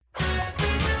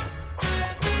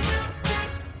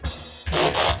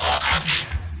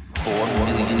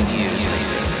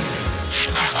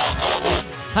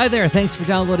Hi there. Thanks for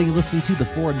downloading and listening to the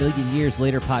 4 Million Years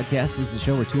Later podcast. This is a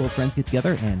show where two old friends get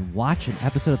together and watch an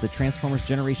episode of the Transformers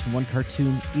Generation 1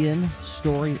 cartoon in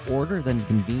story order, then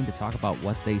convene to talk about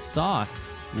what they saw.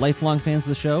 Lifelong fans of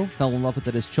the show fell in love with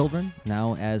it as children.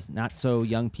 Now, as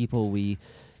not-so-young people, we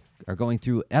are going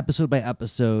through episode by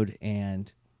episode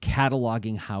and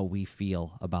cataloging how we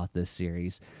feel about this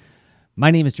series.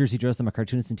 My name is Jersey Drost. I'm a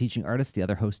cartoonist and teaching artist. The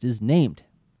other host is named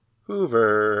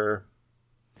Hoover.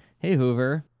 Hey,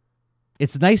 Hoover.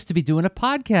 It's nice to be doing a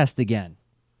podcast again.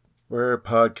 We're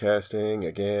podcasting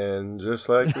again, just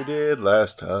like we did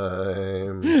last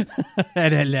time.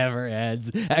 And it never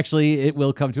ends. Actually, it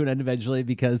will come to an end eventually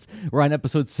because we're on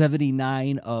episode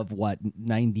 79 of,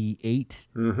 98?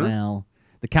 Mm-hmm. Well,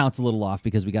 the count's a little off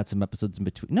because we got some episodes in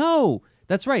between. No,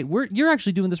 that's right. You're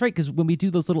actually doing this right because when we do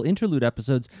those little interlude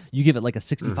episodes, you give it like a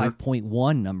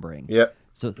 65.1 numbering. Yep.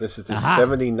 So This is the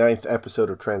 79th episode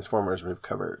of Transformers we've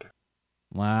covered.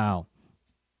 Wow.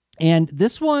 And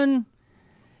this one,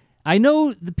 I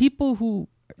know the people who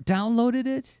downloaded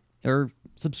it or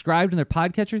subscribed in their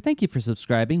podcatcher, thank you for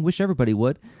subscribing, wish everybody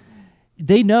would.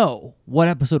 They know what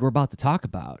episode we're about to talk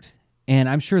about. And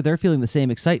I'm sure they're feeling the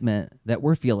same excitement that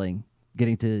we're feeling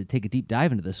getting to take a deep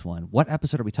dive into this one. What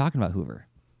episode are we talking about, Hoover?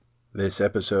 This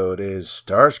episode is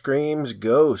Starscream's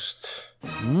Ghost.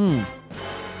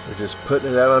 We're just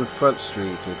putting it out on Front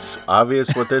Street. It's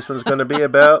obvious what this one's going to be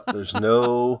about. There's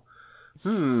no,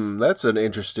 that's an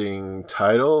interesting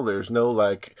title. There's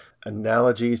no,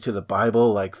 analogies to the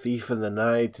Bible, like Thief in the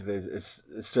Night. It's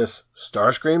just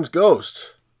Starscream's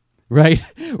Ghost. Right.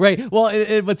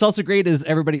 Well, what's also great is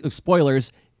everybody,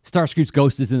 spoilers, Starscream's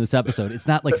ghost is in this episode. It's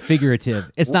not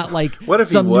figurative. It's not like what if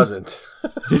he wasn't?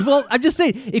 Well, I'm just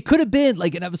saying it could have been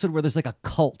like an episode where there's like a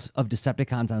cult of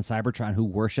Decepticons on Cybertron who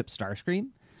worship Starscream,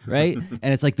 right?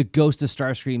 And it's like the ghost of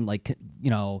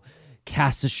Starscream,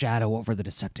 casts a shadow over the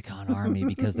Decepticon army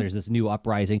because there's this new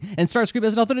uprising, and Starscream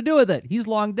has nothing to do with it. He's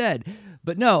long dead.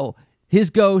 But no, his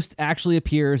ghost actually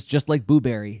appears just like Boo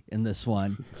Berry in this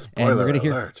one. Spoiler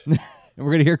alert. And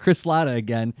we're gonna hear Chris Latta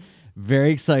again.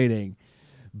 Very exciting.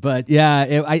 But yeah,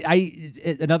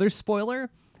 another spoiler,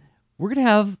 we're going to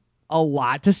have a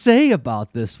lot to say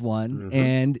about this one.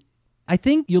 And I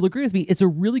think you'll agree with me. It's a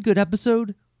really good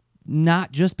episode,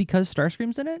 not just because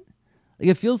Starscream's in it.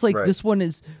 It feels like This one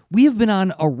is, we have been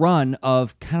on a run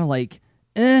of kind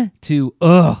of to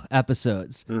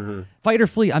episodes. Fight or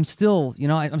Flee, I'm still,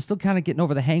 I'm still kind of getting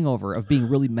over the hangover of being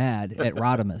really mad at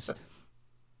Rodimus.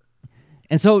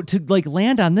 And so to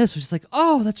land on this was just like,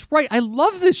 oh, that's right. I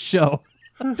love this show.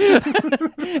 And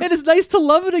it's nice to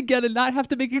love it again and not have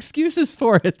to make excuses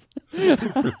for it.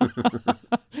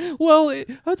 Well,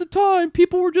 at the time,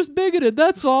 people were just bigoted.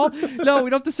 That's all. No,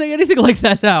 we don't have to say anything like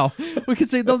that now. We can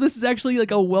say, no, this is actually like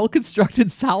a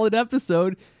well-constructed, solid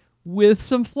episode with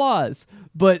some flaws.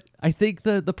 But I think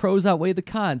the pros outweigh the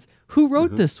cons. Who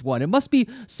wrote this one? It must be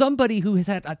somebody who has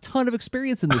had a ton of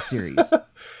experience in this series.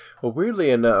 Well, weirdly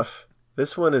enough,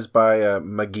 this one is by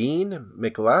Mageen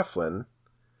McLaughlin,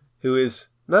 who is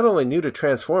not only new to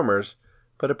Transformers,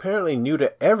 but apparently new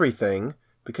to everything,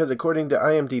 because according to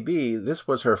IMDb, this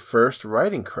was her first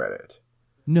writing credit.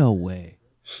 No way.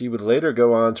 She would later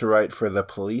go on to write for the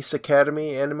Police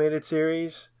Academy animated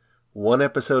series, one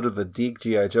episode of the Deke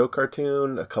G.I. Joe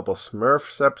cartoon, a couple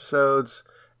Smurfs episodes,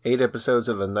 8 episodes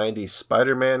of the 90s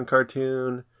Spider-Man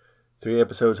cartoon, 3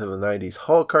 episodes of the 90s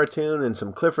Hulk cartoon, and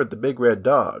some Clifford the Big Red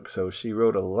Dog. So she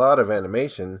wrote a lot of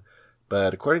animation.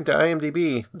 But according to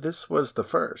IMDb, this was the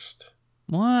first.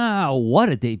 Wow, what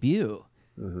a debut.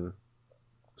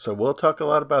 So we'll talk a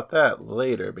lot about that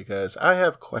later because I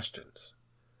have questions.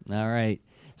 All right.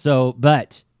 So,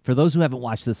 but for those who haven't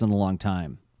watched this in a long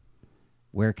time,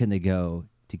 where can they go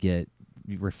to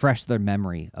refresh their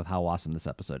memory of how awesome this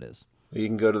episode is? You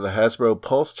can go to the Hasbro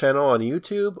Pulse channel on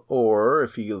YouTube, or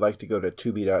if you'd like to go to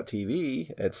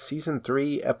Tubi.tv at Season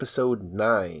 3, Episode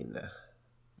 9.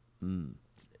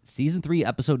 Season 3,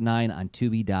 Episode 9 on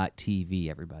Tubi.tv,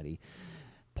 everybody.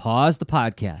 Pause the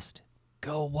podcast.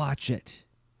 Go watch it.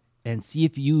 And see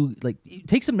if you,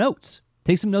 take some notes.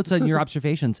 Take some notes on your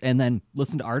observations, and then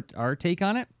listen to our take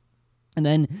on it. And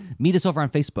then meet us over on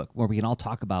Facebook, where we can all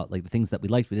talk about, the things that we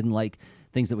liked, we didn't like,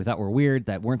 things that we thought were weird,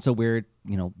 that weren't so weird,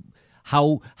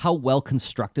 how well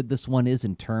constructed this one is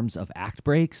in terms of act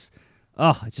breaks.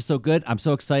 Oh, it's just so good. I'm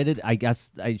so excited. I guess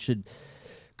I should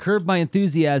curb my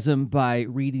enthusiasm by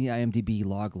reading the IMDb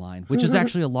log line, which is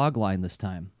actually a log line this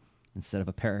time instead of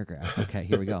a paragraph. Okay,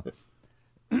 here we go.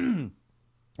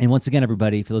 And once again,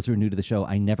 everybody, for those who are new to the show,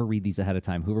 I never read these ahead of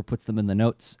time. Hoover puts them in the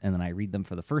notes, and then I read them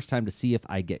for the first time to see if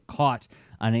I get caught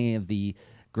on any of the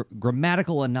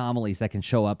grammatical anomalies that can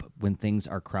show up when things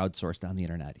are crowdsourced on the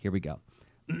internet. Here we go.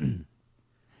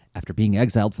 After being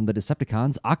exiled from the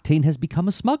Decepticons, Octane has become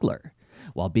a smuggler.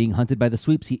 While being hunted by the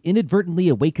Sweeps, he inadvertently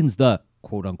awakens the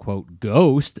quote-unquote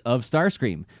ghost of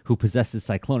Starscream, who possesses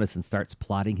Cyclonus and starts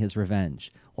plotting his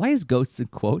revenge. Why is ghosts in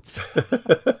quotes? I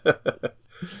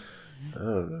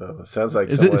don't know. Sounds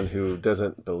like someone who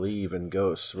doesn't believe in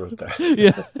ghosts wrote that.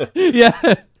 Yeah.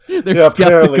 Yeah. Yeah,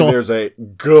 apparently there's a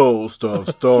ghost of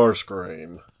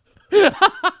Starscream.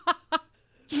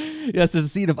 Yes, there's a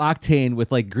scene of Octane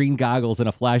with like green goggles and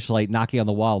a flashlight knocking on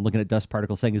the wall and looking at dust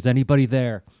particles saying, "Is anybody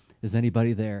there? Is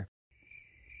anybody there?"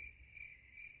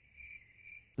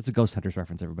 That's a Ghost Hunters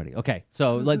reference, everybody. Okay,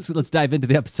 so let's dive into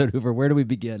the episode, Hoover. Where do we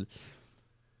begin?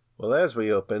 Well, as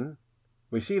we open,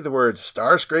 we see the word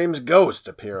Starscream's ghost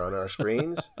appear on our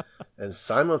screens, and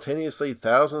simultaneously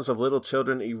thousands of little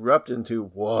children erupt into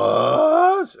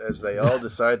 "what?" as they all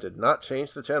decide to not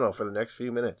change the channel for the next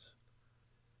few minutes.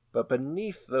 But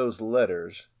beneath those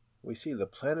letters, we see the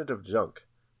planet of junk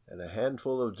and a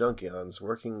handful of Junkions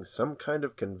working some kind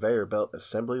of conveyor belt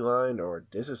assembly line or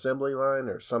disassembly line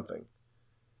or something.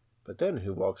 But then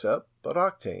who walks up but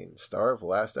Octane, star of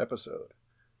last episode?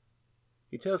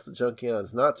 He tells the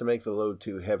Junkions not to make the load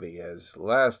too heavy, as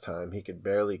last time he could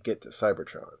barely get to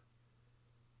Cybertron.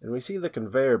 And we see the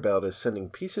conveyor belt is sending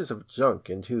pieces of junk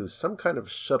into some kind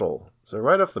of shuttle, so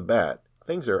right off the bat,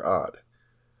 things are odd.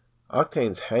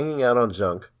 Octane's hanging out on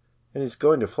junk, and he's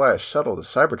going to fly a shuttle to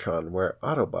Cybertron where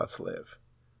Autobots live.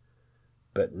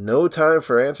 But no time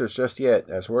for answers just yet,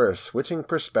 as we're switching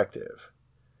perspective.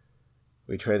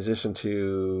 We transition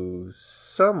to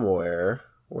somewhere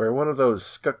where one of those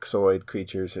Skuxoid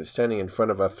creatures is standing in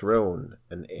front of a throne,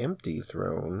 an empty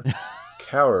throne,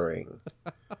 cowering.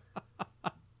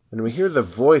 And we hear the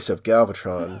voice of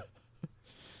Galvatron,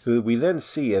 who we then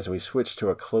see as we switch to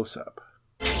a close-up.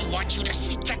 I want you to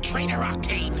seek the traitor,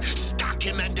 Octane. Stalk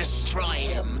him and destroy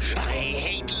him. I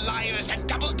hate liars and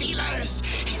double dealers.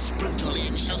 His brutal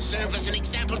end shall serve as an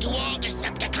example to all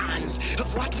Decepticons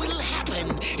of what will happen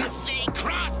if they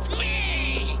cross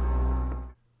me.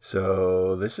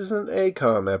 So, this is an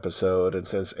ACOM episode, and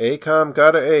since ACOM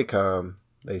got an ACOM,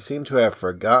 they seem to have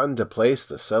forgotten to place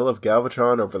the cell of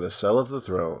Galvatron over the cell of the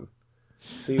throne.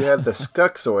 So you have the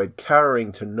Skuxoid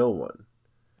cowering to no one.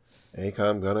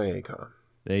 ACOM got an ACOM.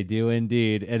 They do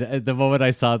indeed. And at the moment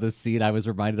I saw this scene, I was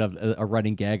reminded of a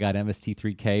running gag on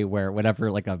MST3K where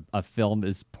whenever like a film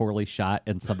is poorly shot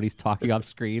and somebody's talking off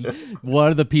screen,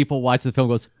 one of the people watching the film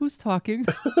goes, "Who's talking?"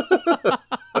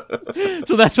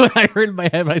 So that's what I heard in my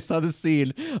head when I saw the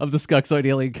scene of the Skuxoid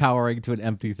alien cowering to an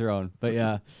empty throne. But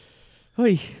yeah.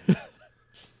 Oy.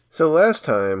 So last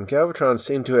time, Galvatron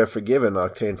seemed to have forgiven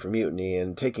Octane for mutiny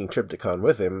and taking Trypticon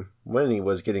with him when he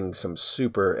was getting some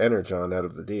super energon out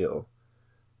of the deal.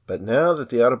 But now that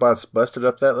the Autobots busted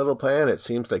up that little plan, it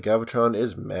seems that Galvatron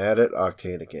is mad at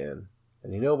Octane again.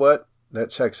 And you know what? That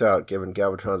checks out given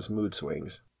Galvatron's mood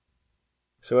swings.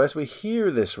 So as we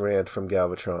hear this rant from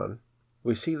Galvatron,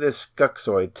 we see this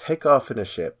Skuxoid take off in a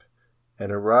ship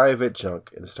and arrive at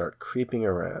junk and start creeping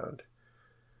around.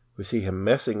 We see him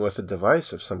messing with a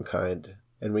device of some kind,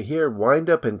 and we hear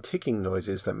wind-up and ticking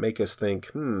noises that make us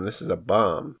think, this is a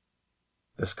bomb.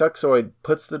 The Skuxoid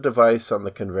puts the device on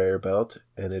the conveyor belt,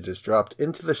 and it is dropped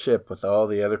into the ship with all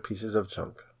the other pieces of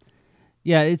junk.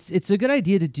 Yeah, it's a good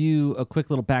idea to do a quick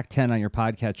little back 10 on your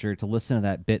podcatcher to listen to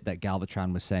that bit that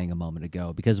Galvatron was saying a moment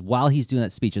ago, because while he's doing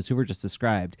that speech, as Hoover just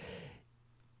described,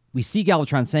 we see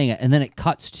Galvatron saying it, and then it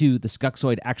cuts to the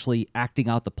Skuxoid actually acting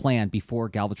out the plan before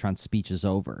Galvatron's speech is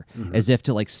over, as if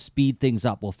to like speed things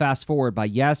up. We'll fast forward by,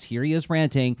 yes, here he is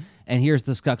ranting, and here's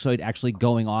the Skuxoid actually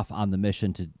going off on the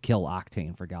mission to kill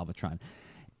Octane for Galvatron.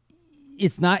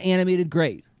 It's not animated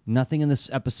great. Nothing in this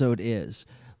episode is,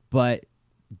 but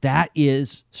that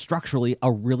is structurally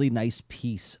a really nice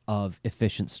piece of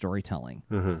efficient storytelling.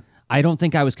 I don't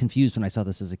think I was confused when I saw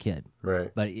this as a kid.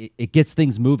 Right. But it gets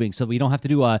things moving, so we don't have to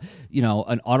do an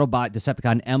Autobot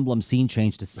Decepticon emblem scene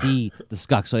change to see the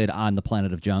Skuxoid on the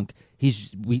planet of junk.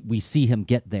 We see him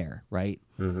get there, right?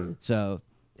 So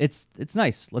it's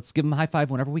nice. Let's give him a high five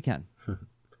whenever we can.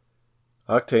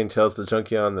 Octane tells the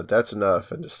Junkion that that's enough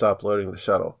and to stop loading the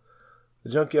shuttle. The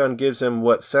Junkion gives him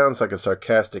what sounds like a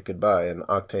sarcastic goodbye, and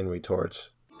Octane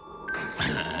retorts,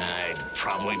 I'd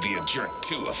probably be a jerk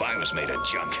too if I was made of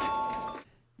junk.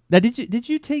 Now, did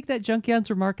you take that Junkion's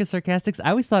remark as sarcastic?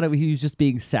 I always thought he was just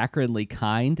being saccharinely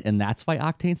kind, and that's why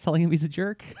Octane's telling him he's a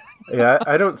jerk. Yeah,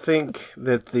 I don't think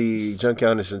that the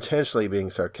Junkion is intentionally being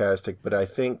sarcastic, but I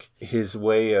think his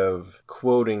way of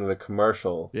quoting the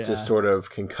commercial just sort of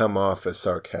can come off as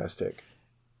sarcastic.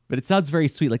 But it sounds very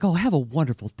sweet, like, oh, have a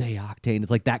wonderful day, Octane. It's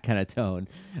like that kind of tone.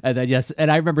 And then, yes, and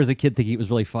I remember as a kid thinking it was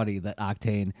really funny that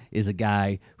Octane is a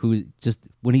guy who just,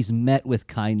 when he's met with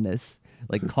kindness,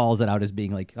 like calls it out as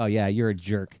being like, oh, yeah, you're a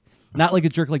jerk. Not like a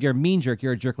jerk like you're a mean jerk.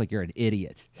 You're a jerk like you're an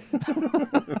idiot.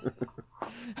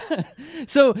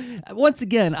 So, once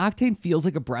again, Octane feels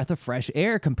like a breath of fresh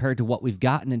air compared to what we've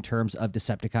gotten in terms of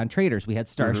Decepticon traders. We had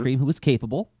Starscream, who was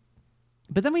capable.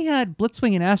 But then we had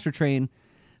Blitzwing and Astrotrain,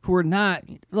 who were not,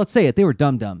 let's say it, they were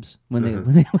dum-dums when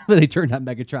they turned on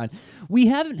Megatron. We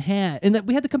haven't had, and that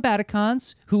we had the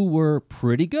Combaticons, who were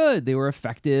pretty good. They were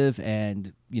effective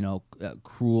and,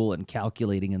 cruel and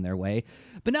calculating in their way.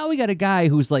 But now we got a guy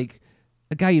who's like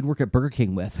a guy you'd work at Burger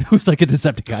King with, who's like a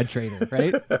Decepticon trader,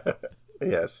 right?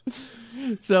 Yes.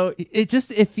 So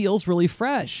it feels really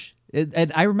fresh.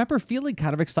 And I remember feeling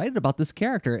kind of excited about this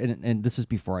character, and this is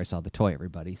before I saw the toy,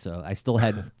 everybody, so I still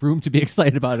had room to be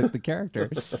excited about the character.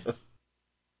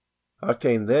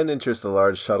 Octane then enters the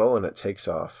large shuttle, and it takes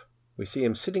off. We see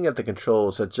him sitting at the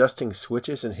controls, adjusting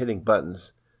switches and hitting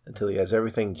buttons until he has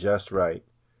everything just right.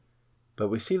 But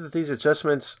we see that these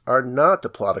adjustments are not to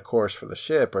plot a course for the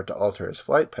ship or to alter his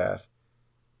flight path.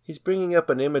 He's bringing up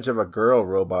an image of a girl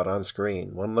robot on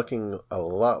screen, one looking a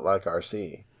lot like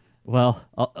RC. Well,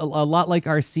 a lot like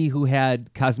RC, who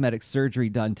had cosmetic surgery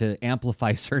done to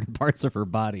amplify certain parts of her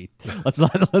body. Let's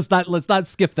not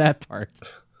skip that part.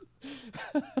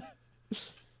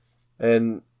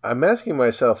 And I'm asking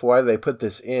myself why they put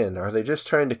this in. Are they just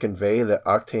trying to convey that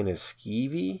Octane is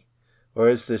skeevy? Or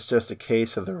is this just a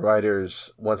case of the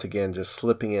writers, once again, just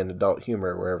slipping in adult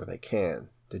humor wherever they can?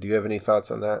 Did you have any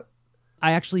thoughts on that?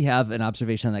 I actually have an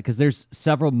observation on that, because there's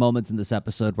several moments in this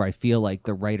episode where I feel like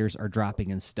the writers are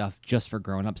dropping in stuff just for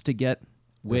grown-ups to get,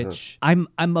 which I'm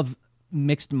of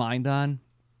mixed mind on.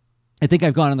 I think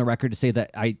I've gone on the record to say that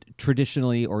I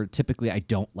traditionally or typically I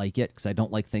don't like it, because I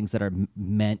don't like things that are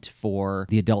meant for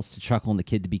the adults to chuckle and the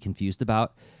kid to be confused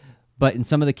about. But in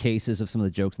some of the cases of some of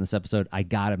the jokes in this episode, I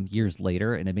got them years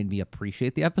later, and it made me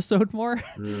appreciate the episode more.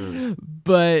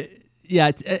 But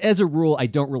yeah, as a rule, I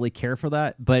don't really care for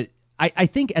that. But I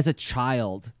think as a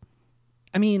child,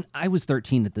 I mean, I was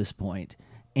 13 at this point,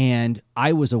 and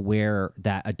I was aware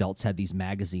that adults had these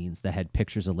magazines that had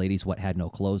pictures of ladies what had no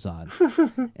clothes on.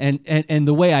 and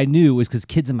the way I knew was because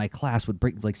kids in my class would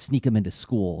sneak them into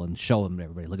school and show them to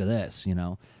everybody, look at this,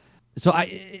 So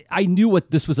I knew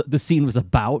what the scene was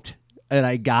about, and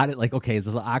I got it. Like, okay, so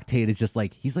the Octane is just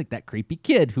like, he's like that creepy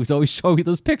kid who's always showing me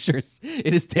those pictures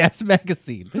in his dad's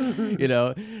magazine,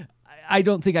 I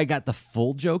don't think I got the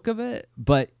full joke of it,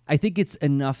 but I think it's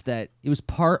enough that it was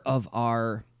part of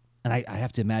our, and I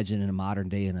have to imagine in a modern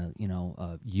day, in a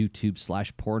YouTube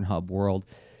 / Pornhub world,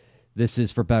 this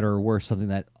is, for better or worse, something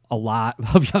that a lot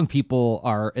of young people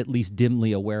are at least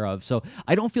dimly aware of. So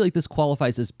I don't feel like this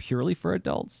qualifies as purely for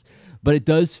adults, but it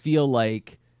does feel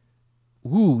like,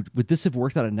 ooh, would this have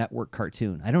worked on a network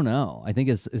cartoon? I don't know. I think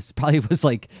it's probably was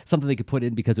like something they could put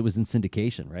in because it was in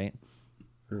syndication, right?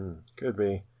 Could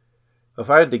be. If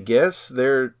I had to guess,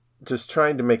 they're just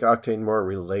trying to make Octane more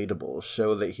relatable,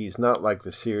 show that he's not like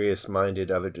the serious-minded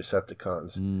other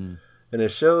Decepticons. And a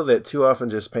show that too often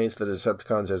just paints the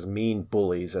Decepticons as mean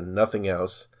bullies and nothing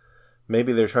else.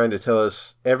 Maybe they're trying to tell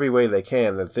us every way they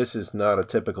can that this is not a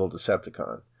typical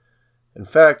Decepticon. In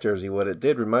fact, Jersey, what it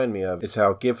did remind me of is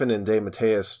how Giffen and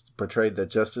DeMatteis portrayed the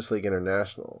Justice League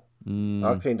International.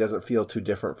 Octane doesn't feel too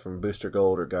different from Booster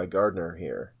Gold or Guy Gardner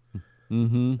here.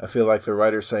 I feel like the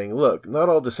writer's saying, look, not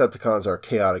all Decepticons are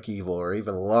chaotic evil or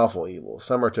even lawful evil.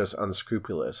 Some are just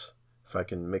unscrupulous, if I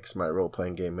can mix my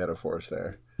role-playing game metaphors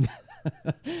there.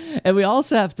 And we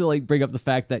also have to bring up the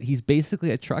fact that he's basically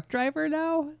a truck driver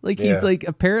now. He's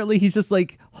apparently he's just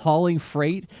hauling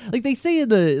freight. Like they say in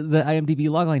the IMDb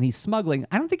logline, he's smuggling.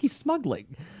 I don't think he's smuggling.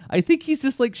 I think he's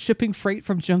just shipping freight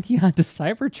from Junkion to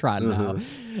Cybertron now.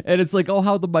 And it's like, oh,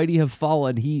 how the mighty have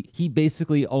fallen. He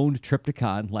basically owned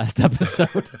Trypticon last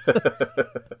episode.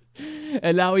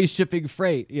 And now he's shipping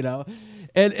freight,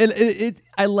 And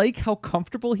I like how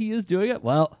comfortable he is doing it.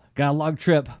 Well, got a long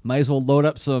trip. Might as well load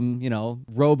up some,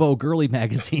 Robo girly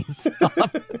magazines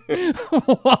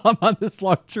while I'm on this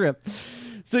long trip.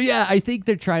 So yeah, I think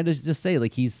they're trying to just say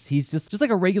he's just like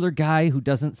a regular guy who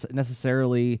doesn't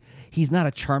necessarily, he's not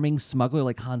a charming smuggler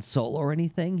like Han Solo or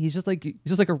anything. He's just like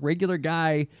a regular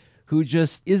guy who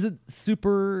just isn't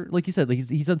super, like you said,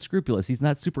 he's unscrupulous. He's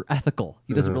not super ethical.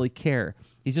 He doesn't really care.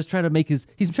 He's just trying to make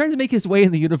his way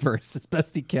in the universe as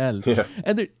best he can. Yeah.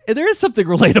 And there is something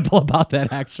relatable about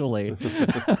that, actually.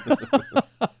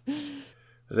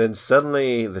 Then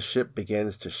suddenly the ship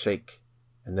begins to shake,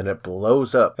 and then it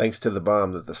blows up thanks to the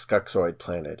bomb that the Skuxoid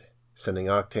planted. sending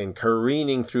Octane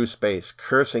careening through space,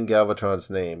 cursing Galvatron's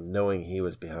name, knowing he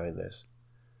was behind this.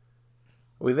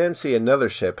 We then see another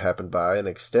ship happen by and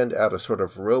extend out a sort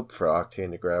of rope for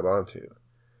Octane to grab onto.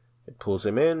 It pulls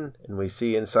him in, and we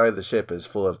see inside the ship is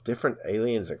full of different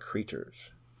aliens and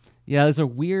creatures. Yeah, there's a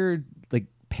weird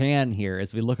pan here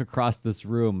as we look across this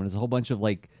room, and there's a whole bunch of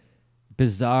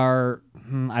bizarre,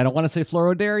 I don't want to say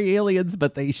Florodary aliens,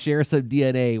 but they share some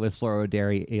DNA with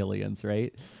Florodary aliens,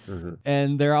 right? Mm-hmm.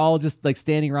 And they're all just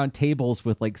standing around tables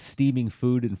with steaming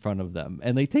food in front of them,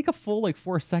 and they take a full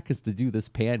 4 seconds to do this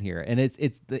pan here, and it's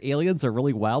the aliens are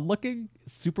really wild looking,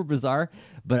 super bizarre,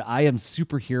 but I am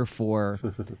super here for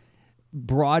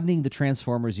broadening the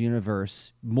Transformers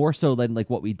universe more so than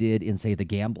what we did in, say, The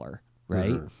Gambler,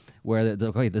 right? Mm-hmm. Where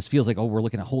this feels like, we're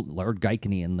looking at whole Lord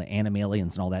Geikani and the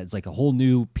Animalians and all that. It's like a whole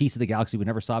new piece of the galaxy we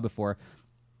never saw before.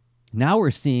 Now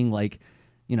we're seeing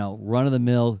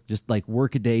run-of-the-mill, just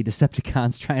work-a-day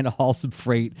Decepticons trying to haul some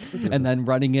freight and then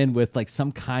running in with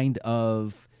some kind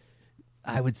of,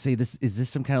 I would say is this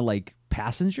some kind of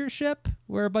passenger ship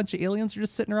where a bunch of aliens are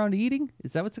just sitting around eating?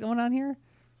 Is that what's going on here?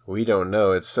 We don't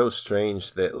know. It's so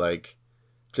strange that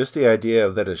just the idea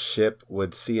of that a ship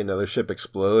would see another ship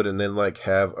explode and then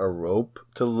have a rope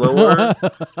to lower.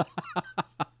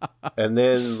 And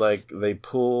then they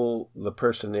pull the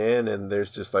person in and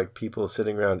there's just people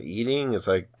sitting around eating. It's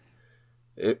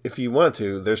if you want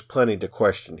to, there's plenty to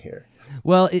question here.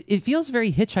 Well, it feels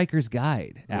very Hitchhiker's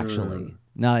Guide, actually.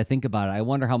 Now that I think about it, I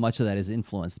wonder how much of that is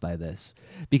influenced by this.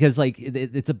 Because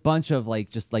it's a bunch of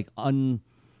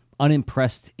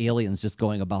unimpressed aliens just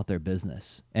going about their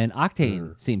business. And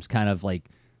Octane seems kind of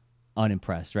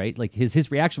unimpressed, right? His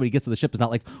reaction when he gets to the ship is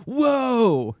not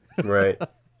whoa! Right.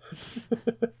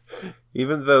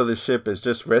 Even though the ship has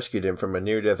just rescued him from a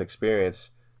near-death experience,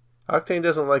 Octane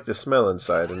doesn't like the smell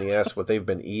inside, and he asks what they've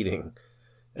been eating.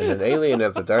 And an alien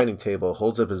at the dining table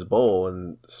holds up his bowl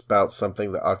and spouts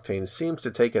something that Octane seems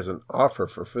to take as an offer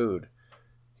for food.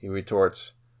 He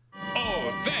retorts,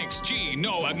 "Oh, thanks. Gee,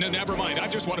 no, never mind. I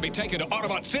just want to be taken to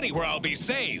Autobot City where I'll be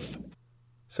safe."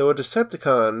 So a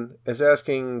Decepticon is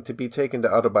asking to be taken to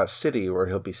Autobot City where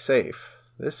he'll be safe.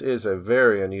 This is a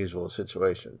very unusual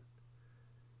situation.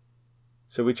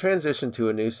 So we transition to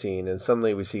a new scene, and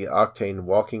suddenly we see Octane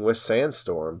walking with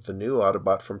Sandstorm, the new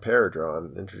Autobot from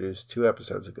Paradron, introduced 2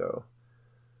 episodes ago.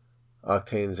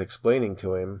 Octane's explaining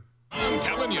to him, "I'm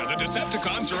telling you, the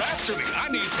Decepticons are after me. I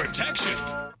need protection."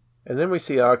 And then we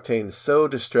see Octane so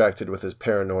distracted with his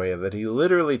paranoia that he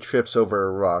literally trips over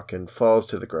a rock and falls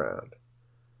to the ground.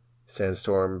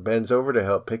 Sandstorm bends over to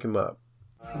help pick him up.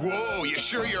 Whoa, you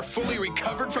sure you're fully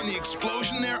recovered from the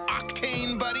explosion there,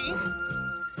 Octane, buddy?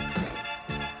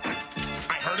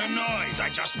 I heard a noise. I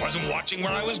just wasn't watching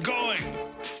where I was going.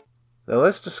 Now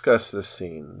let's discuss this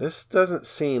scene. This doesn't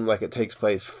seem like it takes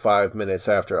place 5 minutes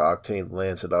after Octane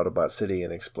lands at Autobot City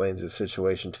and explains his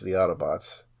situation to the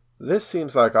Autobots. This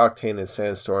seems like Octane and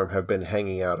Sandstorm have been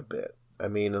hanging out a bit. I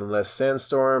mean, unless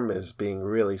Sandstorm is being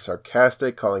really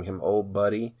sarcastic, calling him old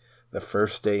buddy the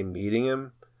first day meeting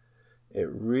him, it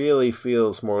really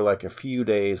feels more like a few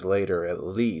days later at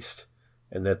least,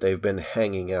 and that they've been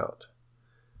hanging out.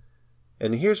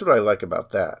 And here's what I like about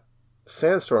that.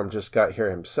 Sandstorm just got here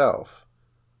himself,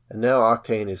 and now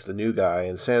Octane is the new guy,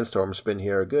 and Sandstorm's been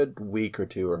here a good week or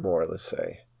 2 or more, let's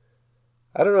say.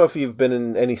 I don't know if you've been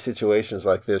in any situations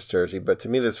like this, Jersey, but to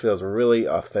me this feels really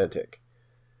authentic.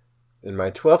 In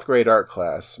my 12th grade art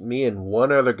class, me and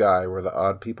one other guy were the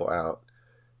odd people out.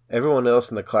 Everyone else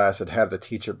in the class had had the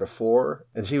teacher before,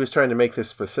 and she was trying to make this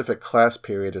specific class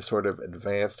period a sort of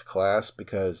advanced class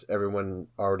because everyone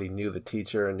already knew the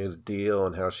teacher and knew the deal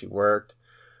and how she worked.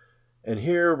 And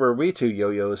here were we 2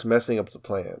 yo-yos messing up the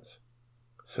plans.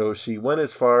 So she went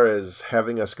as far as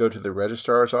having us go to the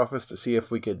registrar's office to see if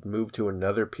we could move to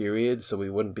another period so we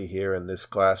wouldn't be here in this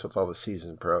class with all the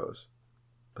seasoned pros.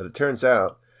 But it turns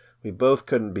out we both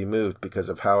couldn't be moved because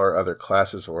of how our other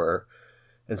classes were,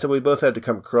 and so we both had to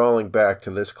come crawling back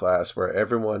to this class where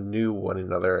everyone knew one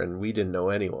another and we didn't know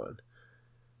anyone.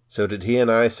 So did he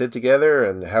and I sit together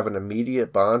and have an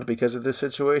immediate bond because of this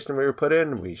situation we were put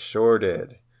in? We sure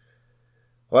did.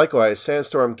 Likewise,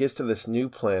 Sandstorm gets to this new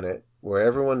planet where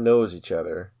everyone knows each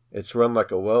other. It's run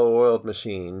like a well-oiled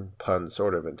machine, pun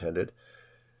sort of intended,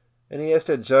 and he has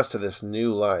to adjust to this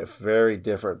new life, very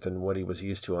different than what he was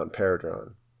used to on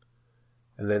Paradron.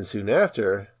 And then soon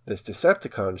after, this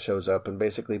Decepticon shows up and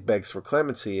basically begs for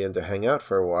clemency and to hang out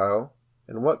for a while.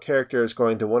 And what character is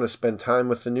going to want to spend time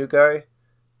with the new guy?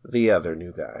 The other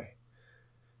new guy.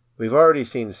 We've already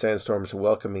seen Sandstorm's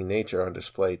welcoming nature on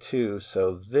display too,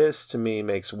 so this to me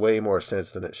makes way more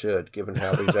sense than it should, given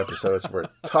how these episodes were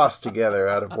tossed together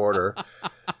out of order.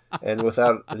 and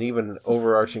without an even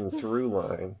overarching through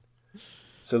line.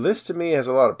 So this to me has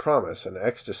a lot of promise, an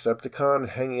ex-Decepticon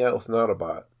hanging out with an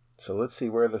Autobot. So let's see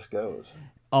where this goes.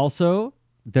 Also,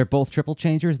 they're both triple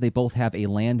changers. They both have a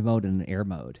land mode and an air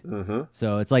mode. Mm-hmm.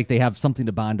 So it's like they have something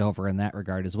to bond over in that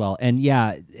regard as well. And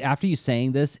yeah, after you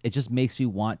saying this, it just makes me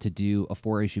want to do a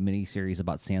 4-issue miniseries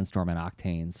about Sandstorm and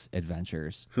Octane's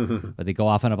adventures. But they go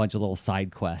off on a bunch of little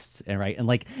side quests, and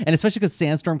especially because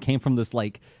Sandstorm came from this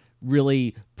like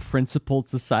really principled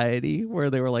society where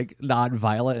they were like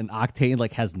non-violent, and Octane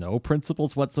like has no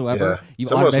principles whatsoever. Yeah.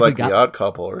 It's almost like The Odd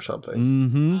Couple or something.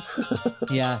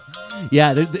 Mm-hmm. Yeah.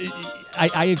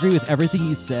 I agree with everything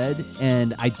you said,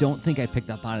 and I don't think I picked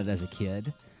up on it as a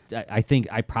kid. I think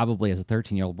I probably, as a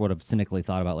 13-year-old, would have cynically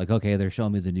thought about, like, okay, they're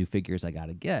showing me the new figures I got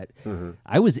to get. Mm-hmm.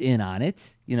 I was in on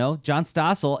it. You know, John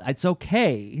Stossel, it's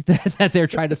okay that they're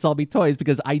trying to sell me toys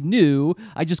because I knew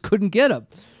I just couldn't get them.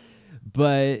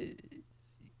 But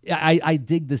I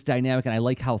dig this dynamic, and I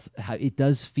like how it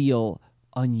does feel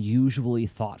unusually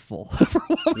thoughtful for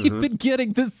what we've been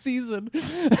getting this season.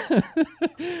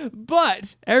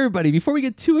 But everybody, before we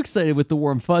get too excited with the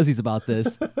warm fuzzies about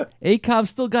this, ACOM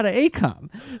still got an ACOM.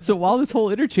 So while this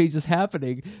whole interchange is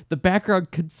happening, the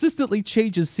background consistently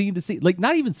changes scene to scene. Like,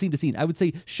 not even scene to scene, I would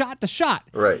say shot to shot.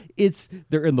 Right.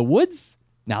 They're in the woods.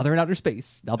 Now they're in outer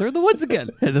space. Now they're in the woods again.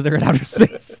 And then they're in outer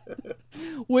space.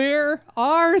 Where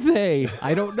are they?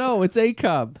 I don't know. It's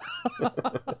ACOM.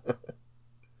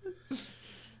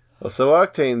 Well, so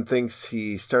Octane thinks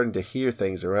he's starting to hear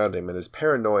things around him, and his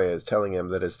paranoia is telling him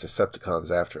that it's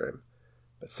Decepticons after him.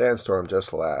 But Sandstorm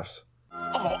just laughs.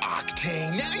 Oh,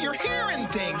 Octane, now you're hearing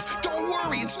things. Don't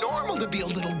worry, it's normal to be a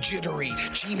little jittery.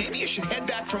 Gee, maybe you should head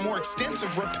back for more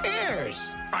extensive repairs.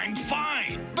 I'm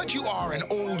fine. But you are an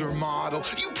older model.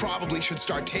 You probably should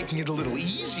start taking it a little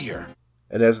easier.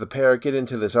 And as the pair get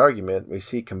into this argument, we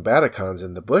see Combaticons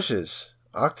in the bushes.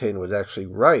 Octane was actually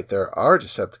right. There are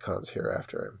Decepticons here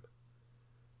after him.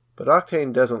 But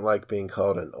Octane doesn't like being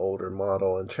called an older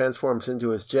model and transforms into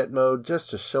his jet mode just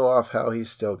to show off how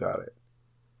he's still got it.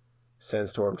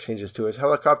 Sandstorm changes to his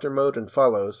helicopter mode and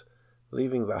follows,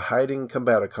 leaving the hiding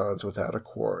Combaticons without a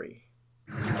quarry.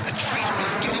 The traitor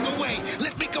is getting away.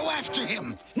 Let me go after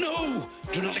him. No!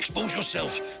 Do not expose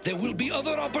yourself. There will be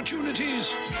other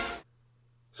opportunities.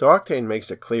 So Octane makes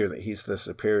it clear that he's the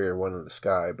superior one in the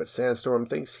sky, but Sandstorm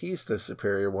thinks he's the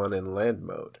superior one in land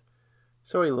mode.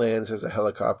 So he lands as a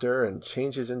helicopter and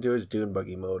changes into his dune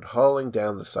buggy mode, hauling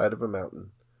down the side of a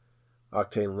mountain.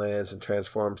 Octane lands and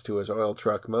transforms to his oil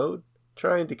truck mode,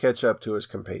 trying to catch up to his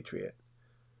compatriot.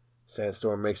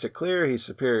 Sandstorm makes it clear he's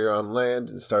superior on land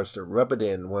and starts to rub it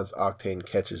in once Octane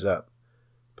catches up.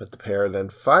 But the pair are then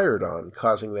fired on,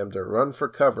 causing them to run for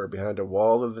cover behind a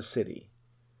wall of the city.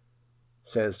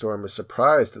 Sandstorm is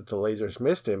surprised that the lasers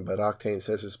missed him, but Octane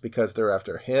says it's because they're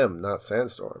after him, not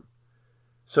Sandstorm.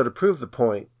 So to prove the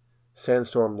point,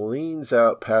 Sandstorm leans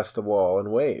out past the wall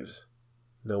and waves.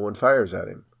 No one fires at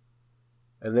him.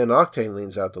 And then Octane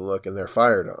leans out to look, and they're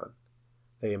fired on.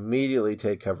 They immediately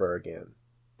take cover again.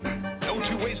 No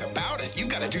two ways about it. You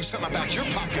gotta do something about your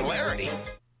popularity.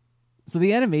 So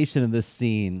the animation in this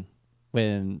scene,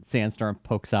 when Sandstorm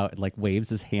pokes out and like waves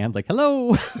his hand like,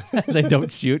 hello, and they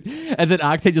don't shoot. And then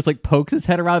Octane just like pokes his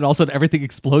head around, and all of a sudden everything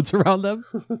explodes around them.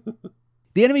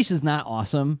 The animation is not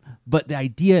awesome, but the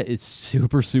idea is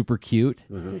super, super cute.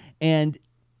 Mm-hmm. And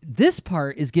this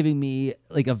part is giving me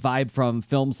like a vibe from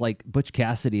films like Butch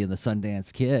Cassidy and the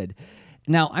Sundance Kid.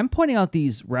 Now, I'm pointing out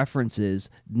these references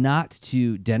not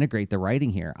to denigrate the writing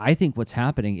here. I think what's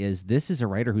happening is this is a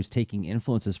writer who's taking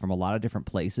influences from a lot of different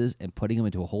places and putting them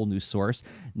into a whole new source,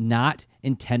 not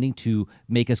intending to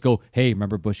make us go, hey,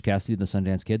 remember Butch Cassidy and the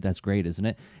Sundance Kid? That's great, isn't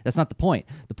it? That's not the point.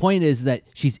 The point is that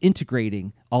she's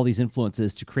integrating all these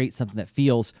influences to create something that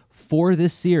feels, for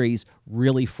this series,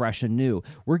 really fresh and new.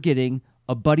 We're getting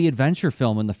a buddy adventure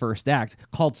film in the first act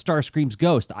called Starscream's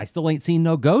Ghost. I still ain't seen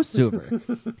no ghosts over.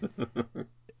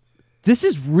 This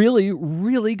is really,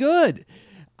 really good.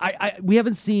 We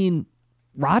haven't seen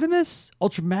Rodimus,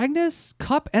 Ultra Magnus,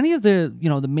 Cup, any of the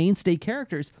the mainstay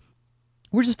characters.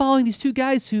 We're just following these two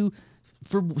guys who,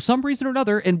 for some reason or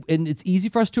another, and it's easy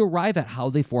for us to arrive at how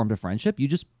they formed a friendship. You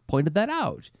just pointed that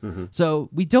out. Mm-hmm. So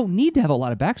we don't need to have a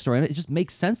lot of backstory on it. It just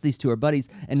makes sense these two are buddies,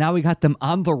 and now we got them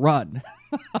on the run.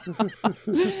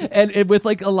 and with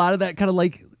like a lot of that kind of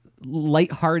like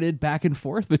lighthearted back and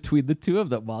forth between the two of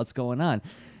them while it's going on.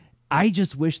 I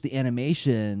just wish the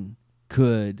animation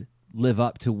could live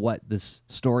up to what this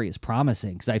story is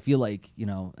promising, because I feel like,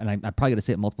 and I'm probably going to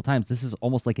say it multiple times, this is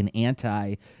almost like an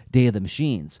anti-Day of the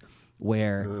Machines,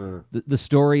 where the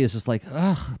story is just like,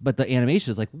 ugh, but the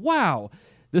animation is like, wow,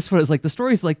 This one is like, the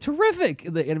story's like terrific.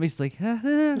 And the animation's like,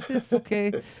 it's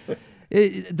okay.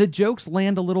 The jokes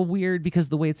land a little weird because of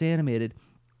the way it's animated.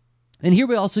 And here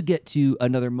we also get to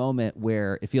another moment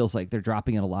where it feels like they're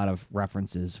dropping in a lot of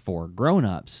references for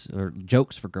grown-ups or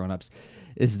jokes for grown-ups.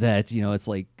 Is that, it's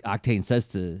like Octane says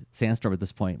to Sandstorm at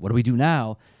this point, what do we do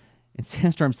now? And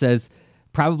Sandstorm says,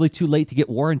 probably too late to get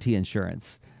warranty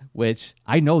insurance, which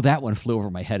I know that one flew over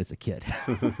my head as a kid.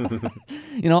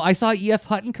 I saw E.F.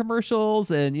 Hutton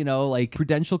commercials and, like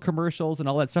Prudential commercials and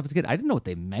all that stuff as a kid. I didn't know what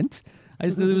they meant. I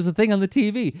just knew there was a thing on the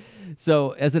TV.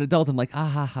 So as an adult, I'm like,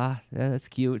 yeah, that's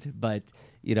cute. But,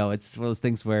 it's one of those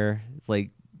things where it's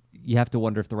like, you have to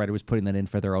wonder if the writer was putting that in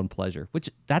for their own pleasure, which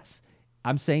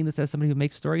I'm saying this as somebody who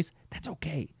makes stories. That's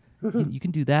okay. You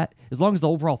can do that as long as the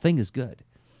overall thing is good.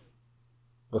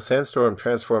 Well, Sandstorm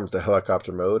transforms to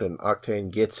helicopter mode and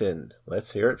Octane gets in.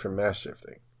 Let's hear it from Mass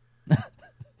Shifting.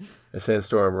 As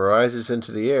Sandstorm rises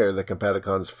into the air, the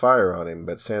Combaticons fire on him,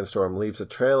 but Sandstorm leaves a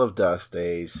trail of dust,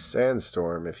 a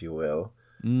sandstorm, if you will,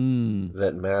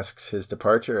 that masks his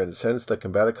departure and sends the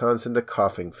Combaticons into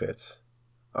coughing fits.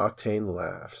 Octane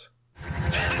laughs.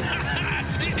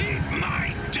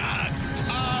 My dust!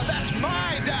 That's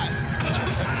my dust!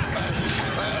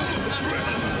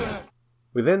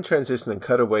 We then transition and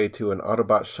cut away to an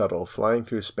Autobot shuttle flying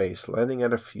through space, landing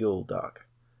at a fuel dock.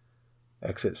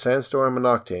 Exit Sandstorm and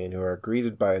Octane, who are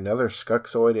greeted by another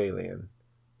Skuxoid alien.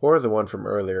 Or the one from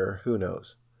earlier, who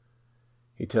knows.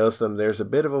 He tells them there's a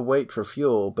bit of a wait for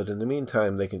fuel, but in the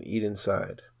meantime they can eat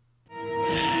inside.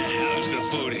 How's the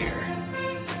food here?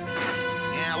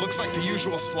 Yeah, looks like the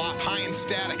usual slop, high and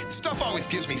static. Stuff always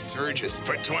gives me surges.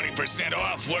 For 20%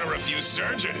 off, what are a few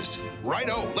surges?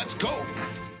 Righto, let's go.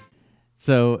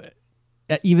 So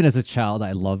even as a child,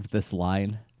 I loved this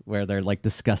line where they're like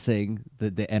discussing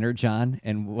the Energon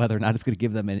and whether or not it's going to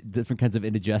give them different kinds of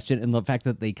indigestion. And the fact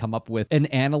that they come up with an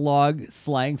analog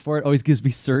slang for it always gives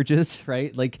me surges,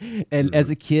 right? Like, and as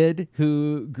a kid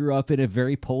who grew up in a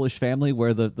very Polish family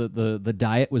where the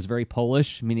diet was very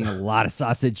Polish, meaning a lot of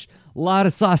sausage,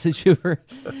 Hoover,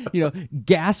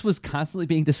 gas was constantly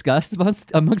being discussed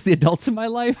amongst the adults in my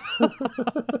life.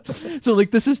 So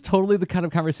like, this is totally the kind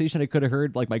of conversation I could have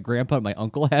heard like my grandpa and my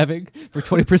uncle having for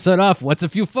 20% off. What's a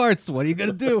few farts? What are you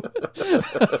going to do?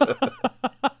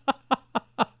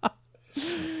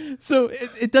 So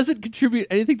it doesn't contribute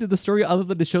anything to the story other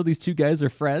than to show these two guys are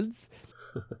friends.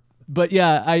 But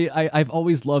yeah, I've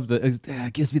always loved that.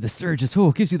 It gives me the surges. Oh,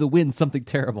 it gives you the wind, something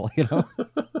terrible,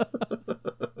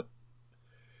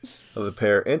 Well, the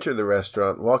pair enter the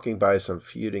restaurant, walking by some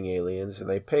feuding aliens, and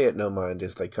they pay it no mind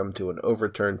as they come to an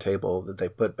overturned table that they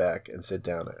put back and sit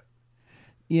down at.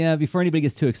 Yeah, before anybody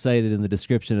gets too excited in the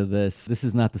description of this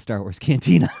is not the Star Wars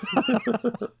Cantina.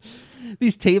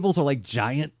 These tables are like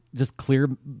giant, just clear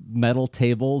metal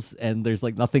tables, and there's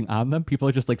like nothing on them. People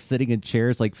are just like sitting in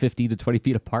chairs like 50 to 20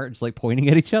 feet apart, just like pointing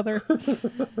at each other.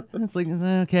 And it's like,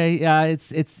 okay, yeah,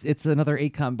 it's another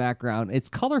ACOM background. It's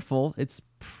colorful, it's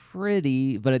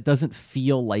pretty, but it doesn't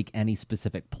feel like any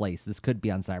specific place. This could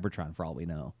be on Cybertron for all we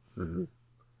know. Mm-hmm.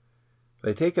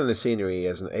 They take in the scenery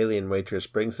as an alien waitress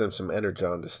brings them some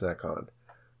Energon to snack on.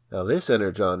 Now this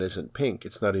Energon isn't pink,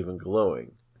 it's not even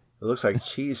glowing. It looks like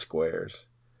cheese squares.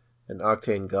 And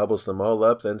Octane gobbles them all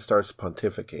up, then starts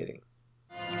pontificating.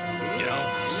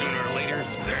 Sooner or later,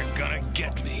 they're gonna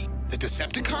get me. The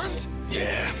Decepticons?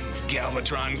 Yeah,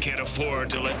 Galvatron can't afford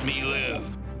to let me live.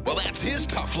 Well, that's his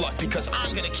tough luck because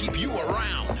I'm gonna keep you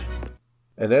around.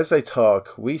 And as they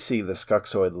talk, we see the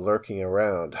Skuxoid lurking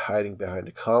around, hiding behind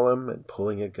a column and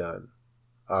pulling a gun.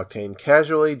 Octane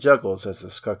casually juggles as the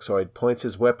Skuxoid points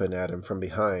his weapon at him from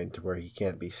behind to where he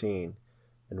can't be seen.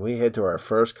 And we head to our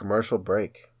first commercial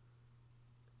break.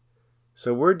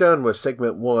 So we're done with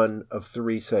segment 1 of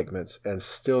 3 segments, and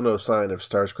still no sign of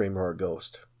Starscream or a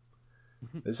Ghost.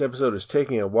 This episode is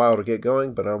taking a while to get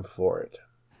going, but I'm for it.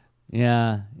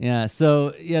 Yeah.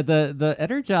 So, yeah, the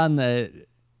Energon that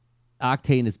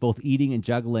Octane is both eating and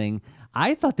juggling,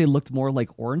 I thought they looked more like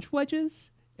orange wedges,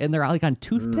 and they're like on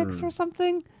toothpicks or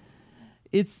something.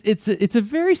 It's a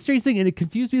very strange thing, and it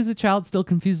confused me as a child, still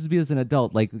confuses me as an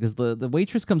adult, like, because the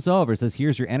waitress comes over and says,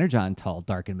 here's your Energon, tall,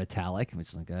 dark, and metallic, which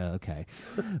is like, okay.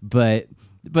 but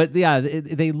yeah,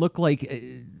 they look like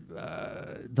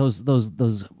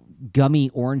those gummy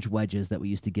orange wedges that we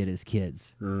used to get as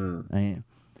kids. Right?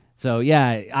 So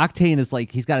yeah, Octane is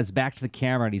like, he's got his back to the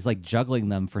camera and he's like juggling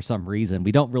them for some reason.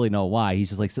 We don't really know why. He's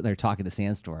just like sitting there talking to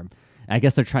Sandstorm. And I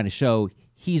guess they're trying to show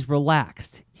he's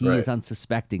relaxed. He is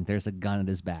unsuspecting. There's a gun at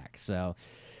his back. So,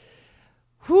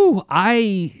 I'm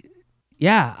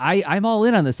all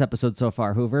in on this episode so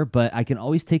far, Hoover, but I can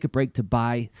always take a break to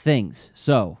buy things.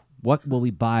 So What will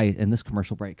we buy in this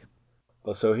commercial break?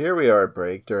 Well, so here we are at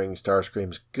break during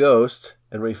Starscream's Ghost,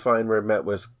 and we find we're met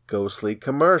with ghostly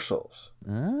commercials.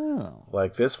 Oh.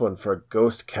 Like this one for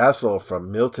Ghost Castle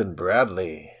from Milton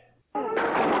Bradley.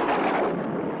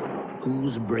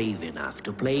 Who's brave enough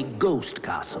to play Ghost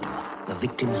Castle? The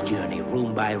victim's journey,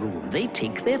 room by room. They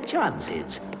take their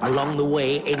chances. Along the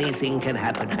way, anything can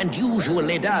happen, and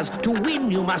usually does. To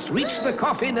win, you must reach the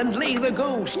coffin and lay the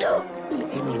ghost. Will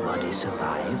anybody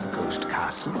survive Ghost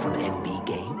Castle from NB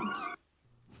Games?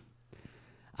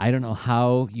 I don't know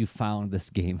how you found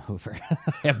this game over.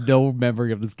 I have no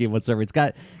memory of this game whatsoever. It's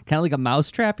got kind of like a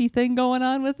mousetrappy thing going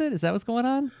on with it. Is that what's going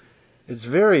on? It's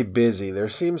very busy. There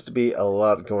seems to be a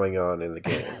lot going on in the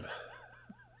game.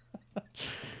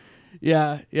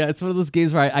 Yeah. It's one of those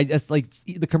games where I just like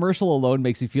the commercial alone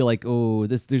makes me feel like, oh,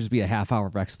 there's be a half hour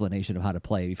of explanation of how to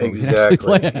play before we can actually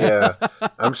play it. Yeah.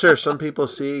 I'm sure some people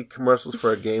see commercials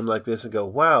for a game like this and go,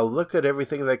 wow, look at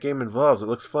everything that game involves. It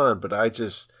looks fun. But I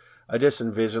just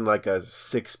envision like a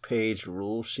 6-page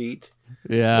rule sheet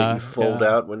that you fold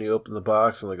out when you open the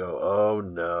box, and they go, oh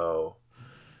no.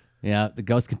 Yeah, the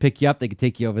ghost can pick you up. They can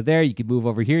take you over there. You can move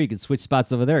over here. You can switch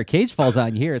spots over there. A cage falls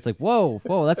on you here. It's like, whoa,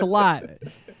 that's a lot.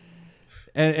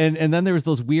 And then there was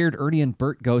those weird Ernie and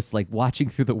Bert ghosts like watching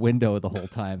through the window the whole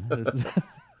time.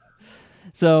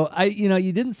 So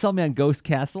you didn't sell me on Ghost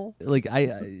Castle. Like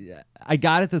I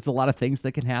got it. There's a lot of things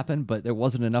that can happen, but there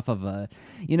wasn't enough of a,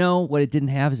 what it didn't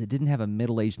have is it didn't have a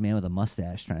middle-aged man with a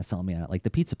mustache trying to sell me on it, like the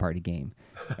Pizza Party game,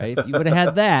 right? If you would have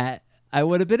had that, I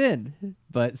would have been in.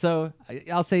 But so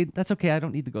I'll say that's okay. I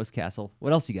don't need the Ghost Castle.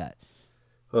 What else you got?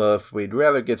 Well, if we'd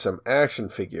rather get some action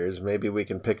figures, maybe we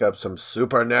can pick up some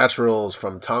Supernaturals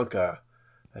from Tonka.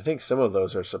 I think some of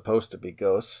those are supposed to be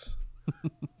ghosts.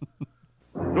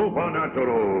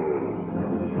 Supernatural!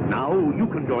 Now you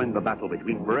can join the battle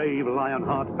between brave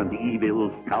Lionheart and the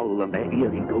evil Skull and their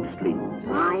eerie ghostlings.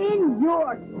 Lion,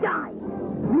 you're done.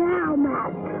 Now,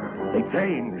 Master. They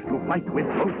change to fight with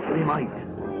ghostly might.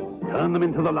 Turn them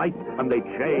into the light, and they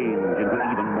change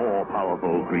into even more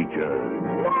powerful creatures.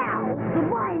 Now, the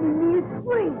mighty is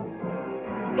free.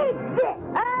 Take this!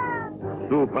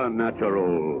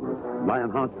 Supernatural.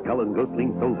 Lionheart, Skull, and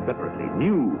Ghostling sold separately.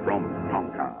 New from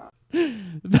Tonka.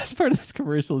 The best part of this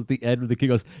commercial is the end where the kid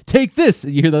goes, take this!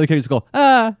 And you hear the other characters go,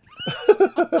 ah!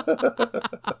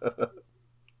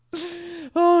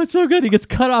 Oh, it's so good. He gets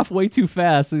cut off way too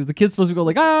fast. The kid's supposed to go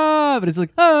like, ah! But it's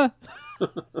like, ah!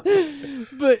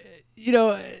 But,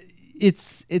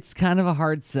 it's kind of a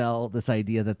hard sell, this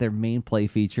idea that their main play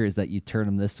feature is that you turn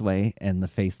them this way and the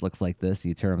face looks like this.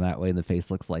 You turn them that way and the face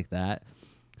looks like that.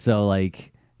 So,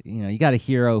 like, you got a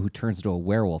hero who turns into a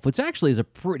werewolf, which actually is a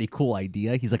pretty cool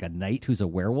idea. He's like a knight who's a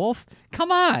werewolf.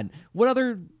 Come on. What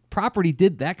other property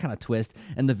did that kind of twist?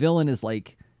 And the villain is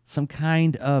like some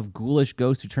kind of ghoulish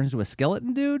ghost who turns into a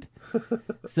skeleton dude.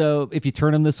 So if you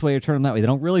turn them this way or turn them that way, they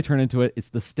don't really turn into it. It's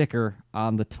the sticker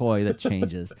on the toy that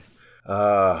changes.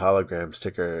 Hologram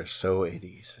sticker, so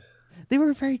 80s. They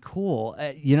were very cool.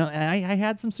 And I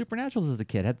had some Supernaturals as a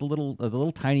kid. I had the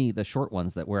little tiny, the short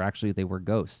ones that were actually, they were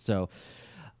ghosts. So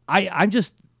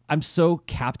I'm so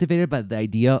captivated by the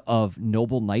idea of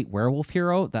noble knight werewolf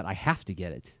hero that I have to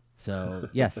get it. So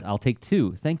yes, I'll take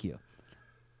 2. Thank you.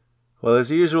 Well,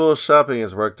 as usual, shopping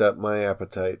has worked up my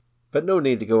appetite. But no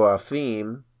need to go off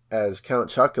theme, as Count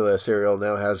Chocula cereal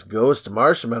now has ghost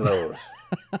marshmallows.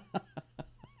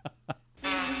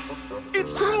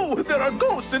 It's true! There are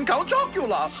ghosts in Count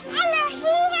Chocula! And they're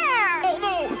here! Oh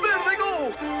no! There they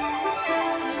go!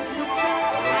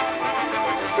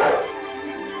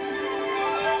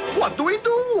 What do we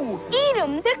do? Eat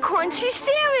them! They're crunchy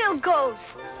cereal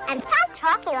ghosts! And Count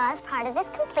Chocula is part of this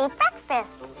complete breakfast.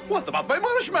 What about my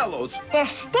marshmallows?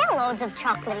 There's still loads of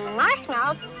chocolate and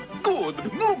marshmallows.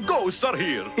 Good! No ghosts are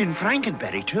here! In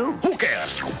Frankenberry, too. Who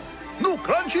cares? No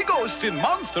crunchy ghosts in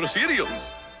monster cereals!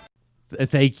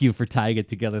 Thank you for tying it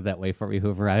together that way for me,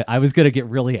 Hoover. I was going to get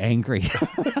really angry.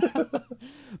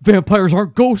 Vampires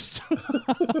aren't ghosts.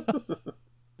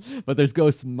 But there's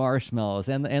ghost marshmallows,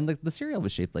 and the cereal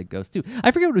was shaped like ghosts too.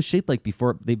 I forget what it was shaped like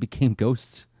before they became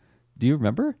ghosts. Do you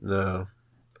remember? No.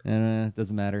 It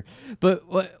doesn't matter. But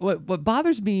what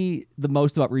bothers me the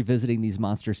most about revisiting these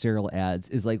monster cereal ads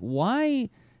is like, why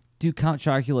do Count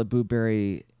Chocula, Boo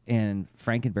Berry, and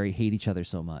Frankenberry hate each other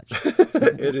so much?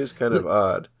 It is kind of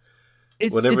odd.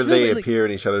 Whenever they really, appear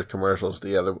in each other's commercials,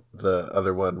 the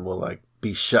other one will like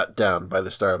be shut down by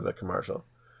the star of the commercial.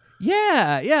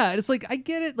 Yeah. And it's like, I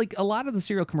get it. Like a lot of the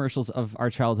cereal commercials of our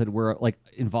childhood were like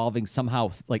involving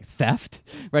somehow like theft,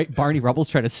 right? Barney Rubble's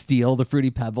trying to steal the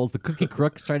Fruity Pebbles. The Cookie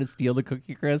Crook's trying to steal the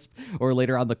Cookie Crisp, or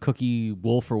later on the Cookie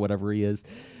Wolf or whatever he is.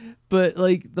 But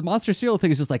like the monster cereal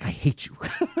thing is just like, I hate you.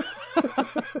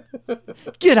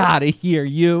 Get out of here,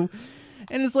 you.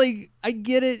 And it's like, I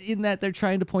get it in that they're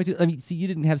trying to point to, I mean, see, you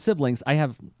didn't have siblings. I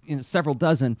have several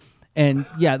dozen. And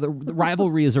yeah, the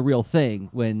rivalry is a real thing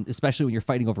especially when you're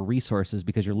fighting over resources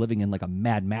because you're living in like a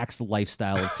Mad Max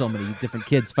lifestyle of so many different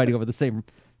kids fighting over the same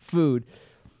food.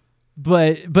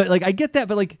 But like, I get that,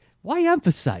 but like, why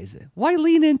emphasize it? Why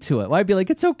lean into it? Why be like,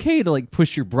 it's okay to like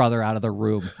push your brother out of the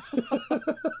room?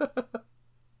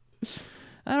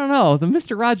 I don't know. The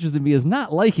Mr. Rogers in me is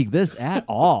not liking this at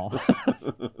all.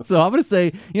 So I'm going to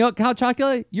say, you know, Count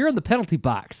Chocula, you're in the penalty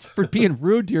box for being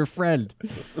rude to your friend.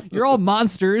 You're all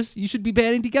monsters. You should be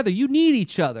banding together. You need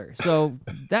each other. So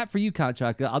that for you, Count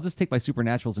Chocula. I'll just take my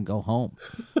supernaturals and go home.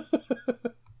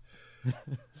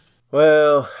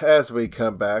 Well, as we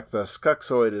come back, the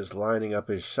Skuxoid is lining up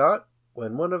his shot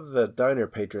when one of the diner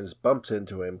patrons bumps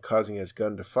into him, causing his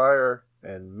gun to fire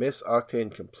and miss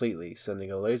Octane completely,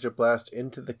 sending a laser blast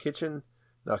into the kitchen,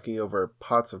 knocking over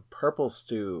pots of purple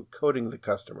stew, coating the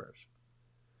customers.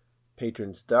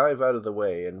 Patrons dive out of the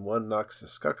way, and one knocks the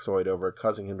Skuxoid over,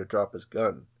 causing him to drop his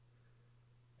gun.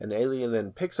 An alien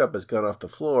then picks up his gun off the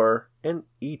floor and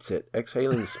eats it,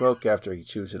 exhaling smoke after he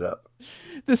chews it up.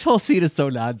 This whole scene is so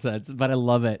nonsense, but I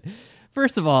love it.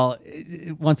 First of all,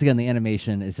 once again, the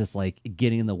animation is just like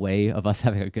getting in the way of us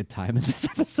having a good time in this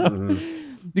episode.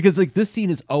 Mm-hmm. Because like this scene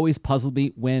has always puzzled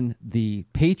me when the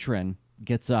patron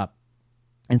gets up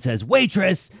and says,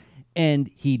 "Waitress!" and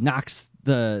he knocks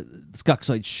the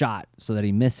Skuxoid shot so that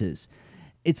he misses.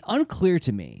 It's unclear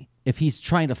to me if he's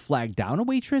trying to flag down a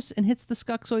waitress and hits the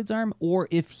Skuxoid's arm, or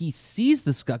if he sees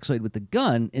the Skuxoid with the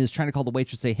gun and is trying to call the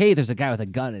waitress, say, "Hey, there's a guy with a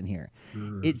gun in here."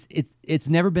 It's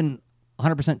never been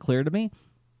 100% clear to me.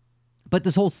 But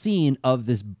this whole scene of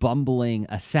this bumbling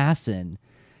assassin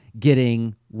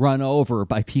getting run over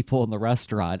by people in the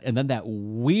restaurant, and then that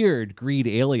weird green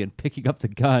alien picking up the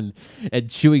gun and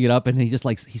chewing it up, and he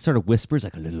sort of whispers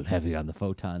like a little heavy on the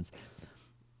photons.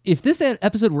 If this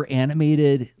episode were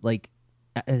animated like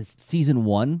as season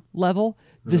 1 level,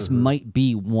 this might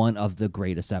be one of the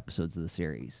greatest episodes of the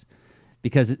series,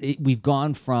 because we've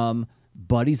gone from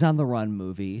Buddies on the Run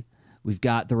movie, we've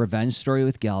got the revenge story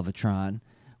with Galvatron,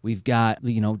 we've got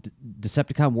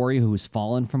Decepticon warrior who has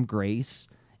fallen from grace.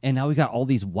 And now we got all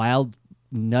these wild,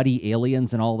 nutty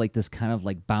aliens and all like this kind of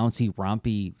like bouncy,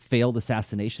 rompy, failed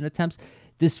assassination attempts.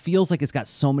 This feels like it's got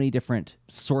so many different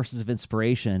sources of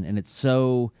inspiration, and it's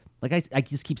so like I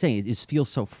just keep saying it just feels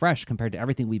so fresh compared to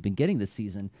everything we've been getting this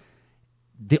season.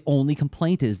 The only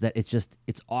complaint is that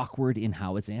it's awkward in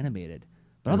how it's animated,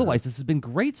 but otherwise this has been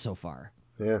great so far.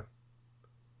 Yeah.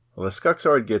 Well, the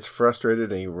Skuxoid gets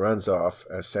frustrated and he runs off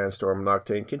as Sandstorm and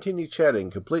Octane continue chatting,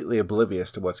 completely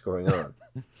oblivious to what's going on.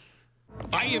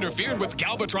 I interfered with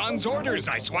Galvatron's orders.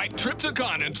 I swiped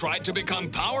Trypticon and tried to become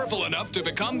powerful enough to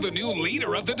become the new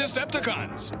leader of the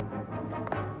Decepticons.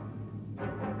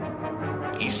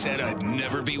 He said I'd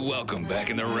never be welcome back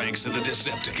in the ranks of the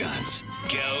Decepticons.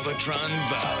 Galvatron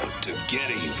vowed to get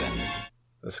even.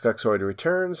 The Skuxoid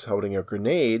returns, holding a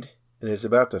grenade, and is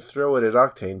about to throw it at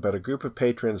Octane, but a group of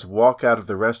patrons walk out of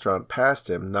the restaurant past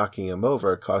him, knocking him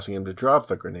over, causing him to drop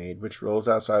the grenade, which rolls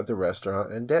outside the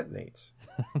restaurant and detonates.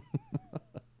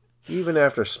 Even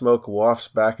after smoke wafts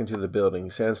back into the building,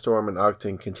 Sandstorm and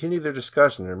Octane continue their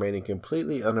discussion, remaining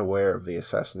completely unaware of the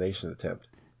assassination attempt.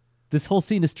 This whole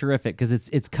scene is terrific because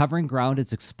it's covering ground,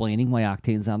 it's explaining why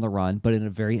Octane's on the run, but in a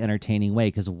very entertaining way,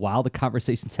 because while the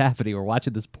conversation's happening, we're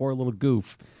watching this poor little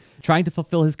goof trying to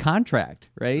fulfill his contract,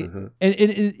 right? Mm-hmm.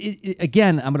 And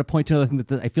again, I'm going to point to another thing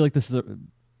that I feel like this is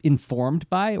informed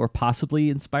by or possibly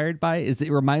inspired by, is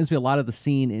it reminds me a lot of the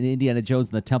scene in Indiana Jones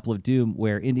and the Temple of Doom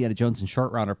where Indiana Jones and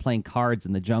Short Round are playing cards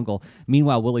in the jungle.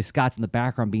 Meanwhile, Willie Scott's in the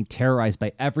background being terrorized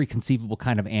by every conceivable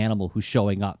kind of animal who's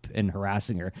showing up and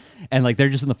harassing her. And like they're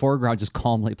just in the foreground just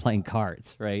calmly playing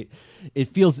cards, right? It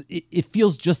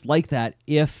feels just like that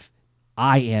if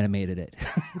I animated it.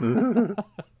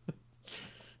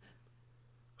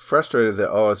 Frustrated that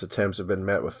all his attempts have been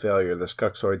met with failure, the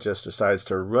Skuxoid just decides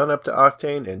to run up to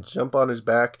Octane and jump on his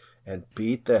back and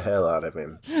beat the hell out of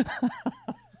him.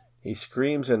 He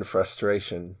screams in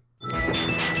frustration. Take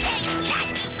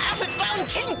that, you overgrown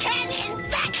tin can! In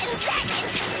fact,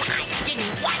 I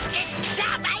didn't want this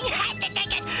job! I had to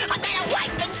take it! I've got a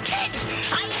wife and kids!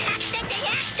 I have to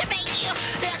deactivate you!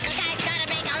 Look, a guy's gotta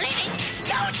make a living!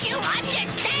 Don't you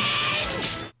understand?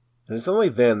 And it's only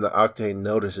then that Octane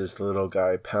notices the little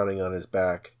guy pounding on his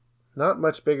back, not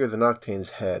much bigger than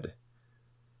Octane's head.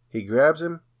 He grabs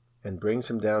him and brings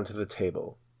him down to the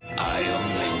table. I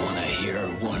only want to hear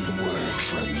one word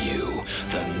from you.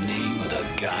 The name of the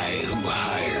guy who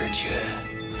hired you.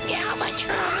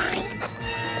 Galvatron!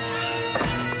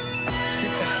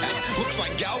 Looks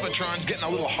like Galvatron's getting a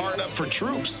little hard up for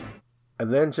troops.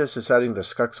 And then, just deciding the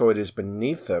Skuxoid is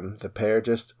beneath them, the pair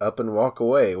just up and walk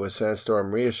away, with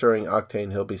Sandstorm reassuring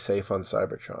Octane he'll be safe on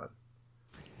Cybertron.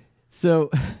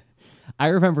 So, I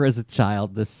remember as a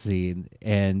child this scene,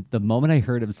 and the moment I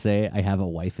heard him say, "I have a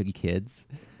wife and kids,"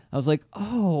 I was like,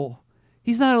 "Oh,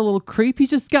 he's not a little creep. He's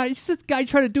just a guy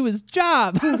trying to do his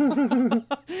job."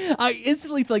 I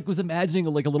instantly was imagining a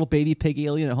little baby pig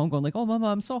alien at home going like, "Oh, Mama,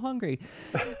 I'm so hungry."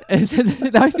 And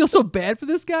then I feel so bad for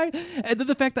this guy. And then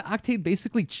the fact that Octane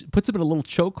basically puts him in a little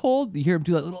chokehold. You hear him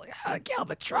do that little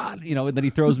Galvatron, and then he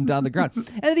throws him down the ground.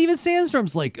 And then even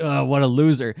Sandstorm's like, "Oh, what a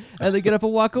loser!" And they get up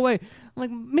and walk away. I'm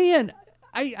like, man.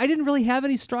 I didn't really have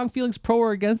any strong feelings pro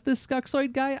or against this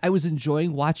Skuxoid guy. I was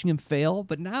enjoying watching him fail,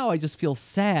 but now I just feel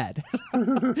sad.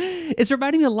 It's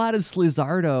reminding me a lot of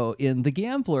Slizzardo in The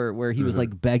Gambler, where he was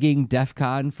begging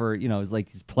Defcon for,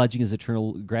 he's pledging his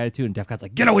eternal gratitude, and Defcon's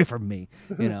like, "Get away from me!"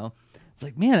 It's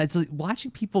like, man, it's like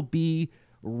watching people be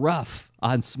rough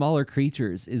on smaller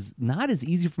creatures is not as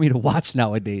easy for me to watch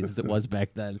nowadays as it was back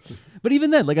then. But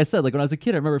even then, like I said, when I was a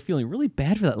kid, I remember feeling really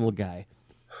bad for that little guy.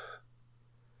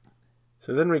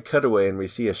 So then we cut away and we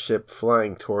see a ship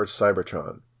flying towards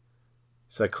Cybertron.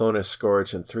 Cyclonus,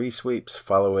 Scourge, and 3 sweeps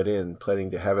follow it in,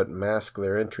 planning to have it mask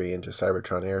their entry into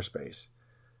Cybertron airspace.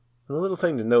 And a little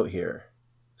thing to note here.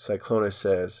 Cyclonus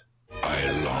says, "I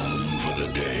long for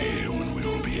the day when we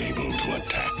will be able to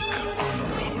attack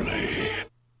honorably."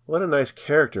 What a nice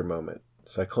character moment.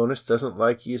 Cyclonus doesn't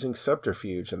like using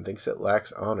subterfuge and thinks it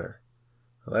lacks honor.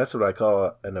 Well, that's what I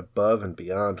call an above and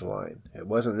beyond line. It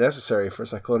wasn't necessary for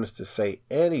Cyclonus to say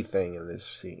anything in this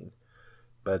scene,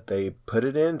 but they put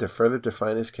it in to further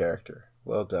define his character.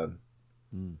 Well done.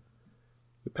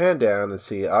 We pan down and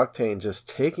see Octane just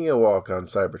taking a walk on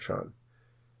Cybertron.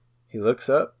 He looks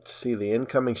up to see the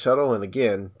incoming shuttle and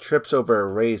again trips over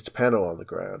a raised panel on the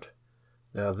ground.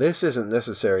 Now this isn't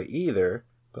necessary either,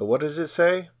 but what does it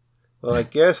say? Well, I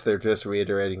guess they're just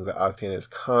reiterating that Octane is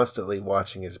constantly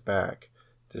watching his back,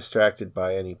 distracted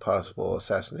by any possible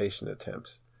assassination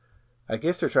attempts. I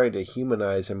guess they're trying to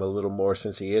humanize him a little more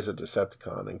since he is a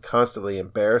Decepticon, and constantly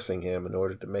embarrassing him in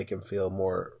order to make him feel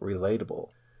more relatable.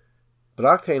 But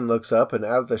Octane looks up, and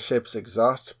out of the ship's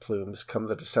exhaust plumes come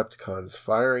the Decepticons,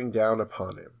 firing down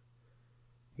upon him.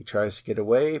 He tries to get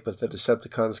away, but the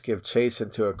Decepticons give chase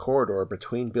into a corridor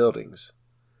between buildings.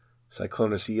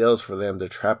 Cyclonus yells for them to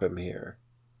trap him here.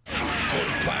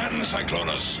 Good plan,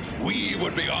 Cyclonus. We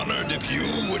would be honored if you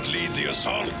would lead the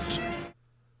assault.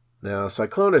 Now,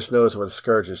 Cyclonus knows when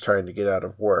Scourge is trying to get out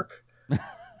of work.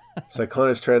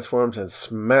 Cyclonus transforms and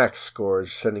smacks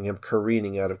Scourge, sending him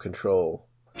careening out of control.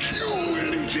 You will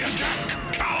lead the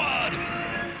attack, coward!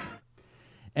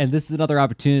 And this is another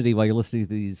opportunity while you're listening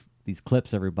to these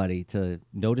clips, everybody, to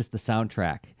notice the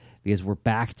soundtrack, because we're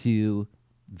back to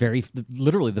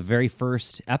literally the very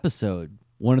first episode.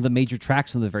 One of the major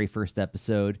tracks from the very first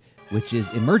episode, which is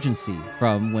Emergency,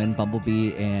 from when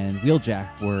Bumblebee and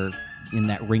Wheeljack were in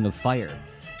that ring of fire.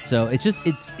 So it's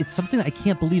something that I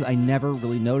can't believe I never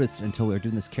really noticed until we were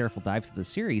doing this careful dive through the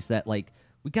series, that we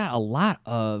got a lot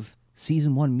of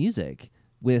season 1 music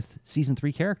with season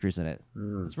 3 characters in it.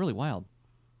 It's really wild.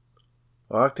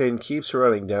 Octane keeps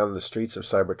running down the streets of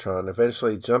Cybertron,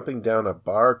 eventually jumping down a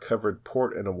bar-covered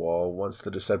port in a wall once the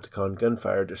Decepticon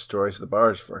gunfire destroys the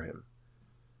bars for him.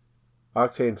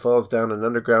 Octane falls down an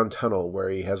underground tunnel where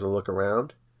he has a look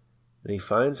around, and he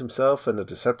finds himself in a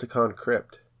Decepticon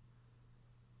crypt.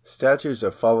 Statues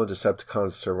of fallen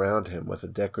Decepticons surround him with a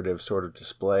decorative sort of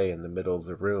display in the middle of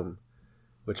the room,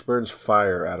 which burns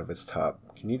fire out of its top.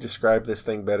 Can you describe this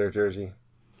thing better, Jersey?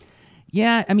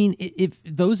 Yeah, I mean, if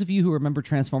those of you who remember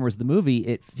Transformers the movie,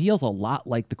 it feels a lot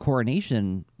like the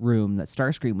coronation room that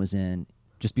Starscream was in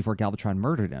just before Galvatron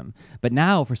murdered him. But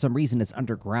now, for some reason, it's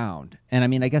underground. And I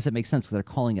mean, I guess it makes sense because they're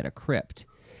calling it a crypt.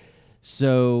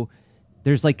 So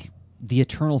there's the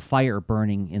eternal fire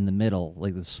burning in the middle,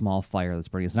 like this small fire that's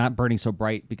burning. It's not burning so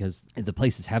bright because the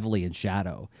place is heavily in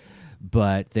shadow.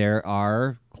 But there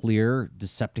are clear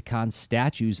Decepticon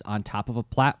statues on top of a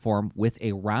platform with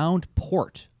a round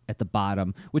port at the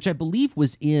bottom, which I believe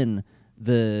was in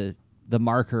the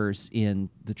markers in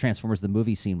the Transformers the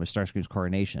movie scene with Starscream's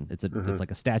coronation. It's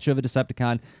like a statue of a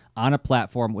Decepticon on a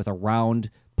platform with a round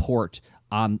port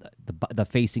on the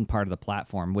facing part of the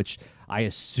platform, which I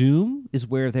assume is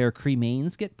where their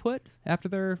cremains get put after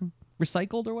they're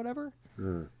recycled or whatever.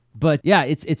 But yeah,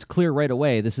 it's clear right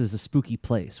away this is a spooky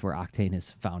place where Octane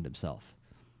has found himself.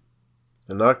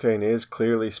 And Octane is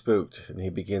clearly spooked, and he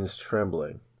begins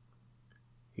trembling.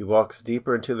 He walks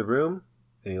deeper into the room,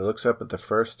 and he looks up at the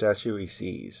first statue he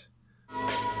sees.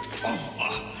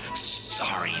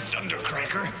 Sorry,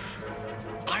 Thundercracker.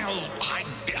 I'll hide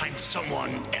behind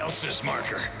someone else's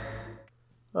marker.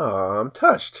 Aw, I'm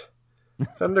touched.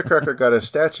 Thundercracker got a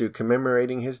statue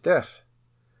commemorating his death.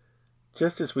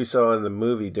 Just as we saw in the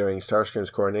movie during Starscream's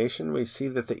coronation, we see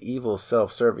that the evil,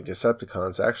 self-serving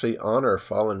Decepticons actually honor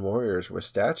fallen warriors with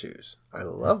statues. I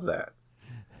love that.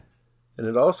 And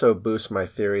it also boosts my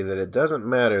theory that it doesn't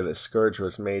matter that Scourge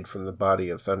was made from the body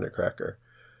of Thundercracker.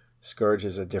 Scourge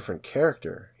is a different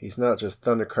character. He's not just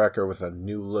Thundercracker with a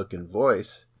new look and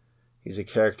voice. He's a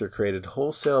character created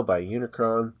wholesale by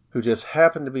Unicron, who just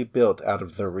happened to be built out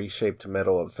of the reshaped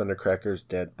metal of Thundercracker's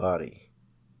dead body.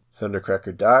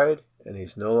 Thundercracker died, and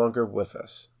he's no longer with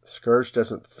us. Scourge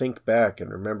doesn't think back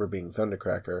and remember being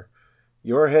Thundercracker.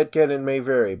 Your headcanon may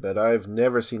vary, but I've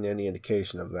never seen any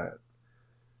indication of that.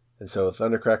 And so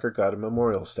Thundercracker got a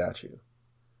memorial statue.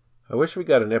 I wish we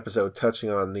got an episode touching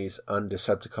on these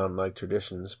un-Decepticon-like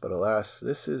traditions, but alas,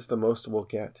 this is the most we'll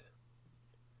get.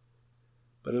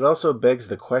 But it also begs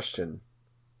the question,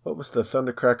 what was the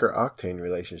Thundercracker-Octane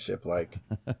relationship like?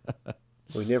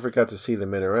 We never got to see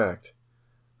them interact.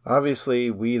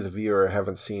 Obviously, we, the viewer,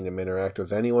 haven't seen him interact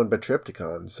with anyone but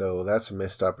Trypticon, so that's a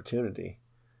missed opportunity.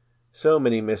 So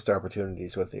many missed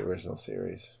opportunities with the original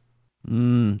series.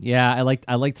 Yeah,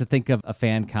 I like to think of a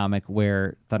fan comic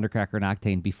where Thundercracker and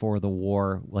Octane before the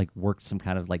war worked some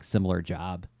kind of similar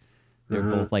job. They're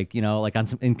both on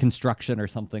in construction or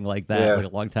something like that, a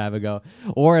long time ago,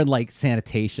 or in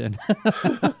sanitation.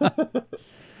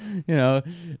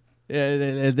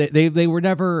 They were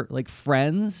never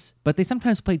friends, but they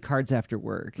sometimes played cards after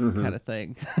work, kind of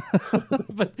thing.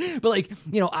 but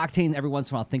Octane every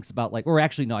once in a while thinks about or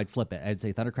actually no, I'd flip it. I'd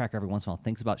say Thundercracker every once in a while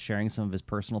thinks about sharing some of his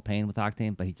personal pain with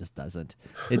Octane, but he just doesn't.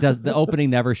 The opening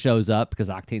never shows up because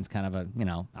Octane's kind of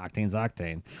Octane's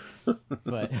Octane.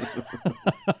 But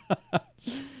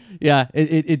yeah,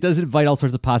 it does invite all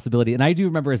sorts of possibility. And I do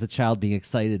remember as a child being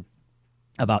excited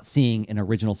about seeing an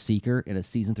original Seeker in a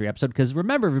season 3 episode. Because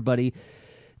remember, everybody,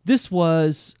 this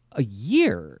was a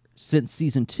year since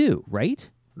season 2, right?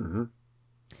 Mm-hmm.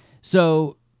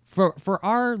 So for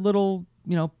our little,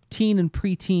 teen and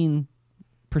preteen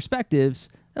perspectives,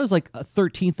 that was a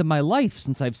 13th of my life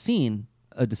since I've seen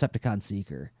a Decepticon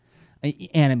Seeker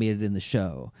animated in the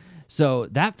show. So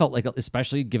that felt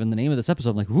especially given the name of this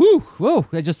episode, I'm whoa,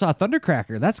 I just saw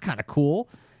Thundercracker. That's kind of cool.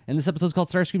 And this episode's called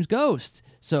Starscream's Ghost.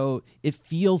 So it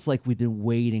feels like we've been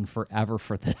waiting forever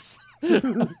for this.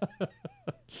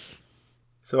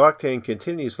 So Octane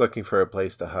continues looking for a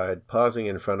place to hide, pausing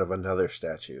in front of another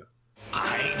statue.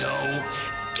 I know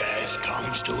death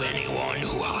comes to anyone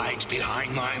who hides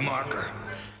behind my marker.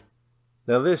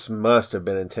 Now this must have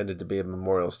been intended to be a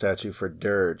memorial statue for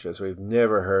Dirge, as we've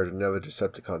never heard another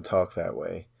Decepticon talk that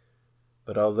way.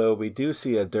 But although we do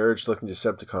see a Dirge-looking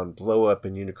Decepticon blow up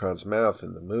in Unicron's mouth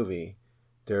in the movie,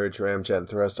 Dirge, Ramjet, and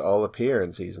Thrust all appear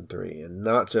in Season 3, and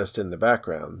not just in the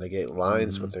background. They get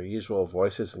lines with their usual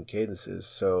voices and cadences,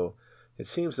 so it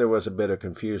seems there was a bit of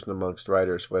confusion amongst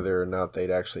writers whether or not they'd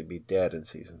actually be dead in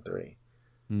Season 3.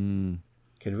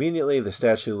 Conveniently, the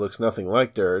statue looks nothing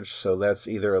like Dirge, so that's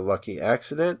either a lucky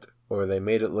accident, or they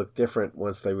made it look different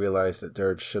once they realized that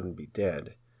Dirge shouldn't be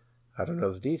dead. I don't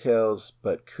know the details,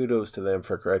 but kudos to them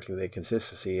for correcting the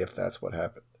inconsistency if that's what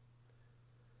happened.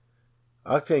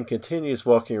 Octane continues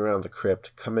walking around the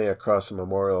crypt, coming across a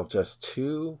memorial of just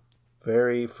 2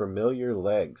 very familiar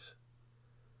legs.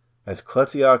 As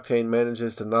Klutzy Octane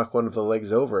manages to knock one of the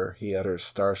legs over, he utters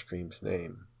Starscream's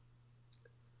name.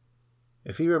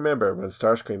 If you remember, when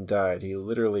Starscream died, he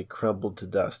literally crumbled to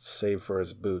dust save for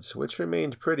his boots, which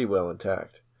remained pretty well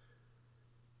intact.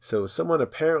 So someone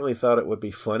apparently thought it would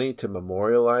be funny to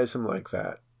memorialize him like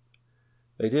that.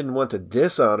 They didn't want to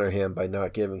dishonor him by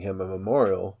not giving him a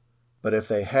memorial, but if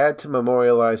they had to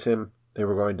memorialize him, they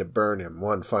were going to burn him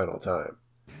one final time.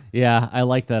 Yeah, I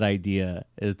like that idea.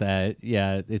 Is that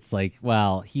it's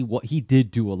wow, he did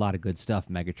do a lot of good stuff,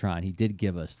 Megatron. He did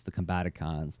give us the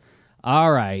Combaticons.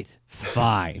 All right,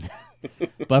 fine.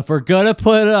 But if we're gonna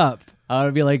put up, I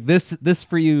would be like, this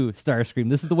for you, Starscream.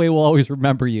 This is the way we'll always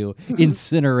remember you.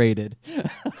 Incinerated.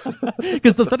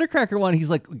 Because the Thundercracker one, he's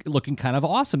looking kind of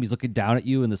awesome. He's looking down at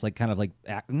you in this kind of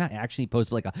not actiony pose,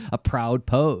 but a proud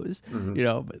pose.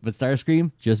 But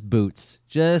Starscream, just boots.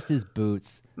 Just his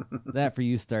boots. That for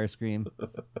you, Starscream.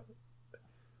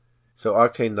 So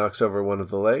Octane knocks over one of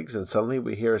the legs, and suddenly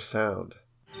we hear a sound.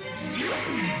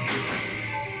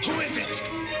 Who is it?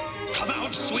 Come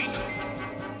out, Sweep.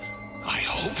 I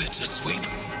hope it's a Sweep.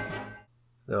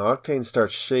 Now Octane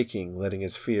starts shaking, letting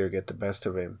his fear get the best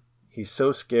of him. He's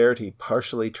so scared he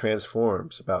partially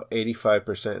transforms, about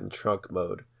 85% in trunk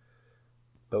mode,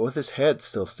 but with his head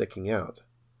still sticking out.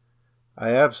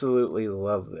 I absolutely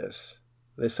love this.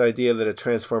 This idea that a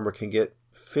Transformer can get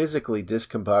physically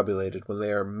discombobulated when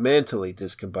they are mentally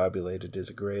discombobulated is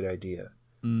a great idea.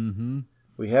 Mm-hmm.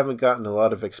 We haven't gotten a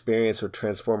lot of experience with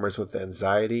Transformers with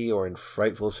anxiety or in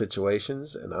frightful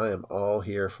situations, and I am all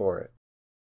here for it.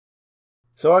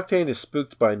 So Octane is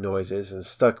spooked by noises and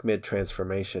stuck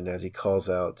mid-transformation as he calls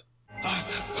out,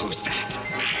 Who's that?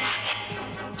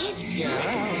 It's your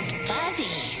old buddy,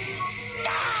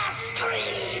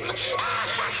 Starscream!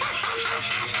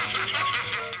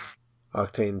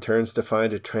 Octane turns to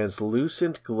find a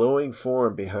translucent, glowing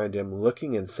form behind him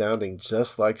looking and sounding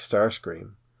just like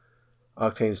Starscream.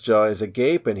 Octane's jaw is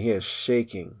agape and he is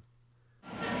shaking.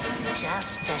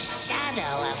 Just a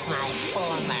shadow of my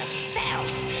former self,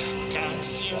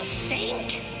 don't you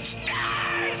think, Starscream?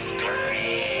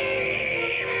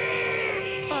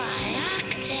 Why,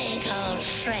 Octane, old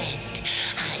friend,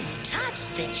 I'm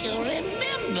touched that you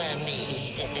remember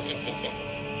me.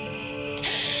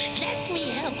 Let me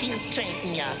help you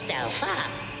straighten yourself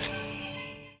up.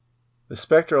 The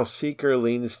spectral seeker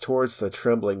leans towards the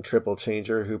trembling Triple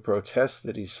Changer, who protests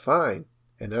that he's fine,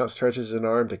 and outstretches an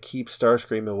arm to keep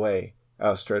Starscream away,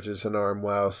 outstretches an arm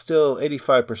while still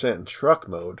 85% in truck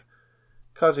mode,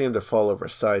 causing him to fall over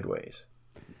sideways.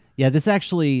 Yeah, this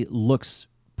actually looks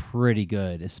pretty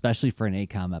good, especially for an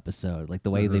ACOM episode. Like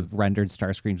the way they've rendered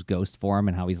Starscream's ghost form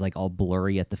and how he's like all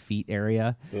blurry at the feet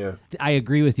area. Yeah. I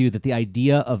agree with you that the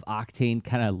idea of Octane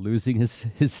kind of losing his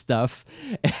stuff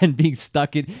and being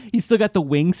stuck in, he's still got the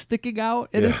wings sticking out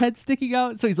and his head sticking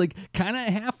out. So he's like kind of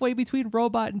halfway between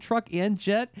robot and truck and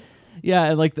jet. Yeah,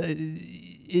 and like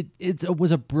it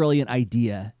was a brilliant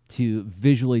idea to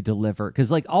visually deliver,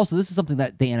 because like also this is something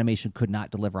that the animation could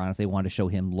not deliver on if they wanted to show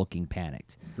him looking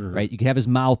panicked, right? You could have his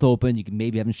mouth open, you could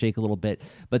maybe have him shake a little bit,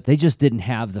 but they just didn't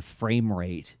have the frame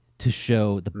rate to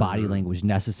show the body language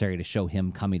necessary to show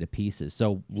him coming to pieces.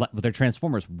 So with their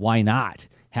Transformers, why not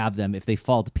have them, if they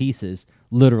fall to pieces,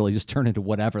 literally just turn into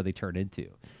whatever they turn into?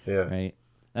 Yeah. Right?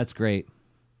 That's great.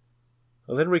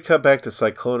 Well, then we cut back to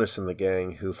Cyclonus and the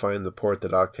gang, who find the port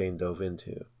that Octane dove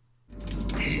into.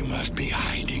 He must be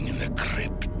hiding in the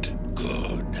crypt.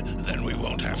 Good. Then we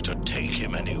won't have to take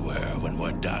him anywhere when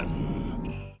we're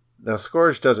done. Now,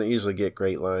 Scourge doesn't usually get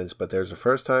great lines, but there's a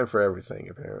first time for everything,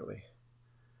 apparently.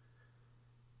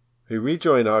 We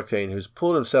rejoin Octane, who's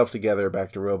pulled himself together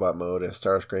back to robot mode, as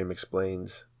Starscream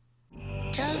explains.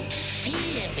 Don't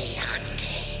fear me,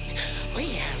 Octane. We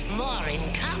have more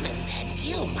in common than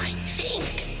you might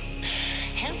think.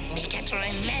 Help me get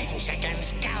revenge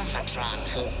against Galvatron,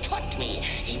 who put me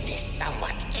in this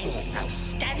somewhat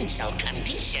insubstantial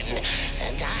condition,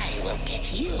 and I will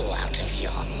get you out of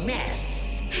your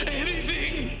mess.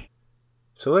 Anything!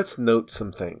 So let's note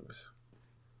some things.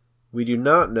 We do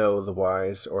not know the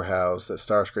whys or hows that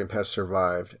Starscream has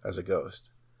survived as a ghost.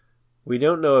 We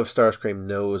don't know if Starscream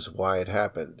knows why it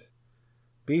happened.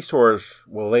 Beast Wars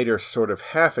will later sort of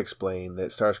half explain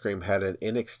that Starscream had an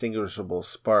inextinguishable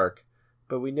spark,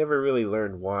 but we never really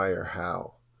learn why or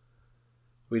how.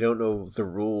 We don't know the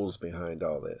rules behind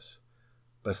all this.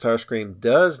 But Starscream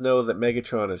does know that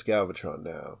Megatron is Galvatron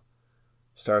now.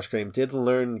 Starscream did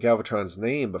learn Galvatron's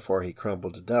name before he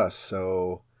crumbled to dust,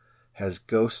 so has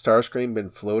Ghost Starscream been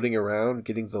floating around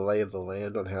getting the lay of the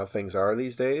land on how things are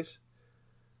these days?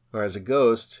 Or as a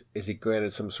ghost, is he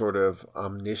granted some sort of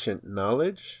omniscient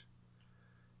knowledge?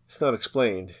 It's not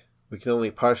explained. We can only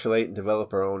postulate and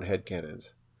develop our own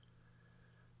headcanons.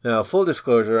 Now, full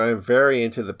disclosure, I am very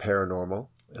into the paranormal,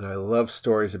 and I love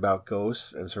stories about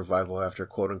ghosts and survival after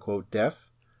quote-unquote death.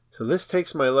 So this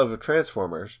takes my love of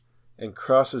Transformers and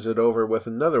crosses it over with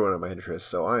another one of my interests,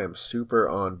 so I am super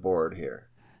on board here.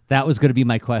 That was going to be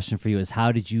my question for you, is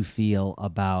how did you feel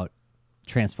about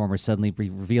Transformers suddenly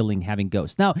revealing having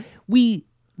ghosts? Now, we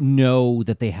know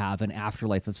that they have an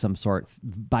afterlife of some sort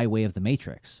by way of the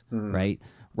Matrix, right?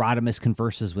 Rodimus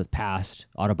converses with past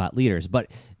Autobot leaders, but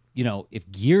you know, if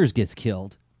Gears gets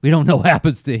killed, we don't know what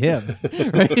happens to him,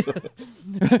 right?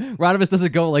 Rodimus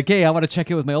doesn't go like, hey, I want to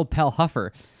check in with my old pal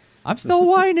Huffer. I'm still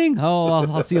whining. Oh,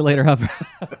 I'll see you later, Huffer.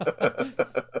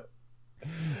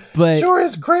 But sure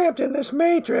is cramped in this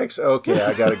Matrix. Okay,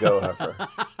 I gotta go, Huffer.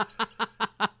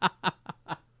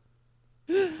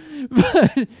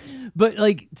 but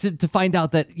like to find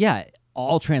out that, yeah,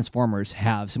 all Transformers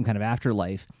have some kind of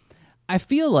afterlife, I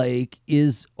feel like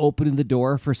is opening the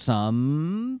door for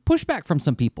some pushback from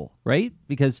some people, right?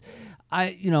 Because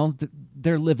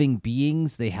they're living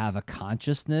beings. They have a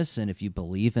consciousness. And if you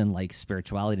believe in like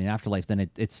spirituality and afterlife, then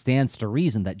it stands to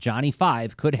reason that Johnny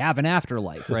Five could have an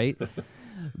afterlife, right?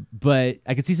 But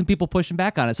I could see some people pushing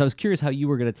back on it. So I was curious how you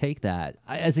were going to take that.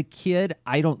 As a kid,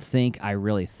 I don't think I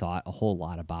really thought a whole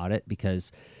lot about it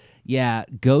because, yeah,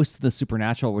 ghosts and the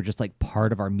supernatural were just like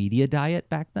part of our media diet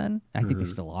back then. I think they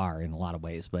still are in a lot of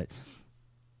ways. But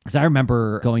because I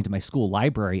remember going to my school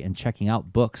library and checking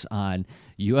out books on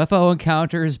UFO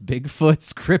encounters,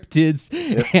 Bigfoots, cryptids,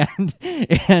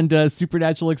 and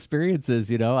supernatural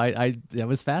experiences. I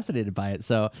was fascinated by it.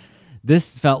 So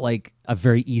this felt like a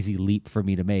very easy leap for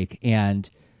me to make. And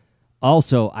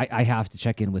also, I have to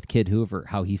check in with Kid Hoover,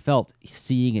 how he felt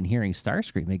seeing and hearing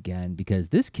Starscream again, because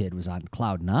this kid was on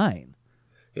cloud 9.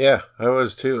 Yeah, I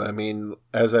was too. I mean,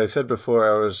 as I said before,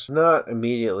 I was not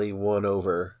immediately won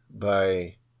over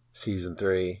by season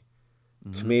 3.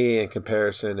 To me, in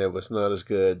comparison, it was not as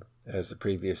good as the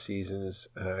previous seasons.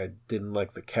 I didn't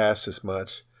like the cast as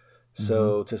much.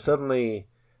 So to suddenly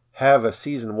have a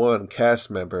season 1 cast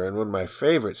member and one of my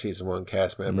favorite season 1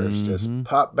 cast members just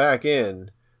pop back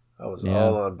in, I was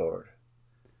all on board.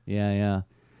 Yeah.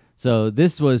 So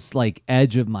this was like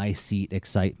edge of my seat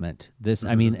excitement. This,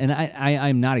 I mean, and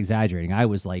I'm not exaggerating. I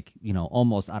was like,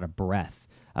 almost out of breath.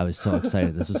 I was so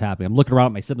excited this was happening. I'm looking around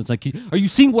at my siblings like, are you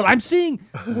seeing what I'm seeing?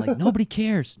 I'm like, nobody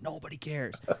cares. Nobody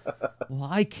cares. Well,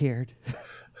 I cared.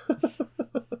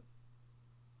 But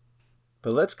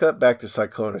let's cut back to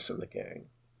Cyclonus and the gang.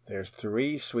 There's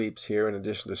 3 sweeps here in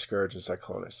addition to Scourge and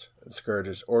Cyclonus. And Scourge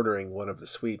is ordering one of the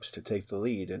sweeps to take the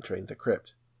lead entering the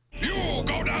crypt. You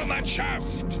go down that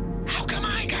shaft! How come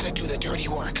I gotta do the dirty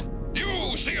work?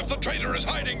 You see if the traitor is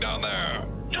hiding down there!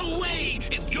 No way!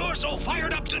 If you're so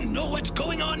fired up to know what's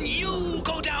going on, you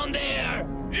go down there!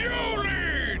 You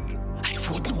lead! I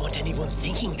wouldn't want anyone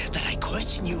thinking that I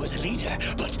question you as a leader,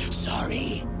 but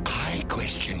sorry. I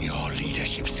question your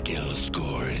leadership skills,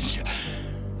 Scourge.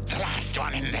 The last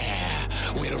one in there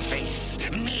will face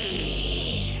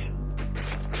me.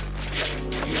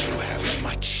 You have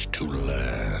much to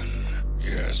learn.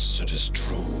 Yes, it is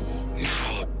true.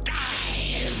 Now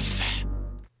dive!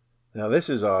 Now this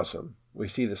is awesome. We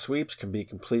see the sweeps can be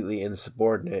completely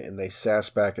insubordinate and they sass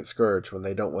back at Scourge when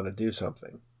they don't want to do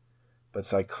something. But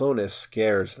Cyclonus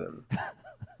scares them.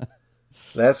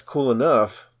 That's cool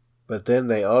enough, but then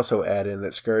they also add in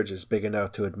that Scourge is big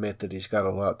enough to admit that he's got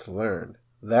a lot to learn.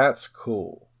 That's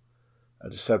cool. A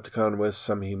Decepticon with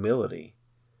some humility.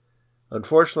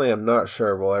 Unfortunately, I'm not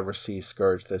sure we'll ever see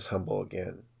Scourge this humble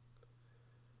again.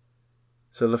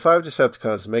 So the 5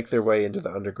 Decepticons make their way into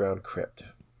the underground crypt.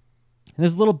 And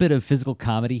there's a little bit of physical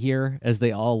comedy here as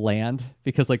they all land,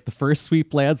 because like the first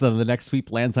sweep lands, then the next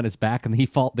sweep lands on his back, and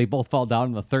they both fall down,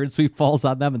 and the third sweep falls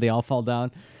on them, and they all fall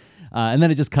down. And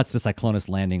then it just cuts to Cyclonus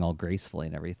landing all gracefully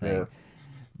and everything. Yeah.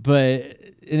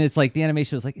 And it's like the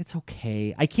animation was like, it's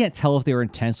okay. I can't tell if they were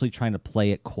intentionally trying to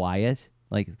play it quiet,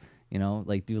 like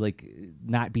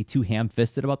not be too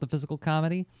ham-fisted about the physical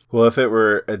comedy. Well, if it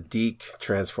were a Deke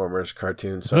Transformers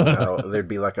cartoon somehow, there'd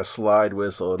be like a slide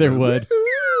whistle. There would.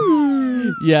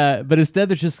 Yeah, but instead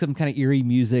there's just some kind of eerie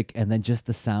music and then just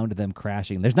the sound of them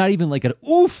crashing. There's not even like an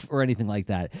oof or anything like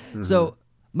that. So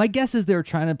my guess is they're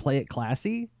trying to play it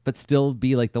classy, but still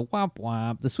be like the womp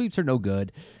womp. The sweeps are no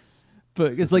good.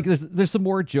 But it's like there's some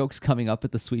more jokes coming up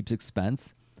at the sweeps'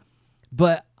 expense.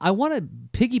 But I want to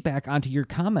piggyback onto your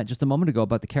comment just a moment ago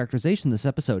about the characterization in this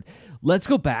episode. Let's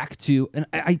go back to, and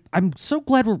I'm so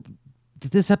glad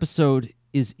this episode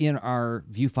is in our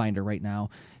viewfinder right now,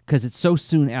 because it's so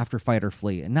soon after Fight or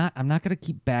Flee. And I'm not going to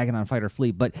keep bagging on Fight or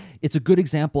Flee, but it's a good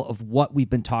example of what we've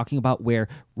been talking about, where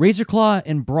Razorclaw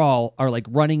and Brawl are like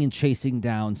running and chasing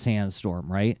down Sandstorm,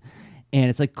 right? And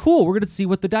it's like, cool, we're going to see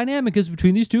what the dynamic is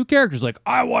between these two characters. Like,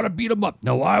 I want to beat him up.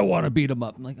 No, I want to beat him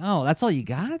up. I'm like, oh, that's all you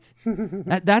got?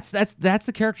 That's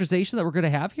the characterization that we're going to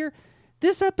have here?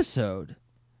 This episode,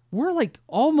 we're like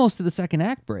almost to the second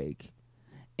act break.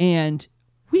 And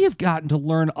we have gotten to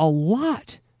learn a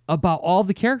lot about all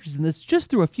the characters in this just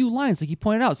through a few lines. Like you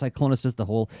pointed out, Cyclonus does the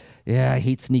whole, I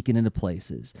hate sneaking into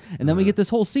places. And then we get this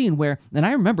whole scene where, and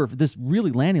I remember this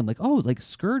really landing, I'm like, oh, like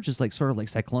Scourge is like sort of like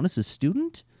Cyclonus'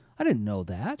 student? I didn't know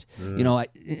that.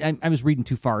 I was reading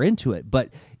too far into it, but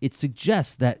it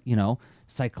suggests that,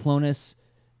 Cyclonus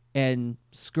and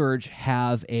Scourge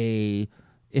have if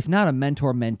not a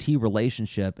mentor-mentee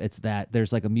relationship, it's that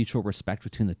there's like a mutual respect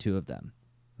between the two of them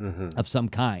of some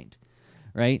kind,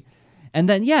 right? And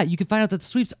then, you can find out that the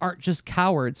sweeps aren't just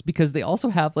cowards, because they also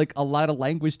have like a lot of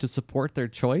language to support their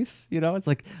choice. It's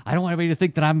like, I don't want anybody to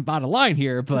think that I'm out of line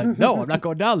here, but no, I'm not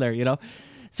going down there,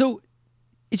 So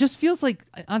it just feels like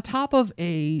on top of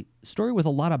a story with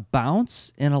a lot of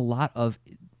bounce and a lot of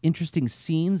interesting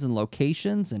scenes and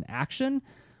locations and action,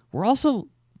 we're also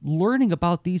learning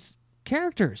about these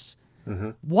characters.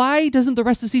 Mm-hmm. Why doesn't the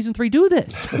rest of season 3 do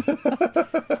this?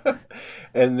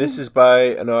 And this is by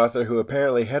an author who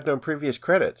apparently had no previous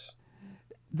credits.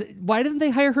 Why didn't they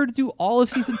hire her to do all of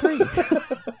season 3?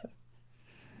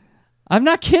 I'm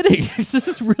not kidding. This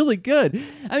is really good.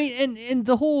 I mean, and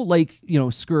the whole, like, you know,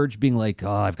 Scourge being like,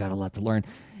 oh, I've got a lot to learn.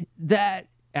 That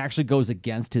actually goes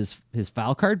against his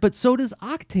file card, but so does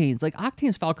Octane's. Like,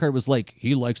 Octane's file card was like,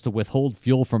 he likes to withhold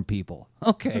fuel from people.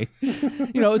 Okay.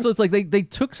 You know, so it's like they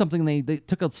took something, they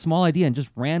took a small idea and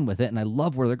just ran with it, and I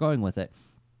love where they're going with it.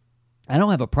 I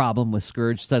don't have a problem with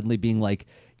Scourge suddenly being like,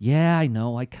 yeah, I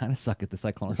know, I kind of suck at the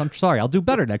Cyclonus. I'm sorry, I'll do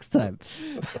better next time.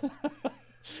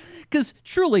 Because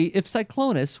truly, if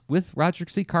Cyclonus, with Roger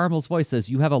C. Carmel's voice, says,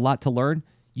 you have a lot to learn,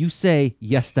 you say,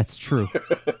 yes, that's true.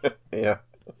 Yeah.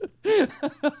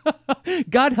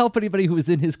 God help anybody who was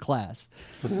in his class.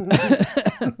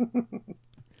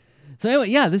 So anyway,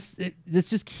 yeah, this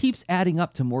just keeps adding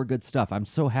up to more good stuff. I'm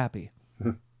so happy.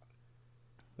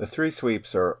 The 3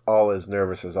 sweeps are all as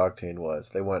nervous as Octane was.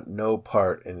 They want no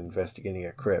part in investigating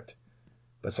a crypt.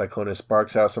 But Cyclonus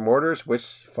barks out some orders,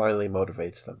 which finally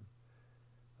motivates them.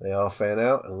 They all fan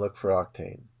out and look for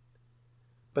Octane.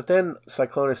 But then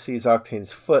Cyclonus sees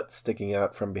Octane's foot sticking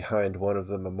out from behind one of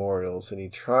the memorials, and he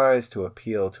tries to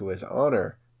appeal to his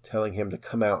honor, telling him to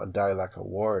come out and die like a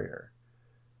warrior.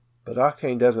 But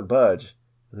Octane doesn't budge,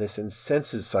 and this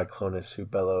incenses Cyclonus, who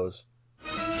bellows,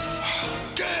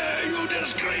 How dare you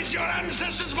disgrace your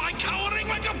ancestors by cowering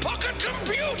like a pocket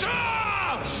computer!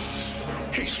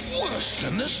 He's worse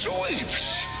than the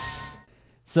sweeps!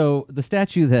 So the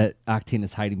statue that Octane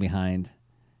is hiding behind,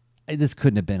 this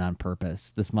couldn't have been on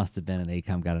purpose. This must have been an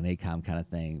ACOM got an ACOM kind of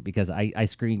thing, because I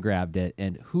screen grabbed it,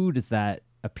 and who does that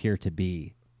appear to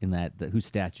be in that? Whose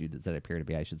statue does that appear to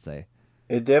be, I should say?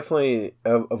 It definitely,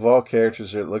 of all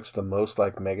characters, it looks the most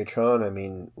like Megatron. I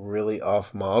mean, really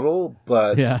off-model,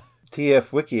 but yeah.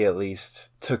 TF Wiki at least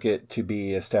took it to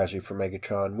be a statue for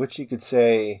Megatron, which you could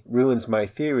say ruins my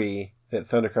theory that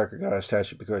Thundercracker got a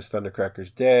statue because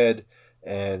Thundercracker's dead,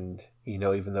 and, you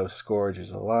know, even though Scourge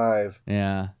is alive.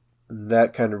 Yeah.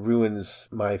 That kind of ruins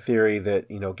my theory that,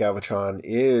 you know, Galvatron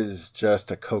is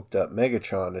just a coked up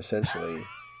Megatron, essentially.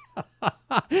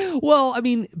 Well, I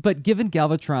mean, but given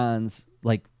Galvatron's,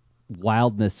 like,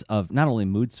 wildness of not only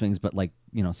mood swings, but, like,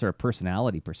 you know, sort of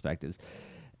personality perspectives,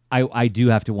 I do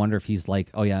have to wonder if he's like,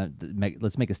 oh, yeah,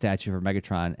 let's make a statue for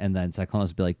Megatron, and then Cyclonus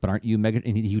would be like, but aren't you Megatron?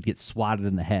 And he would get swatted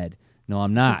in the head. No,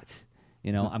 I'm not.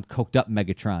 You know, I'm coked up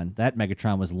Megatron. That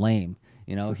Megatron was lame.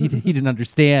 You know, he didn't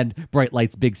understand Bright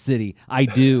Lights, Big City. I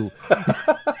do.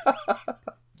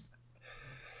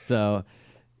 So,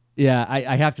 yeah,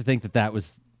 I have to think that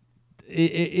was.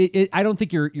 I don't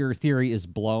think your theory is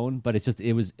blown, but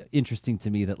it was interesting to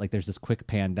me that, like, there's this quick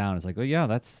pan down. It's like, oh yeah,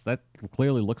 that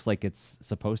clearly looks like it's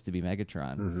supposed to be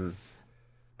Megatron. Mm-hmm.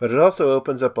 But it also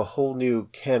opens up a whole new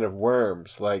can of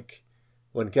worms. Like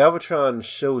when Galvatron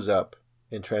shows up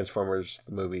in Transformers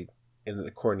the movie in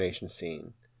the coronation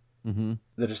scene, mm-hmm.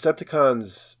 the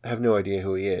Decepticons have no idea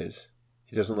who he is.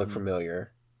 He doesn't look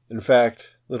familiar. In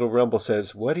fact, Little Rumble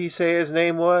says, "What'd he say his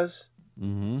name was?"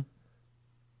 Mm-hmm.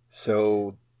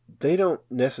 So they don't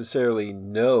necessarily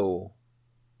know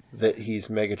that he's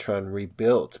Megatron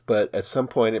rebuilt, but at some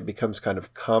point it becomes kind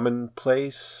of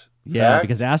commonplace. Yeah, fact.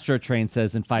 because Astro Train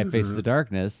says in Five Faces of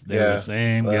Darkness, they're the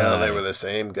same guy. Well, they were the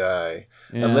same guy.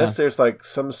 Yeah. Unless there's like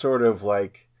some sort of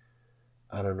like,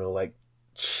 I don't know, like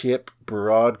chip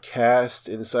broadcast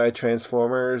inside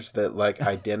Transformers that like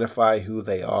identify who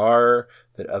they are,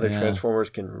 that other Transformers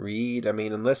can read. I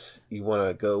mean, unless you want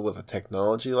to go with a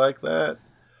technology like that.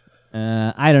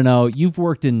 I don't know. You've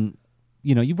worked in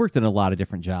a lot of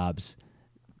different jobs.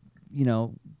 You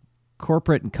know,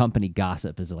 corporate and company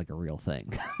gossip is like a real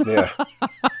thing. Yeah.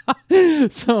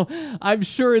 So I'm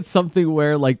sure it's something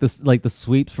where like the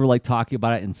sweeps were like talking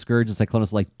about it, and Scourge and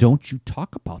Cyclonus like, don't you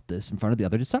talk about this in front of the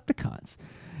other Decepticons.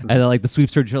 And then like the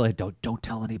sweeps are like, don't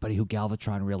tell anybody who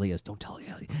Galvatron really is. Don't tell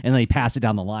anybody. And then they pass it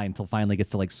down the line until finally gets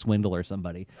to like Swindle or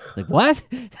somebody. Like, what?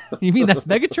 You mean that's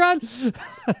Megatron?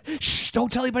 Shh!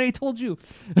 Don't tell anybody I told you.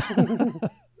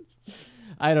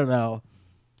 I don't know,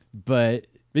 but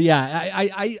yeah,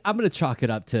 I'm gonna chalk it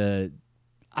up to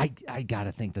I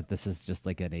gotta think that this is just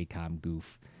like an ACOM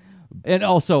goof. And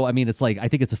also, I mean, it's like I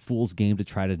think it's a fool's game to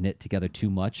try to knit together too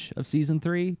much of season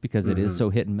 3 because it is so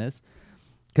hit and miss.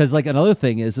 Because like another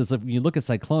thing is if you look at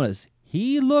Cyclonus,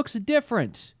 he looks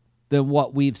different than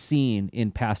what we've seen in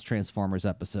past Transformers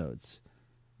episodes.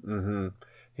 Mm-hmm.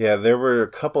 Yeah, there were a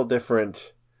couple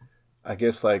different I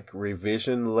guess, like,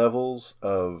 revision levels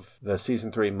of the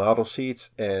season 3 model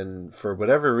sheets, and for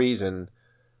whatever reason,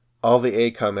 all the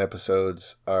ACOM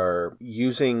episodes are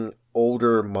using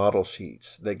older model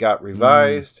sheets. They got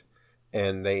revised,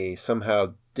 and they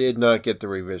somehow did not get the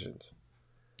revisions.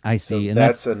 I see. So and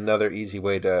that's another easy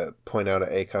way to point out an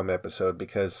ACOM episode,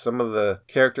 because some of the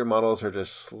character models are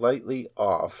just slightly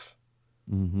off.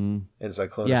 Mm-hmm. And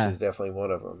Cyclonus is definitely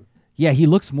one of them. Yeah, he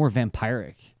looks more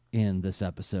vampiric in this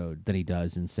episode than he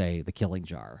does in, say, The Killing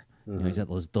Jar. You know, he's got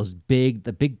those big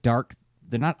dark,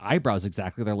 they're not eyebrows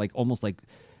exactly, they're like almost like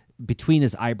between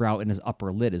his eyebrow and his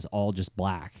upper lid is all just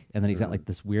black. And then he's got like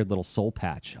this weird little soul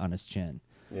patch on his chin.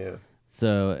 Yeah.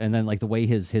 So, and then like the way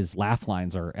his laugh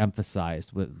lines are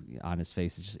emphasized on his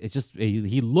face,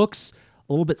 he looks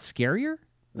a little bit scarier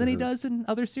than he does in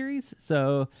other series.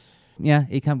 So, yeah,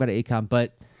 ACOM got an ACOM,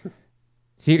 but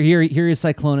here is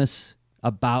Cyclonus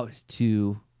about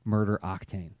to murder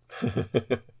Octane.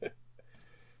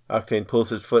 Octane pulls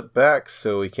his foot back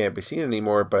so he can't be seen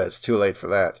anymore, but it's too late for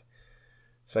that.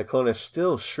 Cyclonus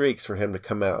still shrieks for him to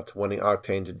come out, wanting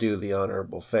Octane to do the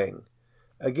honorable thing.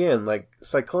 Again, like,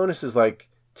 Cyclonus is like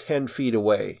 10 feet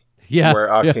away from where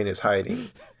Octane is hiding.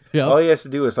 Yep. All he has to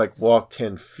do is like walk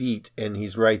 10 feet and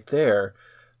he's right there.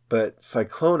 But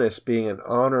Cyclonus, being an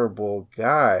honorable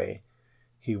guy,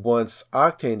 he wants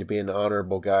Octane to be an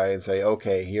honorable guy and say,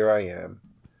 okay, here I am.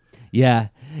 Yeah.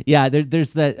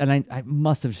 There's that, and I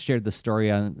must have shared the story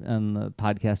on the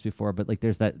podcast before, but like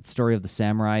there's that story of the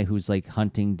samurai who's like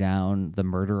hunting down the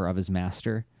murderer of his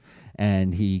master.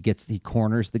 And he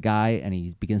corners the guy, and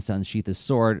he begins to unsheath his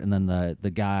sword, and then the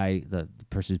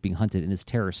person who's being hunted in his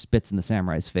terror spits in the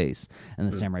samurai's face, and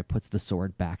the samurai puts the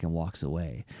sword back and walks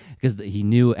away because he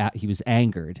knew he was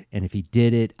angered, and if he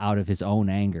did it out of his own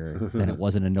anger, then it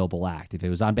wasn't a noble act. If it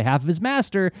was on behalf of his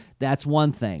master, that's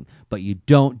one thing, but you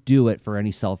don't do it for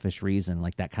any selfish reason,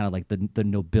 like that kind of like the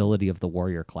nobility of the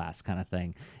warrior class kind of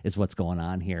thing is what's going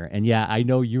on here. And yeah, I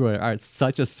know you are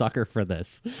such a sucker for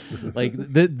this, like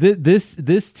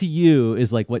This to you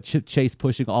is like what Chip Chase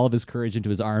pushing all of his courage into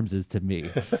his arms is to me.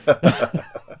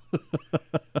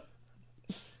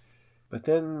 But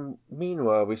then,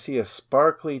 meanwhile, we see a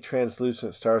sparkly,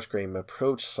 translucent Starscream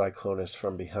approach Cyclonus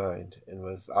from behind, and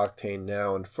with Octane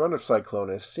now in front of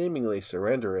Cyclonus, seemingly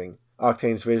surrendering,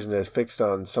 Octane's vision is fixed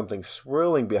on something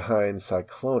swirling behind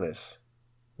Cyclonus,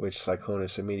 which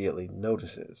Cyclonus immediately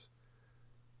notices.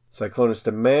 Cyclonus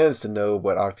demands to know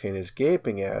what Octane is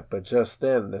gaping at, but just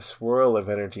then the swirl of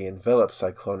energy envelops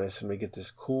Cyclonus, and we get this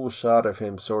cool shot of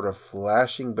him sort of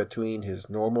flashing between his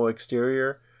normal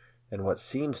exterior and what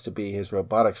seems to be his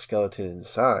robotic skeleton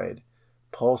inside,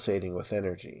 pulsating with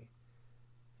energy.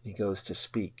 He goes to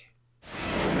speak. It's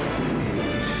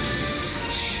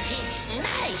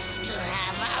nice to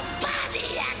have a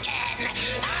body again.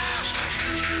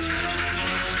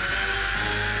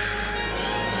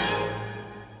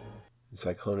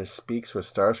 Cyclonus speaks with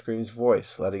Starscream's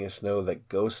voice, letting us know that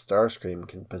Ghost Starscream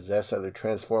can possess other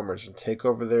Transformers and take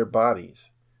over their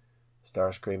bodies.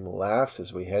 Starscream laughs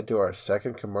as we head to our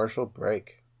second commercial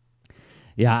break.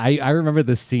 Yeah, I remember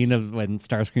the scene of when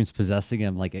Starscream's possessing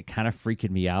him, like it kind of freaked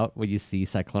me out when you see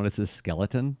Cyclonus'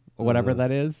 skeleton, or whatever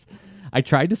that is. I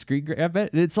tried to screen grab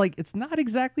it, and it's like, it's not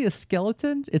exactly a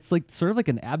skeleton. It's like sort of like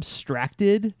an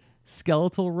abstracted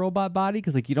skeletal robot body,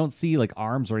 because like you don't see like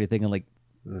arms or anything, and like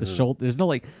the shoulder, there's no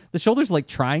like, the shoulders are like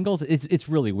triangles. It's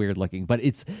really weird looking, but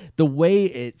it's the way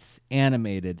it's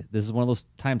animated. This is one of those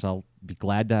times I'll be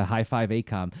glad to high five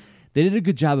ACOM. They did a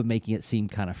good job of making it seem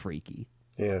kind of freaky.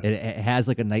 Yeah, it has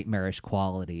like a nightmarish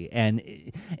quality, and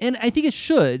I think it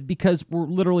should, because we're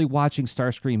literally watching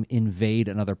Starscream invade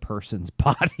another person's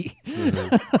body.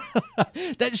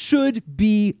 That should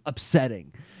be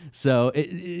upsetting. So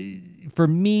for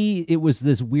me, it was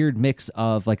this weird mix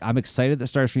of like, I'm excited that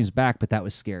Starscream's back, but that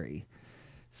was scary.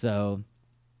 So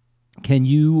can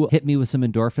you hit me with some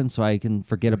endorphins so I can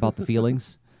forget about the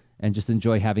feelings and just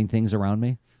enjoy having things around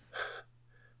me?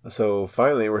 So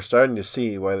finally, we're starting to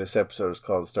see why this episode is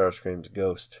called Starscream's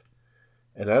Ghost.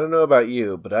 And I don't know about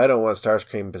you, but I don't want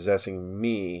Starscream possessing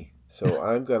me, so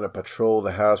I'm going to patrol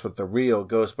the house with the real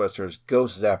Ghostbusters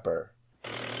Ghost Zapper.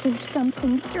 There's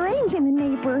something strange in the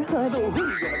neighborhood. So who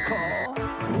are you gonna call?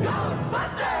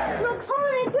 Ghostbusters! Look,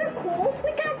 Sonic, we're cool.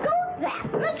 We got ghost zap.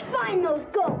 Let's find those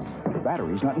ghosts. The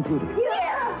battery's not included.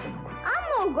 Yeah! I'm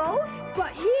no ghost,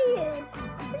 but he is.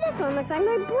 This one looks like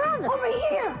my brother. Over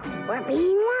here! We're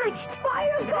being watched.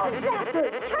 Fire ghost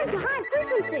zappers! Turn to high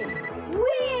frequency.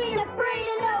 We ain't afraid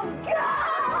of no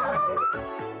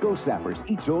ghosts! Ghost Zappers,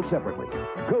 each sold separately.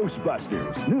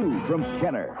 Ghostbusters, new from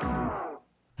Kenner.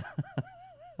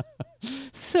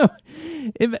 So,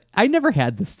 I never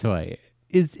had this toy.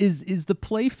 Is the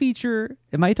play feature?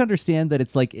 Am I to understand that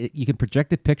it's like you can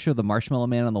project a picture of the Marshmallow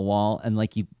Man on the wall, and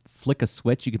like you flick a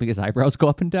switch, you can make his eyebrows go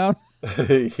up and down?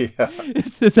 Yeah.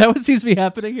 Is that what seems to be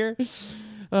happening here?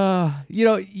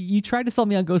 You tried to sell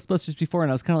me on Ghostbusters before,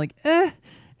 and I was kind of like,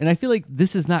 and I feel like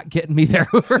this is not getting me there.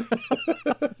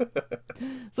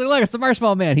 It's like, look, it's the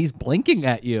Marshmallow Man. He's blinking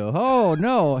at you. Oh,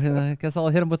 no. I guess I'll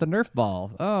hit him with a Nerf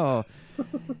ball. Oh.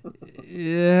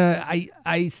 Yeah,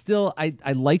 I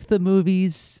liked the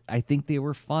movies. I think they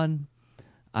were fun.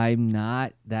 I'm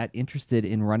not that interested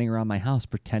in running around my house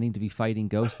pretending to be fighting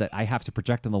ghosts that I have to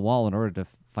project on the wall in order to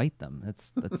fight them.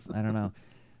 That's I don't know.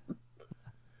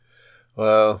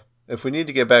 Well, if we need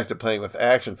to get back to playing with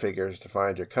action figures to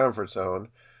find your comfort zone,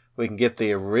 we can get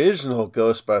the original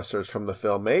Ghostbusters from the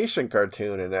Filmation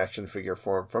cartoon in action figure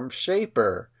form from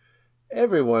Shaper.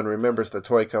 Everyone remembers the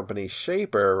toy company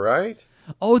Shaper, right?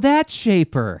 Oh, that's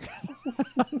Shaper.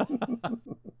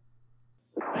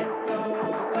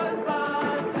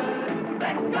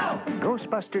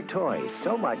 Ghostbuster toys,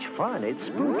 so much fun, it's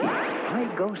spooky. Play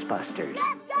Ghostbusters.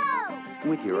 Let's go!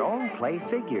 With your own play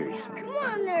figures. Come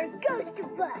on there,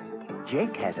 Ghostbusters.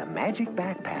 Jake has a magic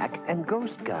backpack and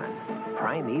ghost gun.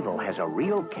 Primeval has a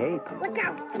real cape. Look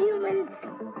out, humans.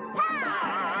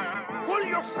 Pull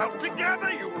yourself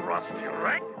together, you rusty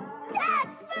wreck. That's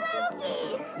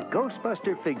spooky.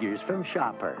 Ghostbuster figures from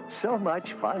Shopper. So much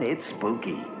fun, it's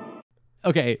spooky.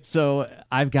 Okay, so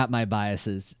I've got my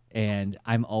biases, and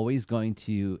I'm always going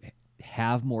to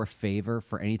have more favor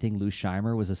for anything Lou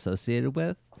Scheimer was associated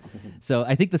with. So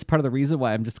I think that's part of the reason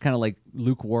why I'm just kind of like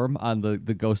lukewarm on the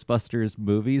Ghostbusters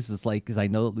movies. It's like, because I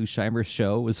know that Lou Scheimer's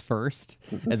show was first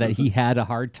and that he had a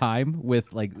hard time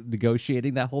with like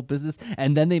negotiating that whole business.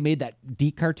 And then they made that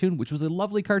Deke cartoon, which was a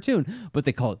lovely cartoon, but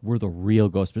they call it We're the Real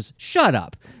Ghostbusters. Shut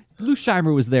up. Lou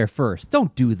Scheimer was there first.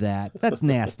 Don't do that. That's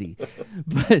nasty.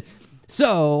 But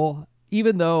so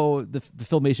even though the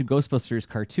Filmation Ghostbusters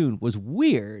cartoon was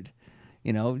weird,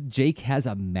 you know, Jake has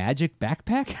a magic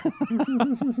backpack.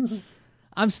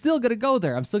 I'm still going to go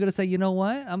there. I'm still going to say, you know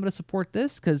what? I'm going to support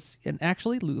this because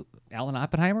actually Alan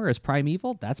Oppenheimer as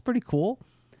Primeval, that's pretty cool.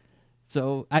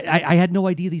 So I had no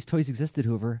idea these toys existed,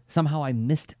 Hoover. Somehow I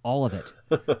missed all of it.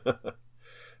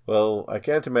 Well, I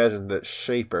can't imagine that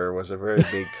Shaper was a very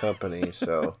big company,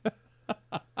 so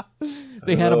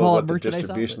they had them all at merchandise. What the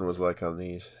distribution was like on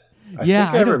these. I think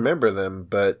I remember them,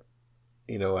 but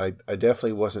you know, I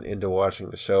definitely wasn't into watching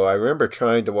the show. I remember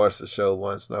trying to watch the show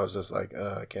once, and I was just like,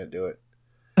 I can't do it.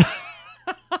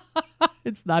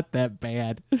 It's not that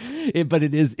bad, but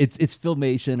it is. It's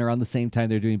Filmation, or on the same time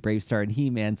they're doing Brave Star and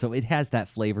He-Man, so it has that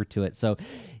flavor to it. So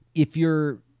I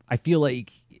feel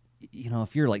like, you know,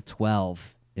 if you're like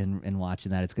 12 and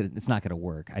watching that, it's not gonna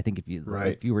work. I think if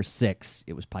you were 6,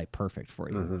 it was probably perfect for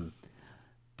you. Mm-hmm.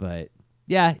 But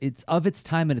yeah, it's of its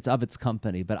time and it's of its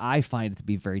company, but I find it to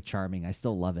be very charming. I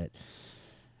still love it.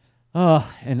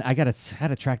 Oh, and I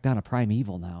gotta track down a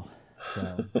Primeval now.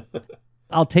 So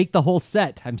I'll take the whole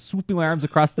set. I'm swooping my arms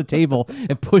across the table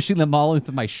and pushing them all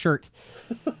into my shirt.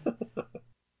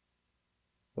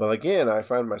 Well, again, I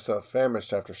find myself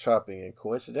famished after shopping, and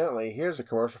coincidentally, here's a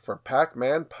commercial for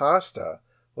Pac-Man Pasta,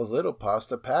 with little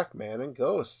pasta Pac-Man and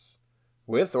ghosts,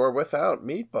 with or without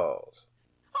meatballs.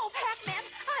 Oh, Pac-Man,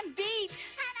 I'm beat.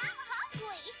 And I'm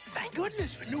hungry. Thank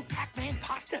goodness for new Pac-Man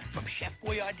pasta from Chef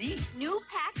Boyardee. New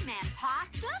Pac-Man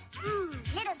pasta?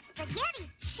 Little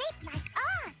spaghetti shaped like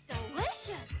us.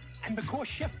 Delicious. And because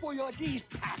Chef Boyardee's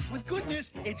packed with goodness,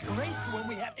 it's great for when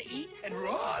we have to eat and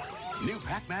run. New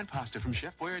Pac-Man pasta from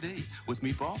Chef Boyardee. With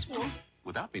meatballs,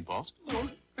 without meatballs,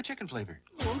 or chicken flavor.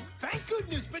 Thank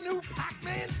goodness for new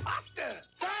Pac-Man pasta.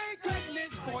 Thank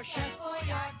goodness for Chef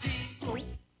Boyardee.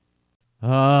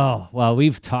 Oh, well,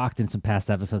 we've talked in some past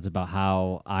episodes about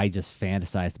how I just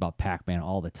fantasized about Pac-Man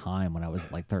all the time when I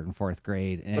was like 3rd and 4th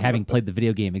grade, and having played the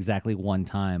video game exactly one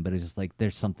time, but it's just like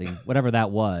there's something, whatever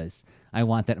that was, I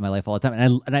want that in my life all the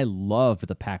time. And I loved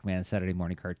the Pac-Man Saturday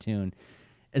morning cartoon.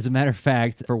 As a matter of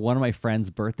fact, for one of my friends'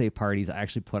 birthday parties, I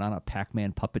actually put on a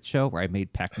Pac-Man puppet show where I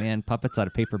made Pac-Man puppets out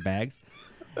of paper bags.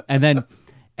 And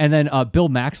then Bill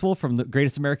Maxwell from The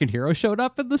Greatest American Hero showed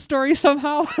up in the story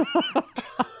somehow.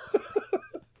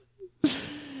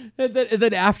 And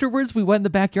then afterwards, we went in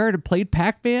the backyard and played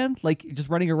Pac-Man, like just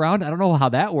running around. I don't know how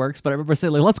that works, but I remember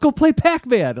saying, like, let's go play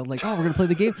Pac-Man. I'm like, oh, we're going to play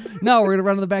the game? No, we're going to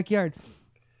run in the backyard.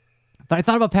 But I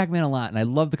thought about Pac-Man a lot, and I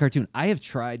love the cartoon. I have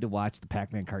tried to watch the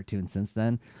Pac-Man cartoon since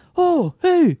then. Oh,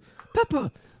 hey,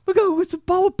 Peppa, we go with some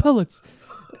power pellets.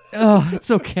 Oh,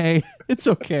 it's okay. It's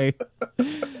okay.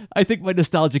 I think my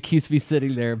nostalgia keeps me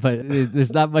sitting there, but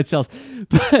there's not much else.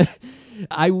 But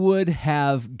I would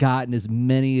have gotten as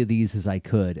many of these as I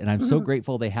could, and I'm so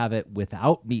grateful they have it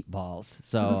without meatballs.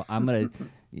 So I'm gonna,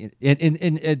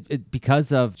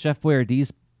 because of Chef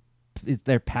Boyardee's,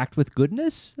 they're packed with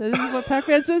goodness. Is what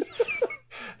Pac-Man says.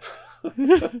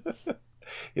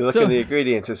 You look in the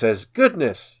ingredients, it says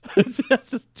goodness. It's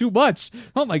just too much.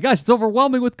 Oh my gosh, it's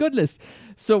overwhelming with goodness.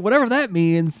 So whatever that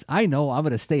means, I know I'm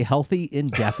going to stay healthy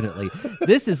indefinitely.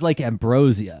 This is like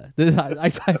ambrosia.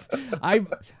 I'm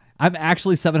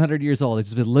actually 700 years old. I've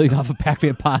just been living off of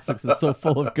Pac-Man pasta because it's so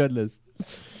full of goodness.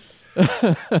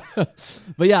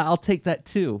 But yeah, I'll take that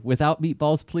too. Without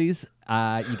meatballs, please.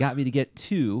 You got me to get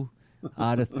 2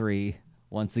 out of 3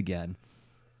 once again.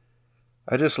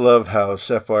 I just love how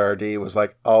Chef Boyardee was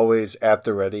like always at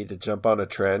the ready to jump on a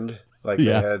trend. Like they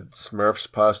had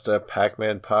Smurfs pasta,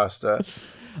 Pac-Man pasta.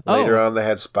 Later on, they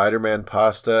had Spider-Man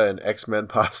pasta and X-Men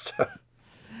pasta.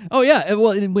 Oh yeah,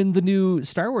 well, and when the new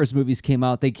Star Wars movies came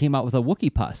out, they came out with a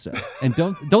Wookiee pasta, and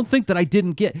don't think that I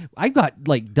didn't get. I got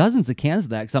like dozens of cans of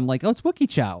that because I'm like, oh, it's Wookiee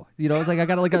chow. You know, it's like I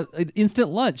got like an instant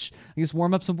lunch. I just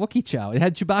warm up some Wookiee chow. It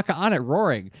had Chewbacca on it,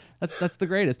 roaring. That's the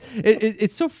greatest.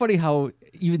 It's so funny how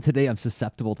even today I'm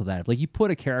susceptible to that. Like you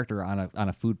put a character on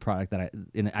a food product that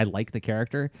I like the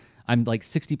character, I'm like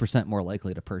 60% more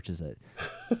likely to purchase it.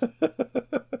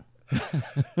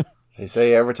 They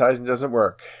say advertising doesn't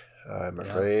work. I'm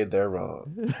afraid they're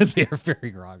wrong. They're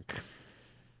very wrong.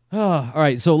 Oh, all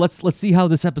right, so let's see how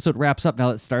this episode wraps up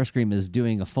now that Starscream is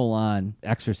doing a full-on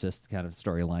Exorcist kind of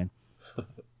storyline.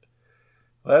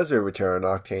 Well, as we return,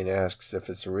 Octane asks if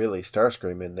it's really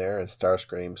Starscream in there, and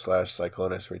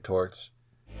Starscream/Cyclonus retorts,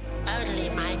 Only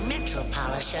my metal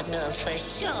polisher knows for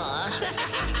sure.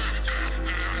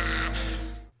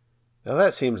 Now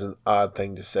that seems an odd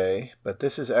thing to say, but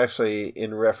this is actually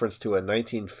in reference to a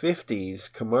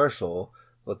 1950s commercial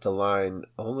with the line,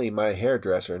 "Only my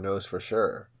hairdresser knows for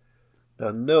sure."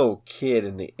 Now no kid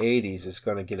in the 80s is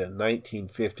going to get a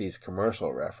 1950s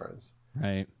commercial reference.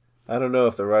 Right. I don't know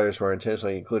if the writers were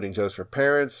intentionally including jokes for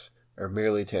parents or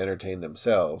merely to entertain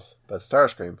themselves, but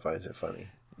Starscream finds it funny.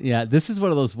 Yeah, this is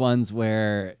one of those ones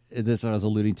where, this is what I was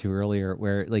alluding to earlier,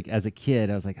 where like as a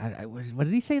kid, I was like, what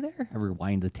did he say there? I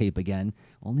rewind the tape again.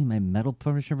 Only my metal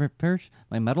polisher,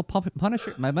 my metal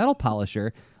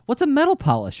polisher. What's a metal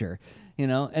polisher? You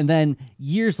know, and then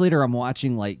years later, I'm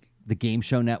watching like the Game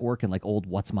Show Network and like old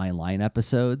What's My Line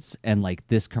episodes, and like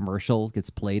this commercial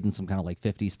gets played in some kind of like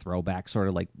 50s throwback sort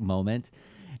of like moment.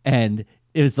 And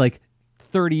it was like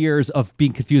 30 years of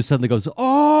being confused suddenly goes,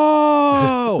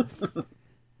 oh!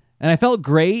 And I felt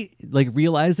great, like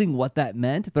realizing what that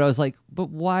meant, but I was like,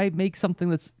 but why make something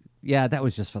that's, that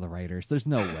was just for the writers. There's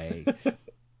no way.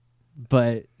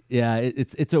 But yeah,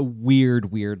 it's a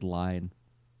weird line.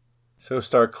 So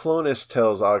Starclonus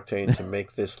tells Octane to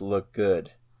make this look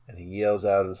good, and he yells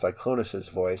out in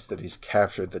Cyclonus' voice that he's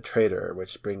captured the traitor,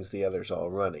 which brings the others all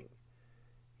running.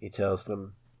 He tells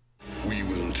them, We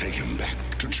will take him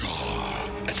back to Char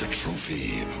as a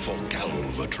trophy for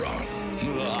Galvatron.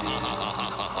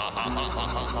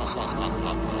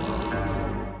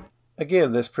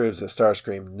 Again, this proves that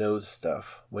Starscream knows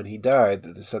stuff. When he died, the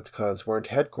Decepticons weren't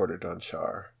headquartered on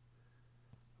Char.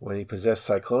 When he possessed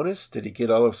Cyclonus, did he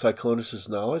get all of Cyclonus'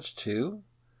 knowledge too?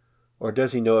 Or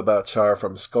does he know about Char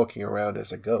from skulking around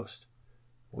as a ghost?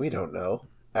 We don't know.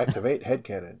 Activate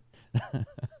headcanon.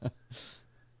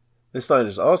 This line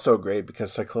is also great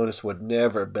because Cyclonus would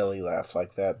never belly laugh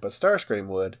like that, but Starscream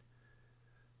would.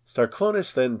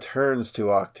 Starclonus then turns to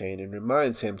Octane and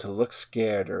reminds him to look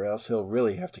scared or else he'll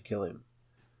really have to kill him.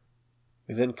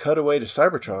 We then cut away to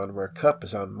Cybertron where Kup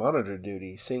is on monitor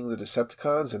duty, seeing the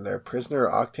Decepticons and their prisoner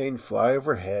Octane fly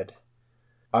overhead.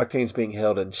 Octane's being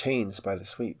held in chains by the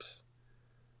sweeps.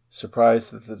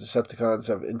 Surprised that the Decepticons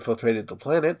have infiltrated the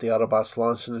planet, the Autobots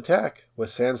launch an attack, with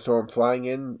Sandstorm flying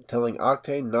in, telling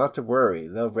Octane not to worry,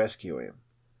 they'll rescue him.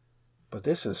 But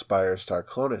this inspires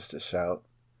Starclonus to shout,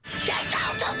 Get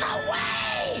out of the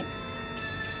way!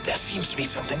 There seems to be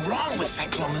something wrong with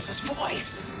Cyclonus'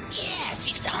 voice. Yes,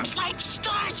 he sounds like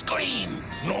Starscream.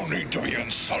 No need to be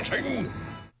insulting.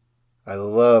 I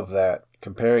love that.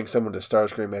 Comparing someone to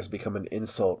Starscream has become an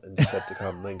insult in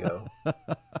Decepticon lingo.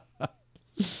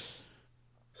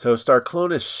 So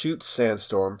Starclonus shoots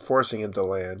Sandstorm, forcing him to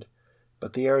land,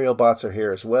 but the aerial bots are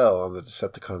here as well on the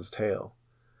Decepticon's tail.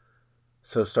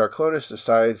 So Starclonus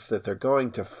decides that they're going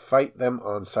to fight them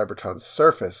on Cybertron's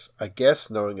surface, I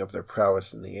guess knowing of their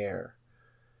prowess in the air.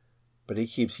 But he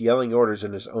keeps yelling orders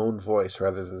in his own voice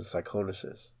rather than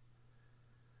Cyclonus's.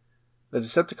 The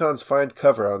Decepticons find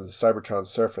cover on the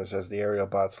Cybertron's surface as the aerial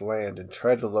bots land and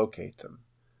try to locate them.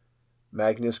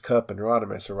 Magnus, Kup, and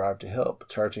Rodimus arrive to help,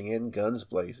 charging in, guns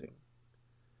blazing.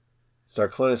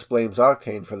 Starclonus blames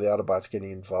Octane for the Autobots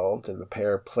getting involved, and the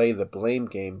pair play the blame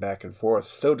game back and forth,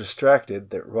 so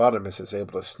distracted that Rodimus is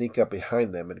able to sneak up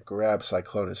behind them and grab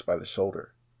Cyclonus by the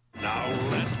shoulder. Now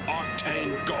let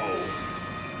Octane go.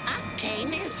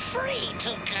 Octane is free to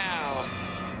go.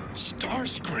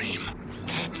 Starscream.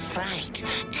 That's right.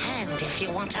 And if you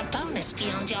want a bonus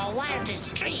beyond your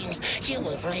wildest dreams, you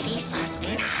will release us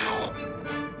now.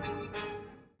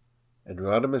 And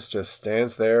Rodimus just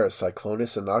stands there as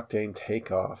Cyclonus and Octane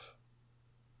take off.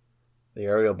 The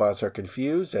aerial bots are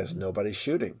confused as nobody's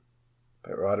shooting,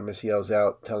 but Rodimus yells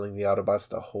out, telling the Autobots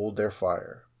to hold their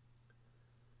fire.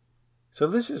 So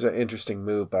this is an interesting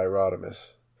move by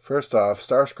Rodimus. First off,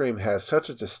 Starscream has such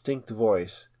a distinct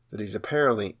voice that he's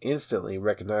apparently instantly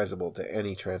recognizable to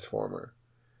any Transformer.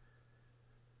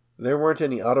 There weren't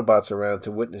any Autobots around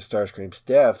to witness Starscream's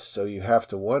death, so you have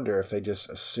to wonder if they just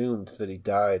assumed that he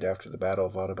died after the Battle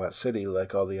of Autobot City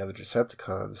like all the other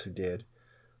Decepticons who did.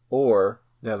 Or,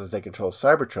 now that they control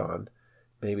Cybertron,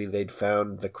 maybe they'd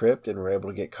found the crypt and were able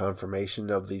to get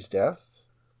confirmation of these deaths?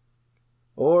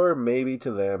 Or maybe to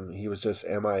them he was just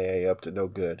MIA up to no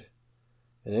good.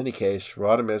 In any case,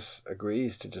 Rodimus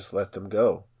agrees to just let them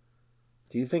go.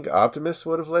 Do you think Optimus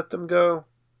would have let them go?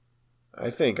 I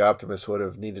think Optimus would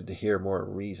have needed to hear more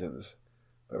reasons.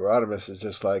 But Rodimus is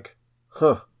just like,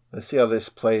 let's see how this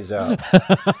plays out.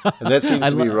 And that seems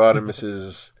to be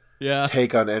Rodimus's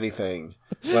take on anything.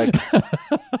 Like,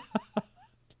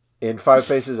 in Five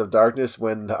Faces of Darkness,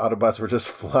 when the Autobots were just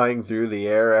flying through the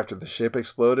air after the ship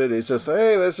exploded, he's just,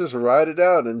 hey, let's just ride it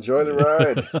out and enjoy the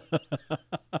ride.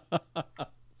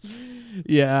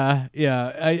 Yeah.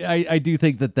 I do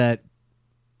think that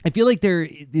I feel like there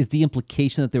is the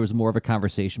implication that there was more of a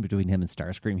conversation between him and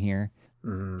Starscream here.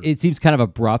 Mm-hmm. It seems kind of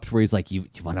abrupt where he's like, you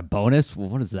want a bonus? Well,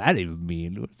 what does that even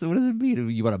mean? What does it mean?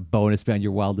 You want a bonus beyond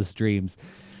your wildest dreams?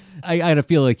 I kind of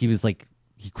feel like he was like,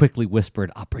 he quickly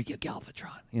whispered, I'll bring you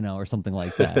Galvatron, or something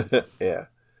like that. Yeah.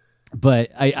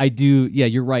 But I do,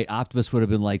 you're right. Optimus would have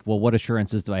been like, well, what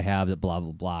assurances do I have that blah,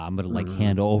 blah, blah. I'm going to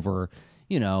hand over,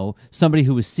 somebody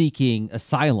who was seeking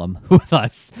asylum with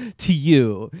us to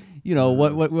you.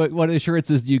 What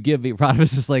assurances do you give me?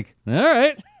 Rodimus is like, all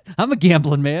right, I'm a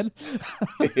gambling man.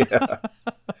 Yeah.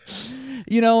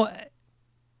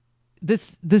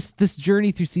 This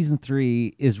journey through season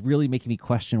 3 is really making me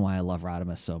question why I love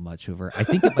Rodimus so much, Hoover. I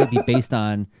think it might be based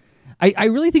on, I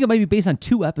really think it might be based on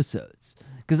 2 episodes.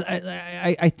 Because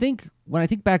I think when I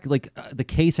think back, like the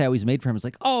case I always made for him is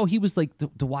like, oh, he was like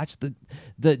to watch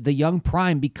the young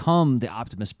Prime become the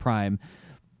Optimus Prime,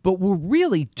 but we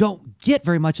really don't get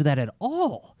very much of that at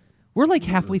all. We're like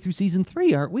halfway through season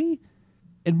 3, aren't we?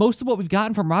 And most of what we've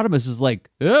gotten from Rodimus is like,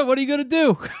 what are you gonna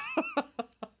do?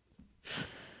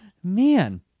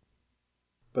 Man.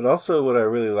 But also what I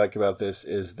really like about this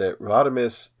is that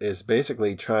Rodimus is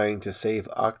basically trying to save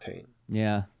Octane.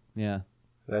 Yeah.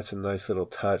 That's a nice little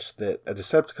touch, that a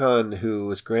Decepticon who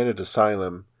was granted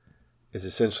asylum is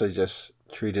essentially just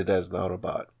treated as an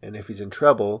Autobot. And if he's in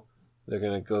trouble, they're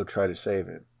going to go try to save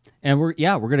him. And we're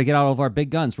going to get all of our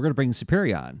big guns. We're going to bring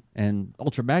Superion and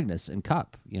Ultra Magnus and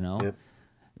Cup, Yep.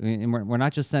 And we're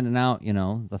not just sending out,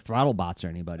 the throttle bots or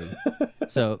anybody.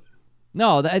 So,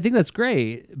 no, I think that's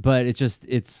great. But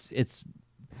it's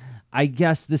I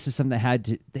guess this is something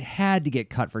that had to get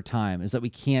cut for time, is that we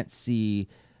can't see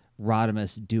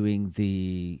Rodimus doing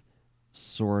the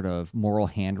sort of moral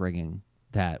hand-wringing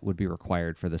that would be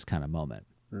required for this kind of moment.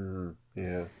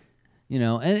 Yeah.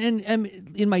 And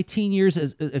in my teen years,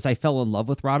 as I fell in love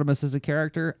with Rodimus as a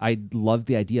character, I loved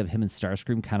the idea of him and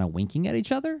Starscream kind of winking at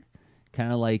each other.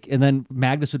 Kind of like, and then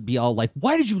Magnus would be all like,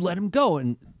 why did you let him go?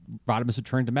 And Rodimus would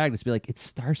turn to Magnus and be like,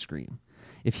 it's Starscream.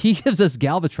 If he gives us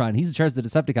Galvatron, he's in charge of the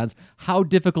Decepticons, how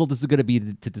difficult is it going to be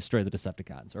to destroy the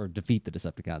Decepticons or defeat the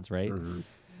Decepticons, right? Mm-hmm.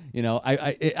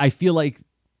 I feel like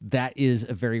that is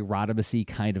a very Rodimus-y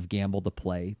kind of gamble to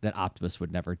play that Optimus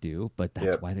would never do, but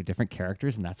that's why they're different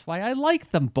characters, and that's why I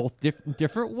like them both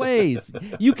different ways.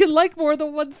 You can like more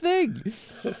than one thing.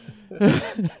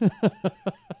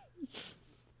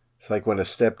 It's like when a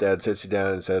stepdad sits you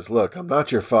down and says, look, I'm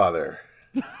not your father.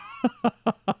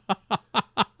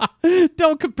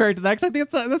 Don't compare it to that, because I think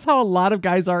that's how a lot of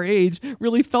guys our age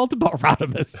really felt about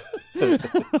Rodimus.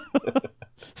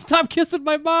 Stop kissing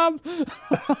my mom.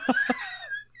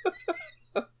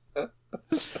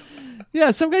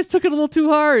 Yeah, some guys took it a little too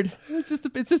hard. It's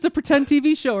just a pretend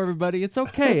TV show, everybody. It's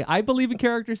okay. I believe in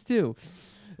characters too.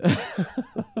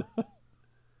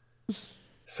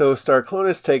 So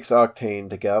Starclonus takes Octane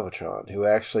to Galvatron, who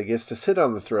actually gets to sit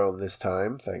on the throne this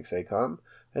time, thanks ACOM,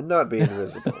 and not be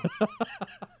invisible.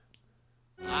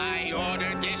 I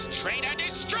ordered this traitor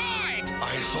destroyed!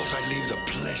 I thought suppose I'd leave the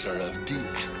pleasure of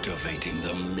deactivating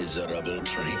the miserable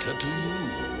traitor to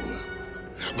you.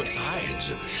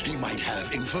 Besides, he might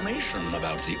have information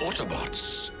about the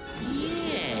Autobots.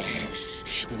 Yes,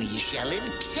 we shall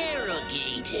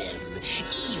interrogate him.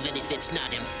 Even if it's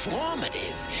not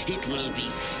informative, it will be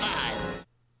fun.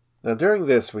 Now during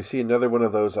this, we see another one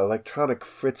of those electronic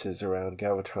fritzes around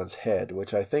Galvatron's head,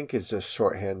 which I think is just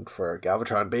shorthand for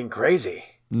Galvatron being crazy.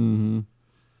 Mm-hmm.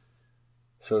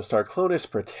 So Starclonus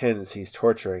pretends he's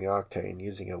torturing Octane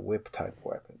using a whip-type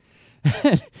weapon.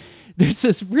 There's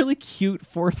this really cute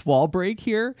fourth wall break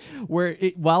here where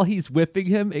while he's whipping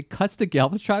him, it cuts to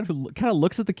Galvatron, who kind of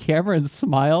looks at the camera and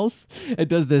smiles and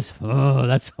does this, oh,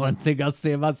 that's one thing I'll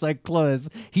say about Cyclonus.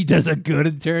 He does a good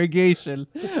interrogation.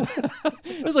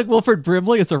 It's like Wilford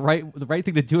Brimley. It's the right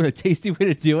thing to do and a tasty way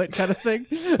to do it kind of thing.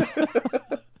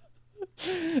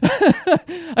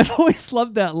 I've always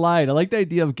loved that line. I like the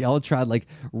idea of Galvatron like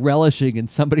relishing in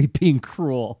somebody being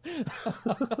cruel.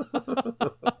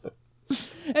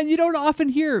 And you don't often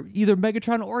hear either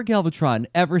Megatron or Galvatron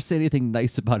ever say anything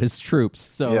nice about his troops.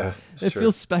 So yeah, it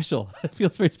feels special. It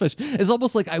feels very special. It's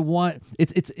almost like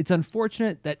it's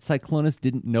unfortunate that Cyclonus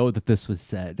didn't know that this was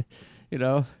said. You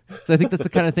know? So I think that's the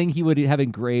kind of thing he would have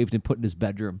engraved and put in his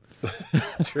bedroom.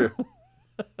 True.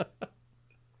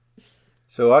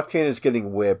 So Octane is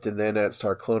getting whipped, and then at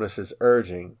Starclonus'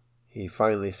 urging, he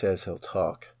finally says he'll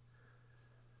talk.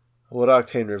 What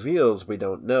Octane reveals, we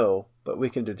don't know, but we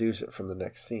can deduce it from the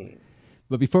next scene.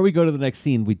 But before we go to the next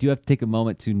scene, we do have to take a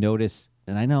moment to notice,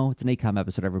 and I know it's an ACOM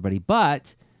episode, everybody,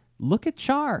 but look at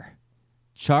Char.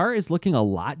 Char is looking a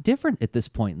lot different at this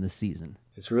point in the season.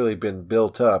 It's really been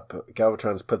built up.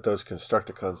 Galvatron's put those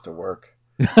Constructicons to work.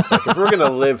 It's like, if we're going to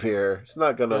live here, it's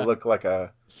not going to look like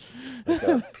a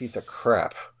piece of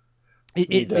crap.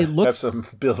 It looks have some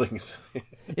buildings.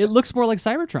 It looks more like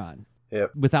Cybertron.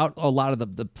 Yep. Without a lot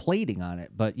of the plating on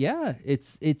it. But yeah,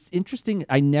 it's interesting.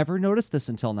 I never noticed this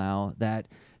until now, that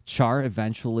Char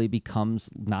eventually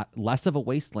becomes not less of a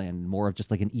wasteland, more of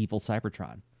just like an evil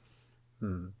Cybertron.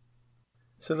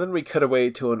 So then we cut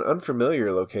away to an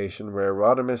unfamiliar location where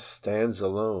Rodimus stands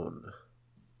alone.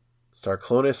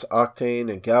 Starclonus,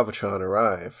 Octane, and Galvatron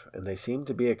arrive, and they seem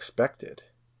to be expected.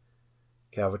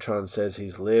 Galvatron says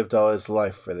he's lived all his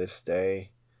life for this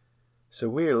day. So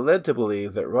we are led to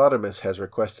believe that Rodimus has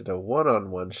requested a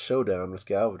one-on-one showdown with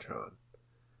Galvatron.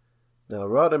 Now,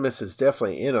 Rodimus is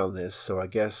definitely in on this, so I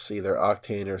guess either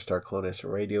Octane or Starclonus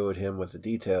radioed him with the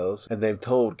details, and they've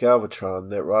told Galvatron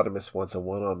that Rodimus wants a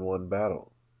one-on-one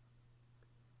battle.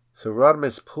 So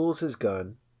Rodimus pulls his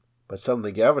gun, but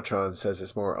suddenly Galvatron says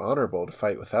it's more honorable to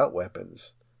fight without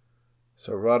weapons.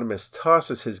 So Rodimus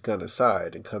tosses his gun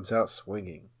aside and comes out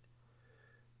swinging.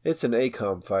 It's an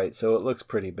ACOM fight, so it looks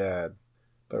pretty bad.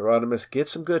 But Rodimus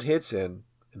gets some good hits in,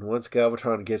 and once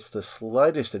Galvatron gets the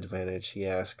slightest advantage, he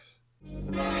asks,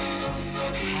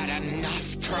 Had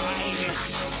enough, Prime?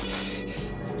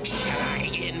 Shall I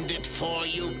end it for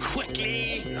you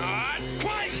quickly? Not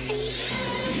quite!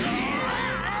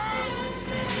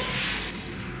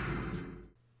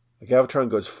 Galvatron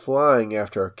goes flying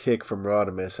after a kick from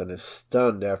Rodimus and is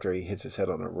stunned after he hits his head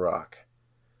on a rock.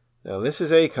 Now this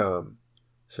is ACOM.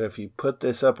 So if you put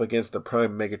this up against the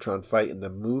Prime Megatron fight in the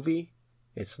movie,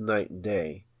 it's night and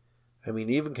day. I mean,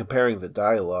 even comparing the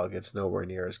dialogue, it's nowhere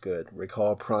near as good.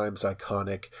 Recall Prime's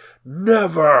iconic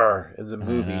 "Never" in the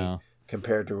movie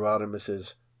compared to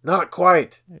Rodimus's "Not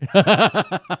quite."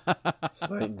 It's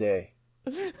night and day.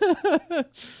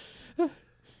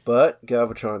 But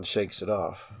Galvatron shakes it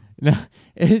off. No,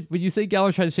 when you say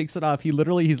Galvatron shakes it off, he's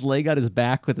laying on his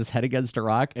back with his head against a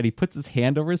rock, and he puts his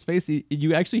hand over his face.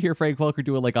 You actually hear Frank Welker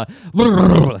doing like a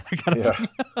kind of thing.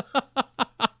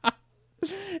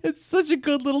 It's such a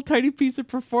good little tiny piece of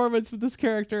performance with this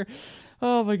character.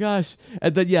 Oh my gosh.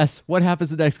 And then yes, what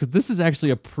happens next? Because this is actually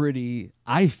a pretty,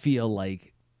 I feel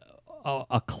like,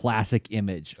 a classic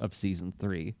image of season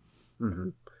 3. Mm-hmm.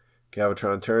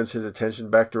 Galvatron turns his attention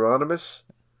back to Rodimus.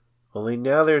 Only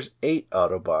now there's 8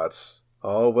 Autobots,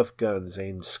 all with guns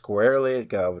aimed squarely at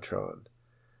Galvatron.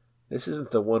 This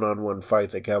isn't the one-on-one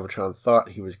fight that Galvatron thought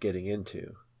he was getting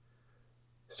into.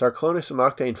 Starclonus and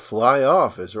Octane fly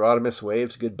off as Rodimus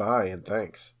waves goodbye and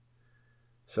thanks.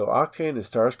 So Octane and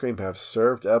Starscream have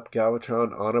served up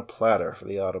Galvatron on a platter for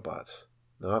the Autobots.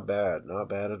 Not bad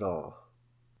at all.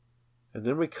 And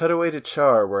then we cut away to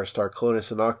Char, where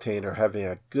Starclonus and Octane are having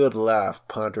a good laugh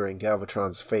pondering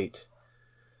Galvatron's fate.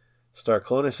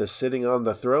 Starclonus is sitting on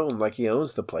the throne like he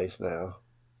owns the place now.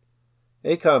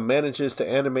 ACOM manages to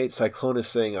animate Cyclonus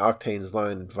saying Octane's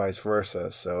line and vice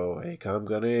versa, so ACOM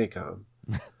gonna ACOM.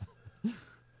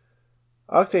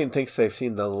 Octane thinks they've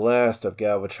seen the last of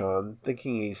Galvatron,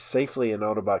 thinking he's safely in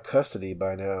Autobot custody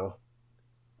by now.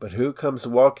 But who comes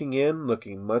walking in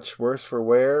looking much worse for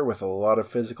wear with a lot of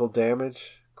physical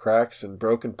damage, cracks and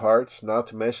broken parts, not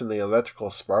to mention the electrical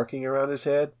sparking around his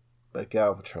head, but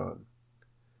Galvatron.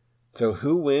 So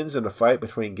who wins in a fight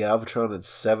between Galvatron and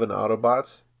 7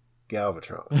 Autobots?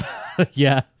 Galvatron.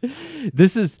 Yeah.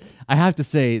 I have to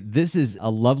say, this is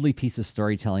a lovely piece of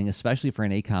storytelling, especially for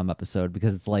an ACOM episode,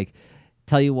 because it's like,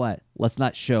 tell you what, let's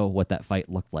not show what that fight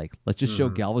looked like. Let's just show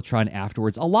Galvatron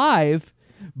afterwards alive,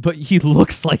 but he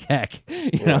looks like heck,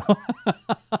 you know?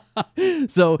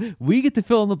 So we get to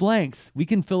fill in the blanks. We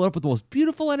can fill it up with the most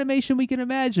beautiful animation we can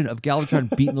imagine of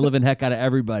Galvatron beating the living heck out of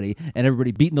everybody and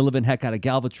everybody beating the living heck out of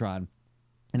Galvatron.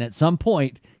 And at some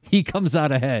point, he comes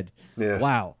out ahead. Yeah.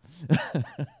 Wow.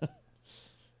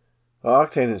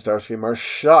 Octane and Starscream are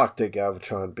shocked at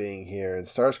Galvatron being here, and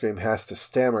Starscream has to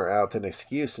stammer out an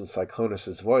excuse in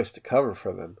Cyclonus' voice to cover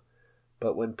for them.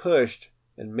 But when pushed,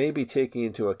 and maybe taking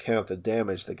into account the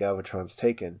damage that Galvatron's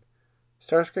taken,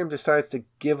 Starscream decides to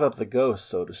give up the ghost,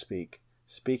 so to speak,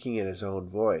 speaking in his own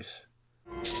voice.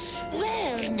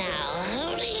 Well, now,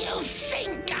 who do you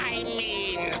think I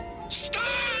mean?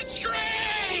 Starscream!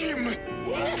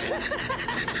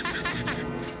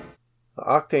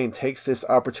 Octane takes this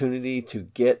opportunity to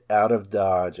get out of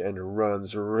Dodge and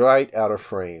runs right out of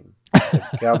frame.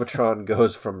 Galvatron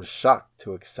goes from shocked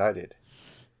to excited.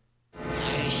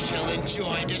 I shall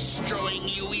enjoy destroying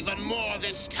you even more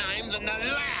this time than the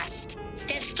last.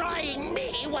 Destroying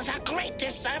me was a great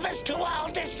disservice to all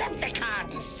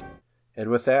Decepticons. And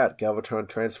with that, Galvatron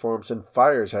transforms and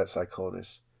fires at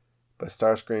Cyclonus. But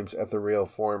Starscream's ethereal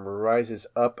form rises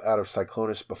up out of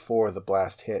Cyclonus before the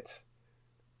blast hits.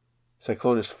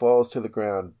 Cyclonus falls to the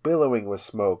ground, billowing with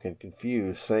smoke and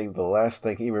confused, saying the last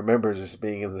thing he remembers is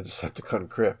being in the Decepticon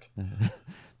crypt.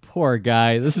 Poor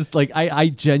guy. This is like, I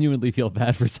genuinely feel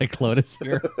bad for Cyclonus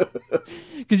here.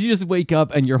 Because you just wake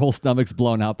up and your whole stomach's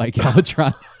blown out by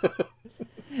Galvatron.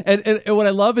 and what I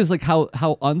love is like how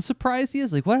unsurprised he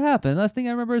is. Like, what happened? Last thing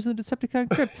I remember is in the Decepticon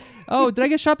crypt. Oh, did I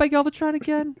get shot by Galvatron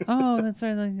again? Oh, that's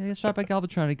right. I got shot by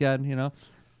Galvatron again, you know?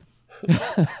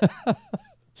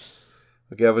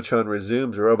 Galvatron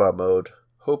resumes robot mode,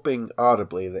 hoping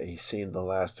audibly that he's seen the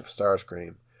last of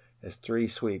Starscream, as 3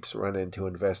 sweeps run in to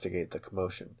investigate the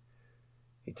commotion.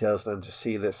 He tells them to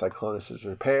see that Cyclonus is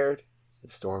repaired,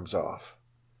 and storms off.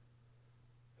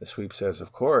 The sweep says,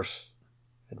 of course,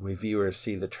 and we viewers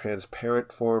see the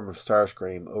transparent form of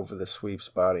Starscream over the sweep's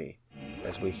body,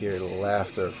 as we hear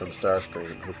laughter from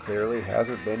Starscream, who clearly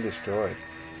hasn't been destroyed,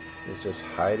 is just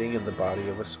hiding in the body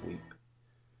of a sweep.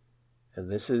 And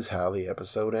this is how the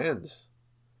episode ends.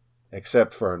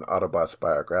 Except for an Autobots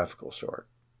biographical short.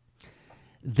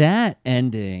 That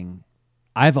ending,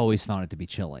 I've always found it to be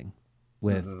chilling.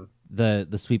 With the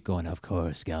sweep going, of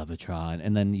course, Galvatron.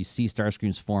 And then you see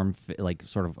Starscream's form like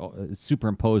sort of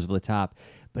superimposed over the top.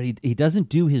 But he doesn't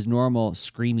do his normal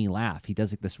screamy laugh. He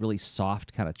does like this really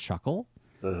soft kind of chuckle.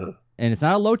 And it's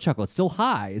not a low chuckle. It's still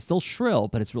high. It's still shrill,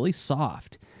 but it's really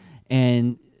soft.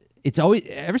 And it's always,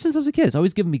 ever since I was a kid, it's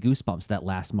always given me goosebumps, that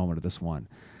last moment of this one.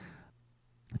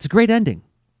 It's a great ending.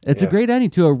 It's a great ending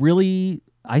to a really,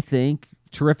 I think,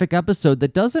 terrific episode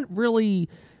that doesn't really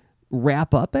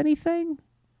wrap up anything.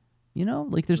 You know,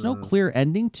 like there's no clear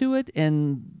ending to it.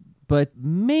 But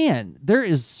man, there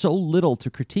is so little to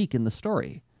critique in the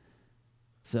story.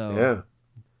 So yeah.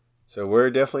 So we're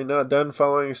definitely not done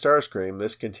following Starscream.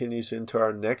 This continues into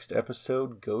our next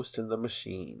episode, Ghost in the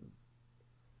Machine.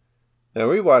 Now,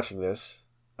 rewatching this,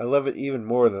 I love it even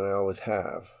more than I always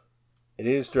have. It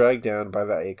is dragged down by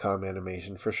the ACOM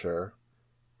animation for sure,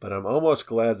 but I'm almost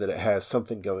glad that it has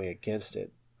something going against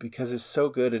it, because it's so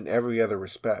good in every other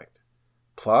respect.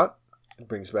 Plot, it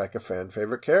brings back a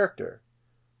fan-favorite character.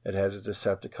 It has a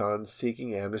Decepticon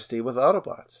seeking amnesty with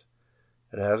Autobots.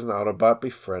 It has an Autobot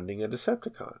befriending a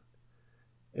Decepticon.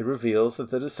 It reveals that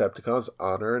the Decepticons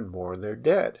honor and mourn their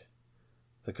dead.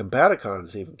 The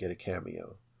Combaticons even get a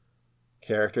cameo.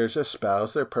 Characters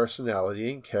espouse their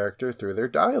personality and character through their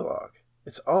dialogue.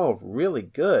 It's all really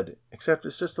good, except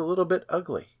it's just a little bit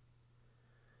ugly.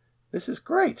 This is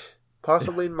great,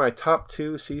 possibly in my top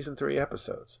 2 Season 3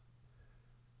 episodes.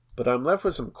 But I'm left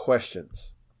with some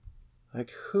questions. Like,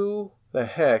 who the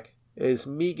heck is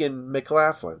Megan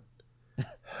McLaughlin?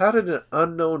 How did an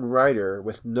unknown writer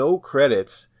with no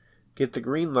credits get the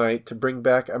green light to bring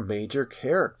back a major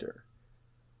character?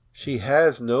 She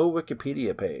has no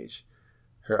Wikipedia page.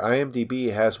 Her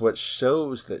IMDb has what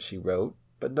shows that she wrote,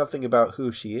 but nothing about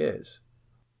who she is.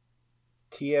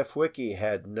 TF Wiki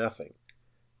had nothing.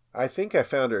 I think I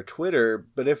found her Twitter,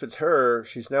 but if it's her,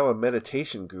 she's now a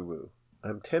meditation guru.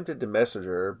 I'm tempted to message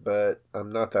her, but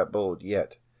I'm not that bold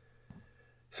yet.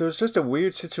 So it's just a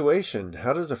weird situation.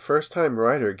 How does a first-time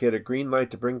writer get a green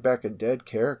light to bring back a dead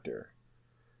character?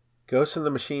 Ghost in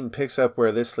the Machine picks up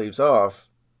where this leaves off,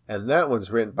 and that one's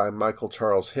written by Michael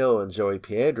Charles Hill and Joey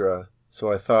Piedra,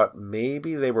 so I thought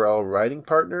maybe they were all writing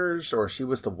partners, or she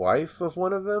was the wife of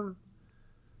one of them?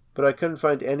 But I couldn't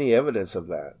find any evidence of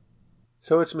that.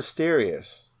 So it's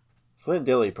mysterious. Flint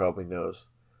Dille probably knows.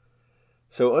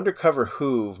 So Undercover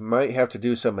Whoove might have to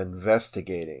do some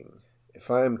investigating. If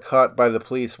I am caught by the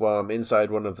police while I'm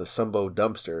inside one of the Sumbo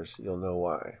dumpsters, you'll know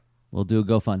why. We'll do a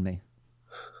GoFundMe.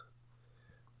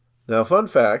 Now, fun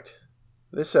fact,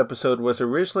 this episode was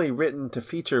originally written to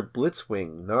feature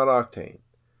Blitzwing, not Octane.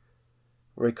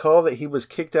 Recall that he was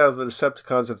kicked out of the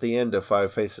Decepticons at the end of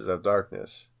Five Faces of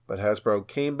Darkness, but Hasbro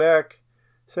came back,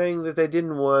 saying that they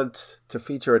didn't want to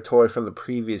feature a toy from the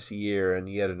previous year in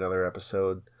yet another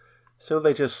episode, so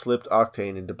they just slipped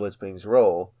Octane into Blitzwing's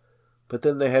role. But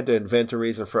then they had to invent a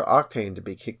reason for Octane to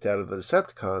be kicked out of the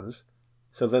Decepticons,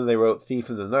 so then they wrote Thief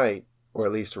in the Night, or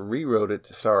at least rewrote it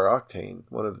to star Octane,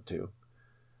 one of the two.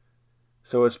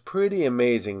 So it's pretty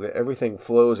amazing that everything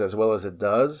flows as well as it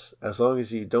does, as long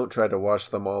as you don't try to watch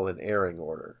them all in airing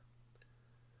order.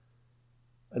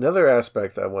 Another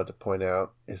aspect I want to point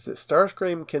out is that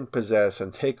Starscream can possess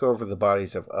and take over the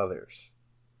bodies of others.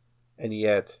 And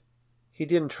yet, he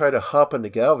didn't try to hop into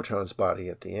Galvatron's body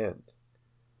at the end.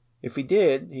 If he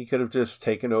did, he could have just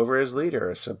taken over as leader,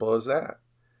 as simple as that.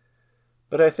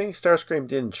 But I think Starscream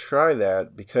didn't try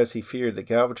that because he feared that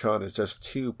Galvatron is just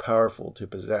too powerful to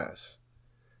possess.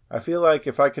 I feel like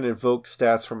if I can invoke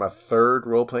stats from a third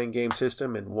role-playing game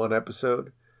system in one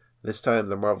episode, this time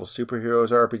the Marvel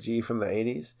Superheroes RPG from the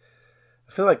 80s,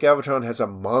 I feel like Galvatron has a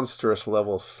monstrous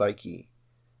level psyche,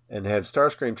 and had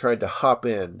Starscream tried to hop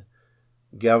in,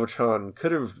 Galvatron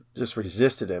could have just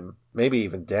resisted him, maybe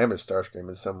even damaged Starscream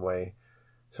in some way.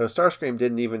 So Starscream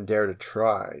didn't even dare to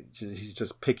try. He's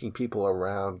just picking people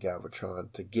around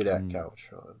Galvatron to get at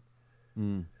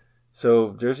Galvatron.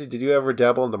 So, Jersey, did you ever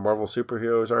dabble in the Marvel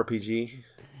Superheroes RPG?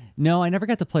 No, I never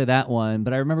got to play that one,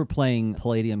 but I remember playing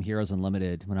Palladium Heroes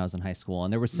Unlimited when I was in high school,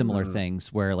 and there were similar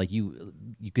things where like you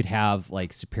could have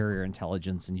like superior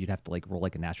intelligence, and you'd have to like roll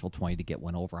like a natural 20 to get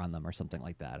one over on them or something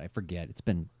like that. I forget. It's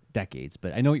been decades,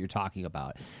 but I know what you're talking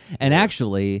about. And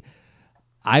actually,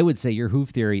 I would say your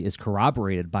Whoove theory is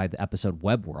corroborated by the episode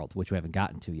Web World, which we haven't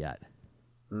gotten to yet.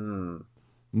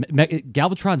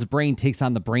 Galvatron's brain takes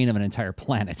on the brain of an entire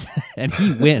planet, and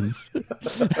he wins.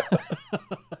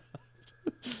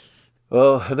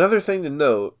 Well, another thing to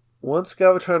note, once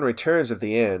Galvatron returns at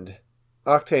the end,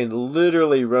 Octane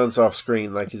literally runs off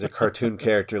screen like he's a cartoon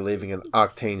character leaving an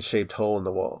Octane-shaped hole in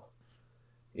the wall.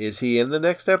 Is he in the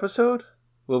next episode?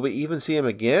 Will we even see him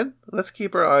again? Let's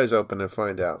keep our eyes open and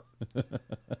find out.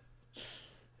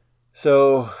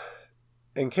 So,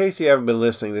 in case you haven't been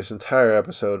listening this entire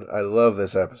episode, I love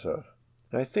this episode.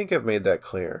 I think I've made that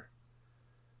clear.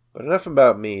 But enough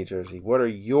about me, Jersey. What are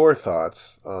your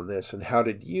thoughts on this, and how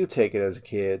did you take it as a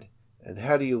kid, and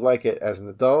how do you like it as an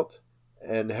adult,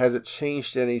 and has it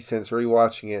changed any since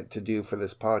rewatching it to do for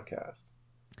this podcast?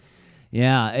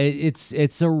 Yeah,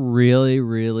 it's a really,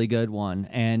 really good one.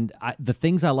 And the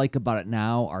things I like about it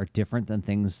now are different than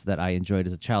things that I enjoyed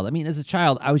as a child. I mean, as a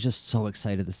child, I was just so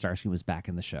excited that Starscream was back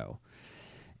in the show.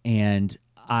 And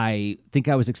I think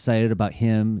I was excited about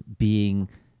him being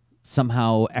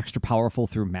somehow extra powerful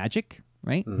through magic,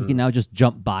 right? He can now just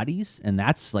jump bodies, and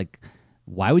that's like,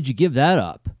 why would you give that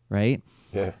up, right?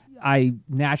 Yeah. I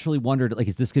naturally wondered, like,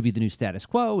 is this going to be the new status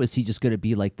quo? Is he just going to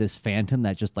be like this phantom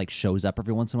that just like shows up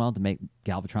every once in a while to make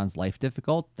Galvatron's life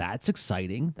difficult? That's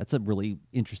exciting. That's a really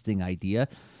interesting idea.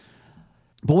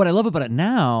 But what I love about it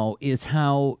now is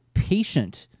how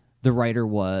patient the writer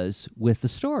was with the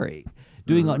story.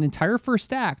 Doing an entire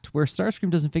first act where Starscream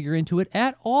doesn't figure into it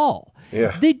at all.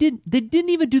 Yeah. They didn't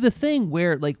even do the thing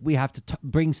where like we have to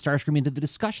bring Starscream into the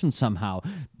discussion somehow.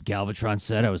 Galvatron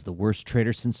said I was the worst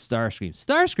traitor since Starscream.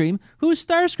 Starscream? Who's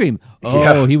Starscream?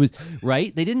 Oh, he was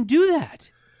right. They didn't do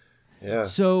that. Yeah.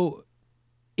 So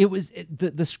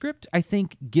the script, I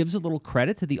think, gives a little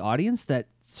credit to the audience that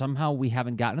somehow we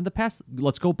haven't gotten in the past.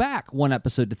 Let's go back one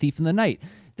episode to Thief in the Night.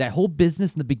 That whole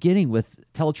business in the beginning with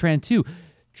Teletran 2.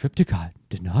 Trypticon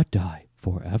did not die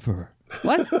forever.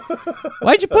 What?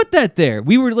 Why'd you put that there?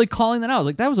 We were like calling that out.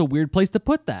 Like, that was a weird place to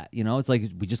put that. You know, it's like,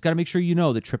 we just got to make sure you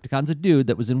know that Trypticon's a dude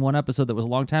that was in one episode that was a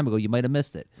long time ago. You might have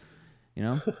missed it. You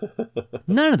know?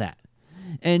 None of that.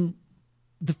 And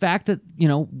the fact that, you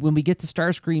know, when we get to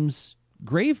Starscream's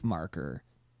grave marker,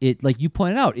 it, like you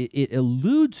pointed out, it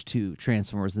alludes to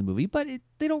Transformers the movie, but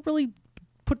they don't really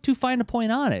put too fine a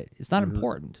point on it. It's not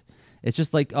important. It's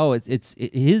just like, oh,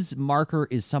 his marker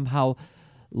is somehow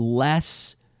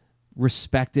less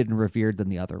respected and revered than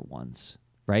the other ones,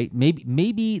 right?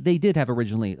 Maybe they did have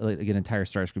originally like an entire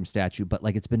Starscream statue, but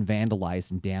like it's been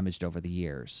vandalized and damaged over the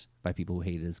years by people who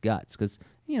hated his guts because,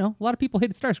 you know, a lot of people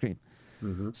hated Starscream.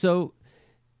 So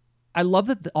I love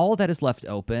that all of that is left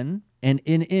open, and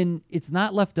it's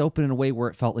not left open in a way where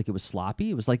it felt like it was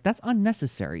sloppy. It was like, that's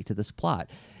unnecessary to this plot.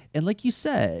 And like you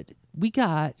said,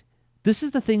 this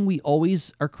is the thing we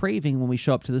always are craving when we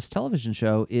show up to this television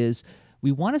show is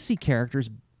we want to see characters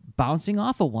bouncing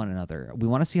off of one another. We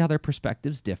want to see how their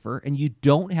perspectives differ, and you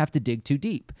don't have to dig too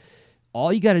deep.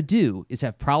 All you got to do is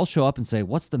have Prowl show up and say,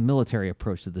 what's the military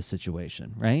approach to this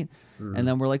situation, right? And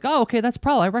then we're like, oh, okay, that's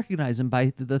Prowl. I recognize him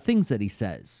by the things that he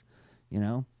says, you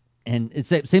know? And it's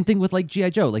the same thing with like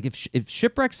G.I. Joe. Like if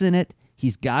Shipwreck's in it,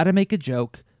 he's got to make a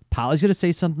joke. Polly's going to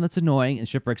say something that's annoying, and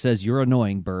Shipwreck says, you're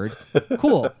annoying, bird.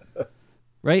 Cool.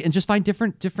 Right? And just find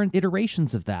different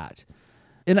iterations of that.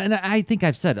 And I think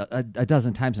I've said a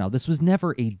dozen times now, this was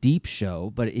never a deep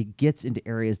show, but it gets into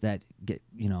areas that get,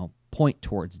 you know, point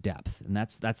towards depth. And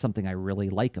that's something I really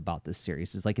like about this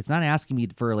series. Is like, it's not asking me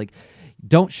for like,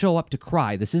 don't show up to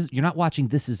cry. You're not watching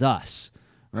This Is Us,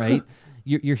 right?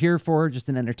 You're here for just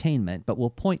an entertainment, but we'll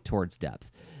point towards depth.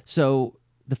 So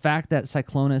the fact that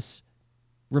Cyclonus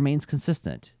remains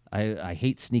consistent. I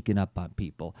hate sneaking up on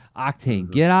people. Octane,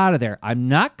 get out of there. I'm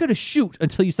not going to shoot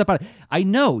until you step out. I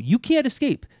know you can't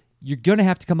escape. You're going to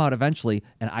have to come out eventually,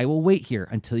 and I will wait here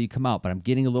until you come out, but I'm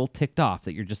getting a little ticked off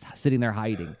that you're just sitting there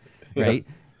hiding, right?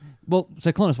 Well,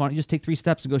 Cyclonus, why don't you just take 3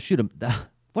 steps and go shoot him?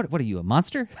 What are you, a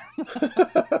monster?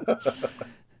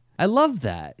 I love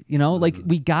that. You know, like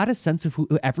we got a sense of who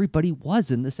everybody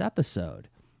was in this episode.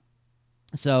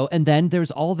 So, and then there's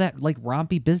all that like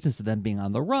rompy business of them being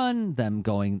on the run, them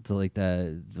going to like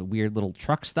the weird little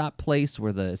truck stop place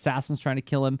where the assassin's trying to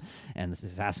kill him, and the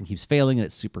assassin keeps failing, and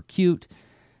it's super cute.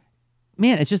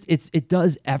 Man, it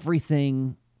does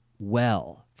everything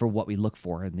well for what we look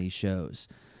for in these shows.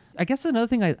 I guess another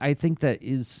thing I think that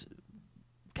is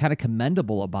kind of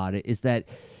commendable about it is that,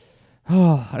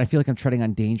 and I feel like I'm treading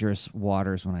on dangerous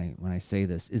waters when I say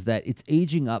this, is that it's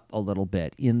aging up a little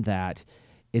bit in that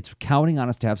it's counting on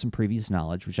us to have some previous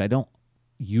knowledge, which I don't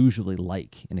usually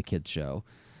like in a kid's show.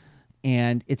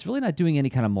 And it's really not doing any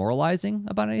kind of moralizing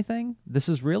about anything. This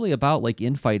is really about like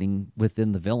infighting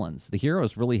within the villains. The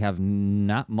heroes really have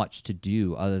not much to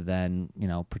do other than, you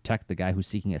know, protect the guy who's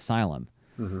seeking asylum.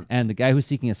 And the guy who's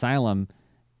seeking asylum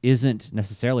isn't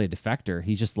necessarily a defector.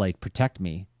 He's just like, protect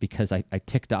me because I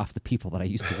ticked off the people that I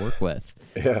used to work with.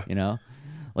 You know?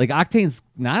 Like, Octane's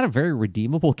not a very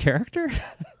redeemable character,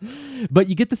 but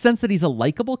you get the sense that he's a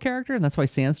likable character, and that's why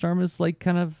Sandstorm is, like,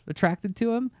 kind of attracted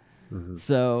to him.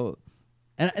 So,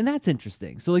 and that's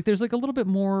interesting. So, like, there's, like, a little bit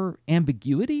more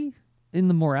ambiguity in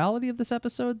the morality of this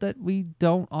episode that we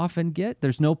don't often get.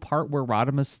 There's no part where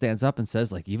Rodimus stands up and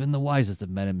says, like, even the wisest of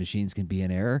men and machines can be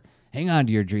in error. Hang on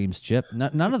to your dreams, Chip.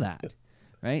 None of that,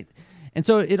 right? And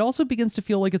so it also begins to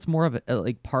feel like it's more of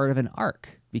like part of an arc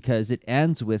because it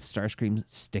ends with Starscream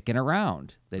sticking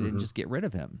around. They didn't just get rid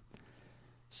of him.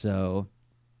 So,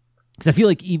 because I feel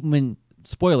like even when,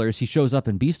 spoilers, he shows up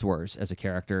in Beast Wars as a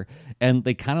character and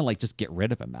they kind of like just get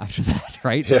rid of him after that,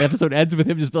 right? The episode ends with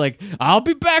him just be like, I'll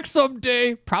be back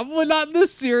someday. Probably not in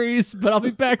this series, but I'll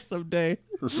be back someday.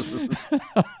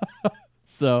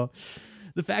 So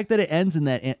the fact that it ends in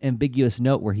that ambiguous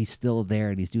note where he's still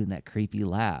there and he's doing that creepy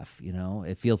laugh, you know,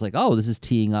 it feels like, oh, this is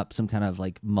teeing up some kind of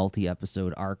like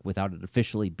multi-episode arc without it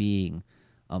officially being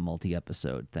a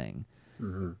multi-episode thing.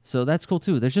 So that's cool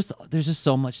too. There's just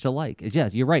so much to like. Yeah,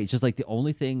 you're right. It's just like the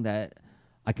only thing that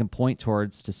I can point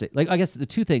towards to say, like, I guess the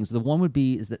two things. The one would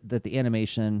be is that the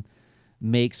animation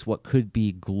makes what could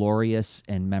be glorious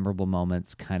and memorable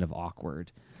moments kind of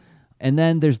awkward. And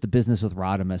then there's the business with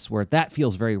Rodimus where that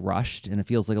feels very rushed and it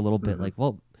feels like a little bit like,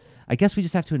 well, I guess we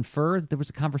just have to infer that there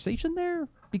was a conversation there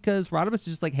because Rodimus is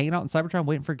just like hanging out in Cybertron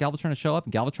waiting for Galvatron to show up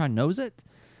and Galvatron knows it.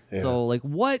 Yeah. So, like,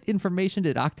 what information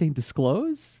did Octane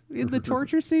disclose in the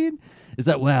torture scene? Is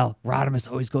that, well,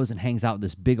 Rodimus always goes and hangs out in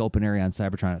this big open area on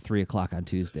Cybertron at 3 o'clock on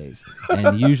Tuesdays.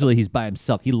 And usually he's by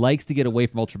himself. He likes to get away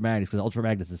from Ultra Magnus because Ultra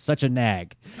Magnus is such a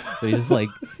nag. But he's like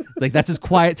that's his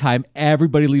quiet time.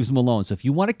 Everybody leaves him alone. So if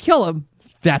you want to kill him,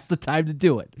 that's the time to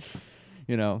do it.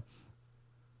 You know?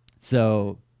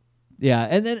 So, yeah.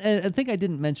 And then and a thing I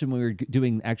didn't mention when we were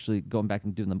going back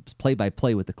and doing the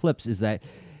play-by-play with the clips is that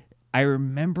I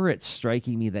remember it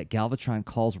striking me that Galvatron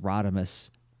calls Rodimus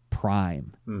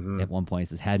Prime at one point. He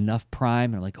says, had enough Prime.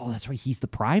 And they're like, oh, that's right. He's the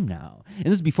Prime now. And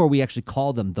this is before we actually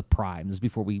call them the Prime. This is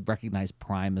before we recognize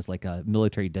Prime as like a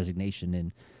military designation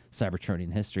in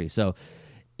Cybertronian history. So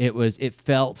It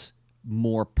felt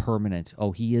more permanent.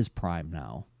 Oh, he is Prime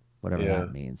now, whatever Yeah.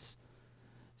 that means.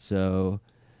 So,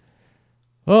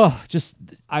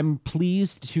 I'm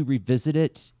pleased to revisit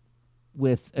it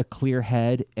with a clear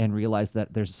head and realize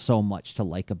that there's so much to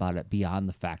like about it beyond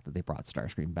the fact that they brought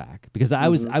Starscream back. Because I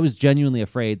was genuinely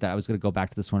afraid that I was going to go back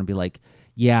to this one and be like,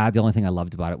 yeah, the only thing I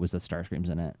loved about it was that Starscream's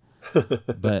in it.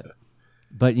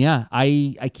 But yeah,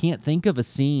 I can't think of a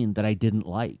scene that I didn't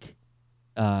like.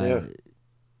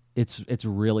 It's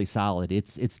really solid.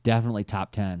 It's definitely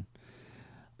top 10.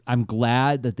 I'm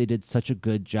glad that they did such a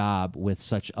good job with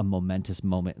such a momentous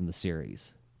moment in the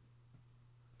series.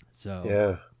 So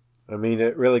Yeah. I mean,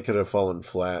 it really could have fallen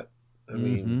flat. I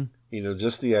mean,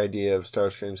 just the idea of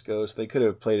Starscream's ghost, they could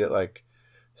have played it like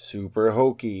super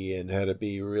hokey and had it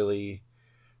be really,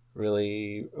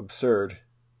 really absurd.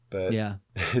 But yeah,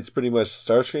 it's pretty much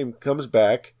Starscream comes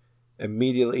back.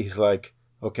 Immediately he's like,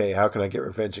 okay, how can I get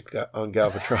revenge on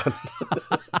Galvatron?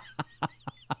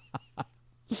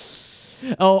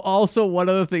 Oh, also one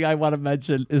other thing I want to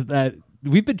mention is that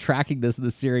we've been tracking this in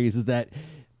the series is that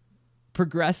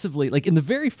progressively, like in the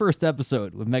very first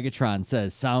episode when Megatron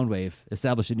says Soundwave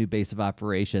establish a new base of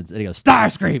operations and he goes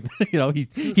Starscream,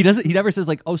 he never says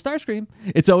like, oh, Starscream.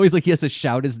 It's always like he has to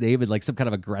shout his name in like some kind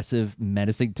of aggressive,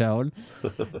 menacing tone.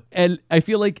 And I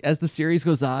feel like as the series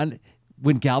goes on,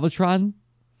 when Galvatron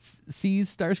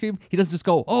sees Starscream, he doesn't just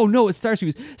go, oh no, it's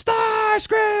Starscream. He's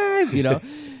Starscream,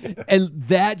 and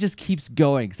that just keeps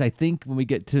going. Because I think when we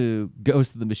get to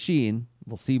Ghost of the Machine,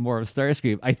 we'll see more of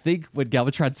Starscream. I think when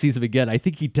Galvatron sees him again, I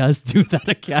think he does do that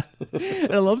again.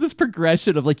 And I love this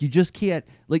progression of like, you just can't,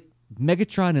 like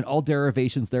Megatron and all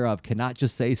derivations thereof cannot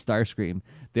just say Starscream.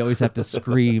 They always have to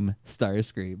scream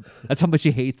Starscream. That's how much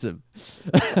he hates him.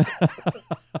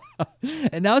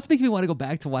 And now it's making me want to go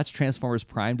back to watch Transformers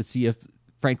Prime to see if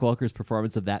Frank Welker's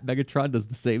performance of that Megatron does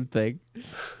the same thing.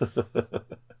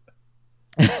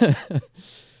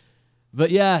 But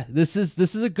yeah, this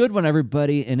is a good one,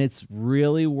 everybody, and it's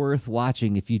really worth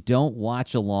watching. If you don't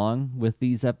watch along with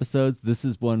these episodes, this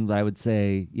is one that I would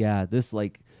say, yeah, this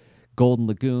like Golden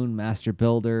Lagoon, Master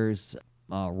Builders,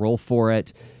 Roll For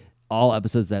It, all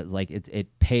episodes that like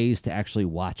it pays to actually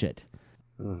watch it,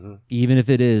 even if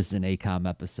it is an ACOM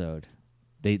episode.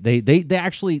 They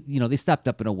actually, they stepped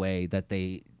up in a way that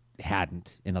they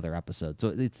hadn't in other episodes. So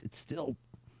it's still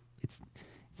it's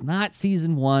not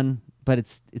season 1, but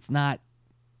it's not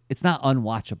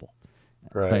unwatchable.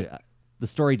 Right. But the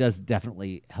story does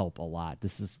definitely help a lot.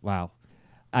 This is wow.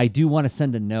 I do want to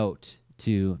send a note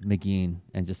to McGean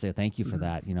and just say thank you for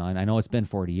that. And I know it's been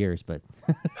 40 years, but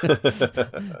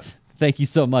thank you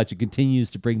so much. It continues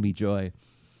to bring me joy.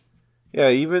 Yeah,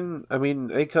 ACOM's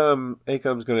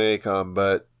going to ACOM,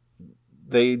 but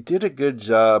they did a good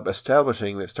job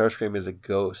establishing that Starscream is a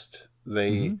ghost.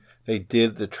 They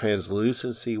did the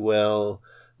translucency well.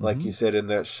 Like you said, in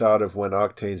that shot of when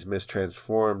Octane's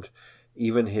mistransformed,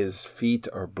 even his feet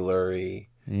are blurry.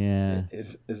 Yeah.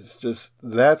 It's just,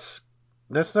 that's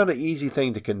not an easy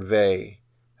thing to convey.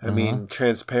 I mean,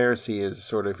 transparency is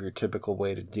sort of your typical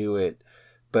way to do it,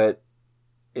 but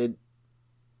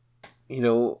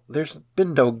there's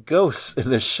been no ghosts in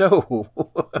the show.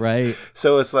 Right.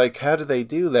 So it's like, how do they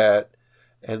do that?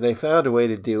 And they found a way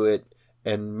to do it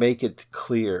and make it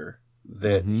clear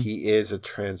that he is a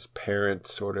transparent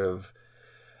sort of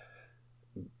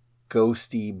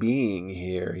ghosty being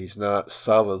here. He's not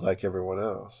solid like everyone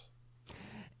else.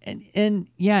 And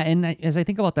yeah, and as I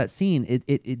think about that scene,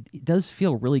 it does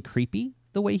feel really creepy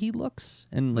the way he looks,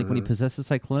 and like when he possesses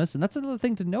Cyclonus. And that's another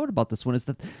thing to note about this one is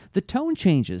that the tone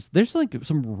changes. There's like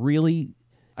some really,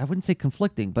 I wouldn't say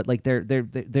conflicting, but like they're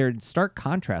in stark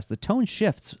contrast. The tone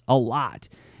shifts a lot.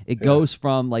 It goes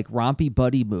from like rompy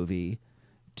buddy movie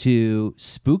to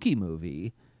spooky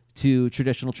movie to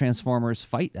traditional Transformers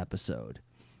fight episode.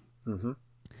 And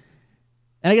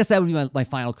I guess that would be my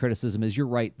final criticism is you're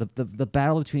right. The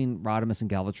battle between Rodimus and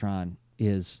Galvatron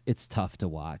it's tough to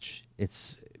watch.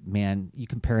 Man, you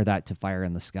compare that to Fire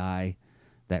in the Sky,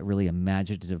 that really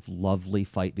imaginative, lovely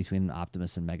fight between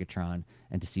Optimus and Megatron,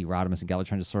 and to see Rodimus and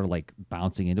Galvatron just sort of like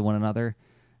bouncing into one another.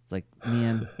 It's like,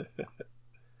 man,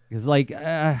 it's like,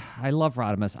 I love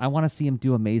Rodimus. I want to see him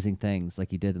do amazing things like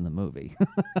he did in the movie.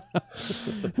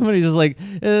 When he's just like,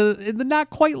 the not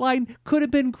quite line could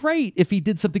have been great if he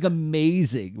did something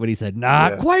amazing when he said,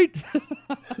 not quite.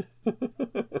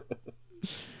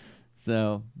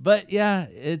 So, but yeah,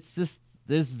 it's just,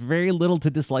 there's very little to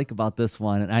dislike about this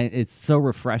one. And it's so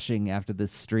refreshing after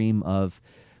this stream of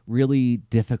really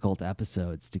difficult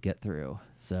episodes to get through.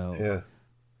 So,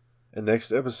 And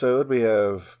next episode, we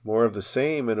have more of the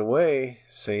same in a way.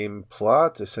 Same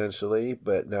plot, essentially.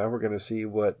 But now we're going to see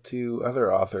what 2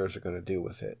 other authors are going to do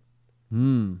with it.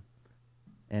 And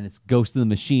it's Ghost in the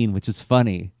Machine, which is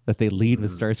funny that they lead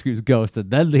with Starscream's Ghost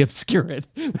and then they obscure it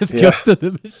with Ghost in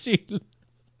the Machine.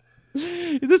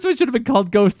 This one should have been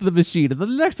called Ghost in the Machine, and the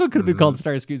next one could have been called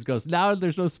Starscream's Ghost. Now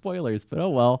there's no spoilers, but oh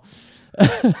well.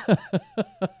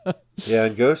 Yeah,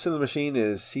 and Ghost in the Machine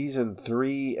is season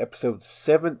 3, episode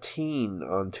 17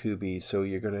 on Tubi, so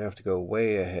you're going to have to go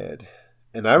way ahead.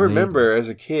 And I remember as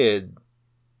a kid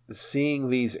seeing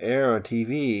these air on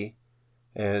TV,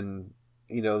 and,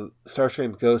 you know,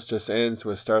 Starscream's Ghost just ends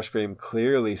with Starscream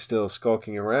clearly still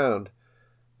skulking around.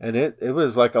 And it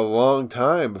was like a long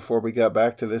time before we got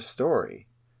back to this story,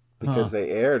 because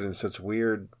they aired in such a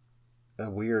weird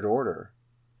order.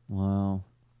 Wow.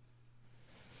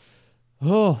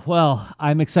 Oh, well,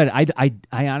 I'm excited.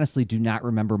 I honestly do not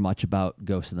remember much about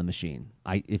Ghost in the Machine.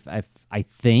 I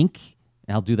think,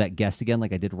 and I'll do that guess again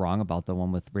like I did wrong about the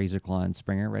one with Razorclaw and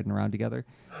Springer riding around together.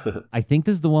 I think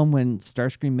this is the one when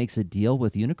Starscream makes a deal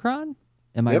with Unicron.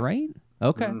 Am I right?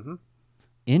 Okay. Mm-hmm.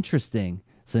 Interesting.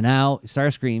 So now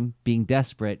Starscream, being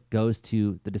desperate, goes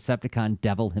to the Decepticon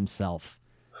devil himself.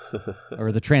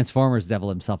 Or the Transformers devil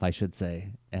himself, I should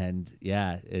say. And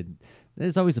yeah,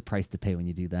 there's always a price to pay when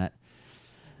you do that.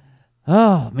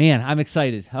 Oh, man, I'm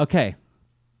excited. Okay.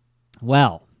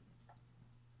 Well,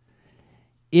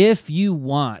 if you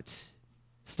want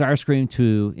Starscream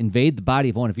to invade the body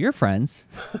of one of your friends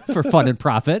for fun and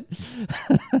profit,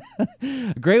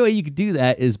 a great way you could do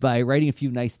that is by writing a few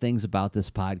nice things about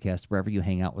this podcast wherever you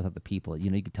hang out with other people. You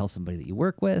know, you could tell somebody that you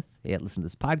work with, hey, listen to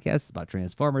this podcast. It's about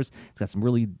Transformers. It's got some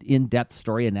really in-depth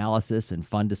story analysis and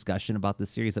fun discussion about this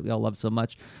series that we all love so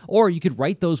much. Or you could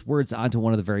write those words onto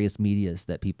one of the various medias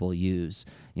that people use.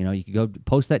 You know, you could go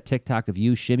post that TikTok of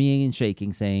you shimmying and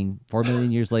shaking saying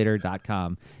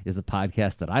 4millionyearslater.com is the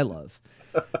podcast that I love.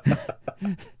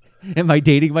 Am I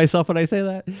dating myself when I say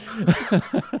that?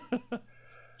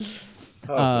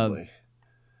 Possibly.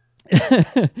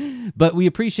 But we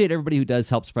appreciate everybody who does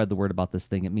help spread the word about this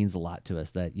thing. It means a lot to us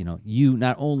that, you know, you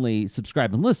not only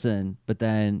subscribe and listen, but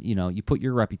then, you know, you put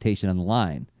your reputation on the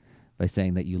line by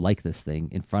saying that you like this thing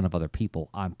in front of other people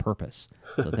on purpose.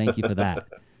 So thank you for that.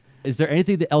 Is there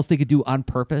anything else they could do on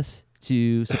purpose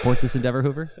to support this endeavor,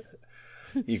 Hoover?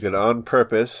 You can on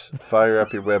purpose fire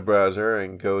up your web browser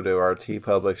and go to our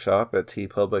TeePublic shop at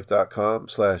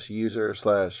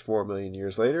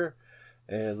tpublic.com/user/4millionyearslater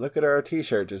and look at our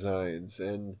t-shirt designs.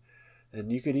 And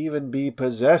you could even be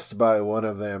possessed by one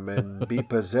of them and be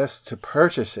possessed to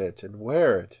purchase it and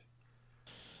wear it.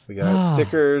 We got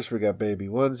stickers, we got baby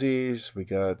onesies, we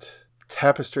got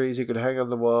tapestries you could hang on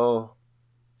the wall.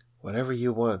 Whatever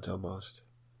you want, almost.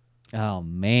 Oh,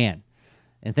 man.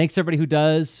 And thanks to everybody who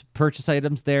does purchase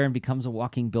items there and becomes a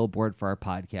walking billboard for our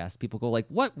podcast. People go like,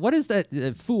 what does that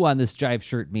foo on this jive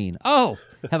shirt mean? Oh,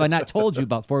 have I not told you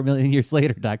about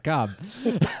 4millionyearslater.com?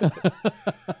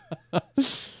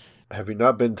 Have you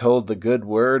not been told the good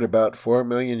word about 4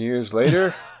 million years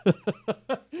later?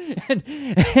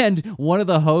 and one of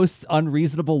the hosts'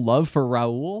 unreasonable love for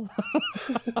Raoul.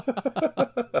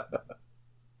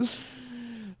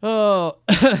 Oh,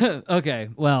 okay.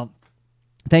 Well,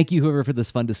 thank you, Hoover, for this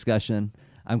fun discussion.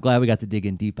 I'm glad we got to dig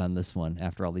in deep on this one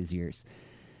after all these years.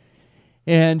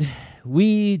 And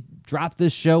we drop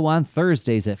this show on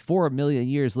Thursdays at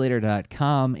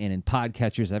 4millionyearslater.com and in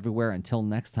podcatchers everywhere. Until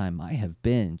next time, I have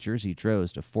been Jersey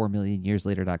Drost of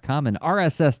 4millionyearslater.com and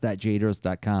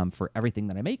rss.jdrost.com for everything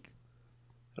that I make.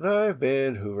 And I've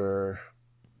been Hoover.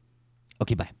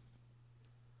 Okay, bye.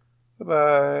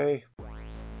 Bye-bye.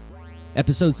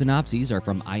 Episode synopses are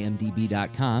from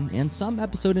imdb.com and some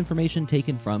episode information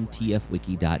taken from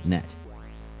tfwiki.net.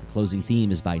 The closing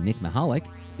theme is by Nick Mihalik,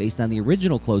 based on the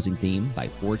original closing theme by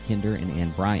Ford Kinder and Ann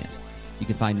Bryant. You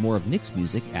can find more of Nick's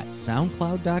music at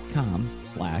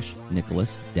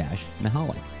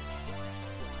soundcloud.com/Nicholas-Mihalik.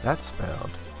 That's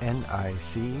spelled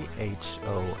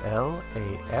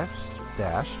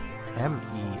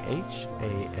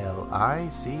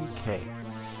NICHOLAS-MEHALICK.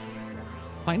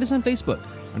 Find us on Facebook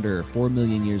under 4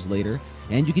 Million Years Later,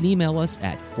 and you can email us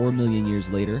at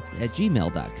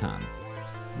 4millionyearslater@gmail.com.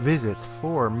 Visit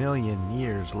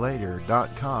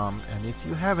 4millionyearslater.com, and if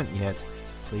you haven't yet,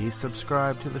 please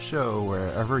subscribe to the show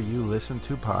wherever you listen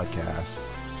to podcasts.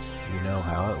 You know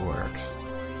how it works.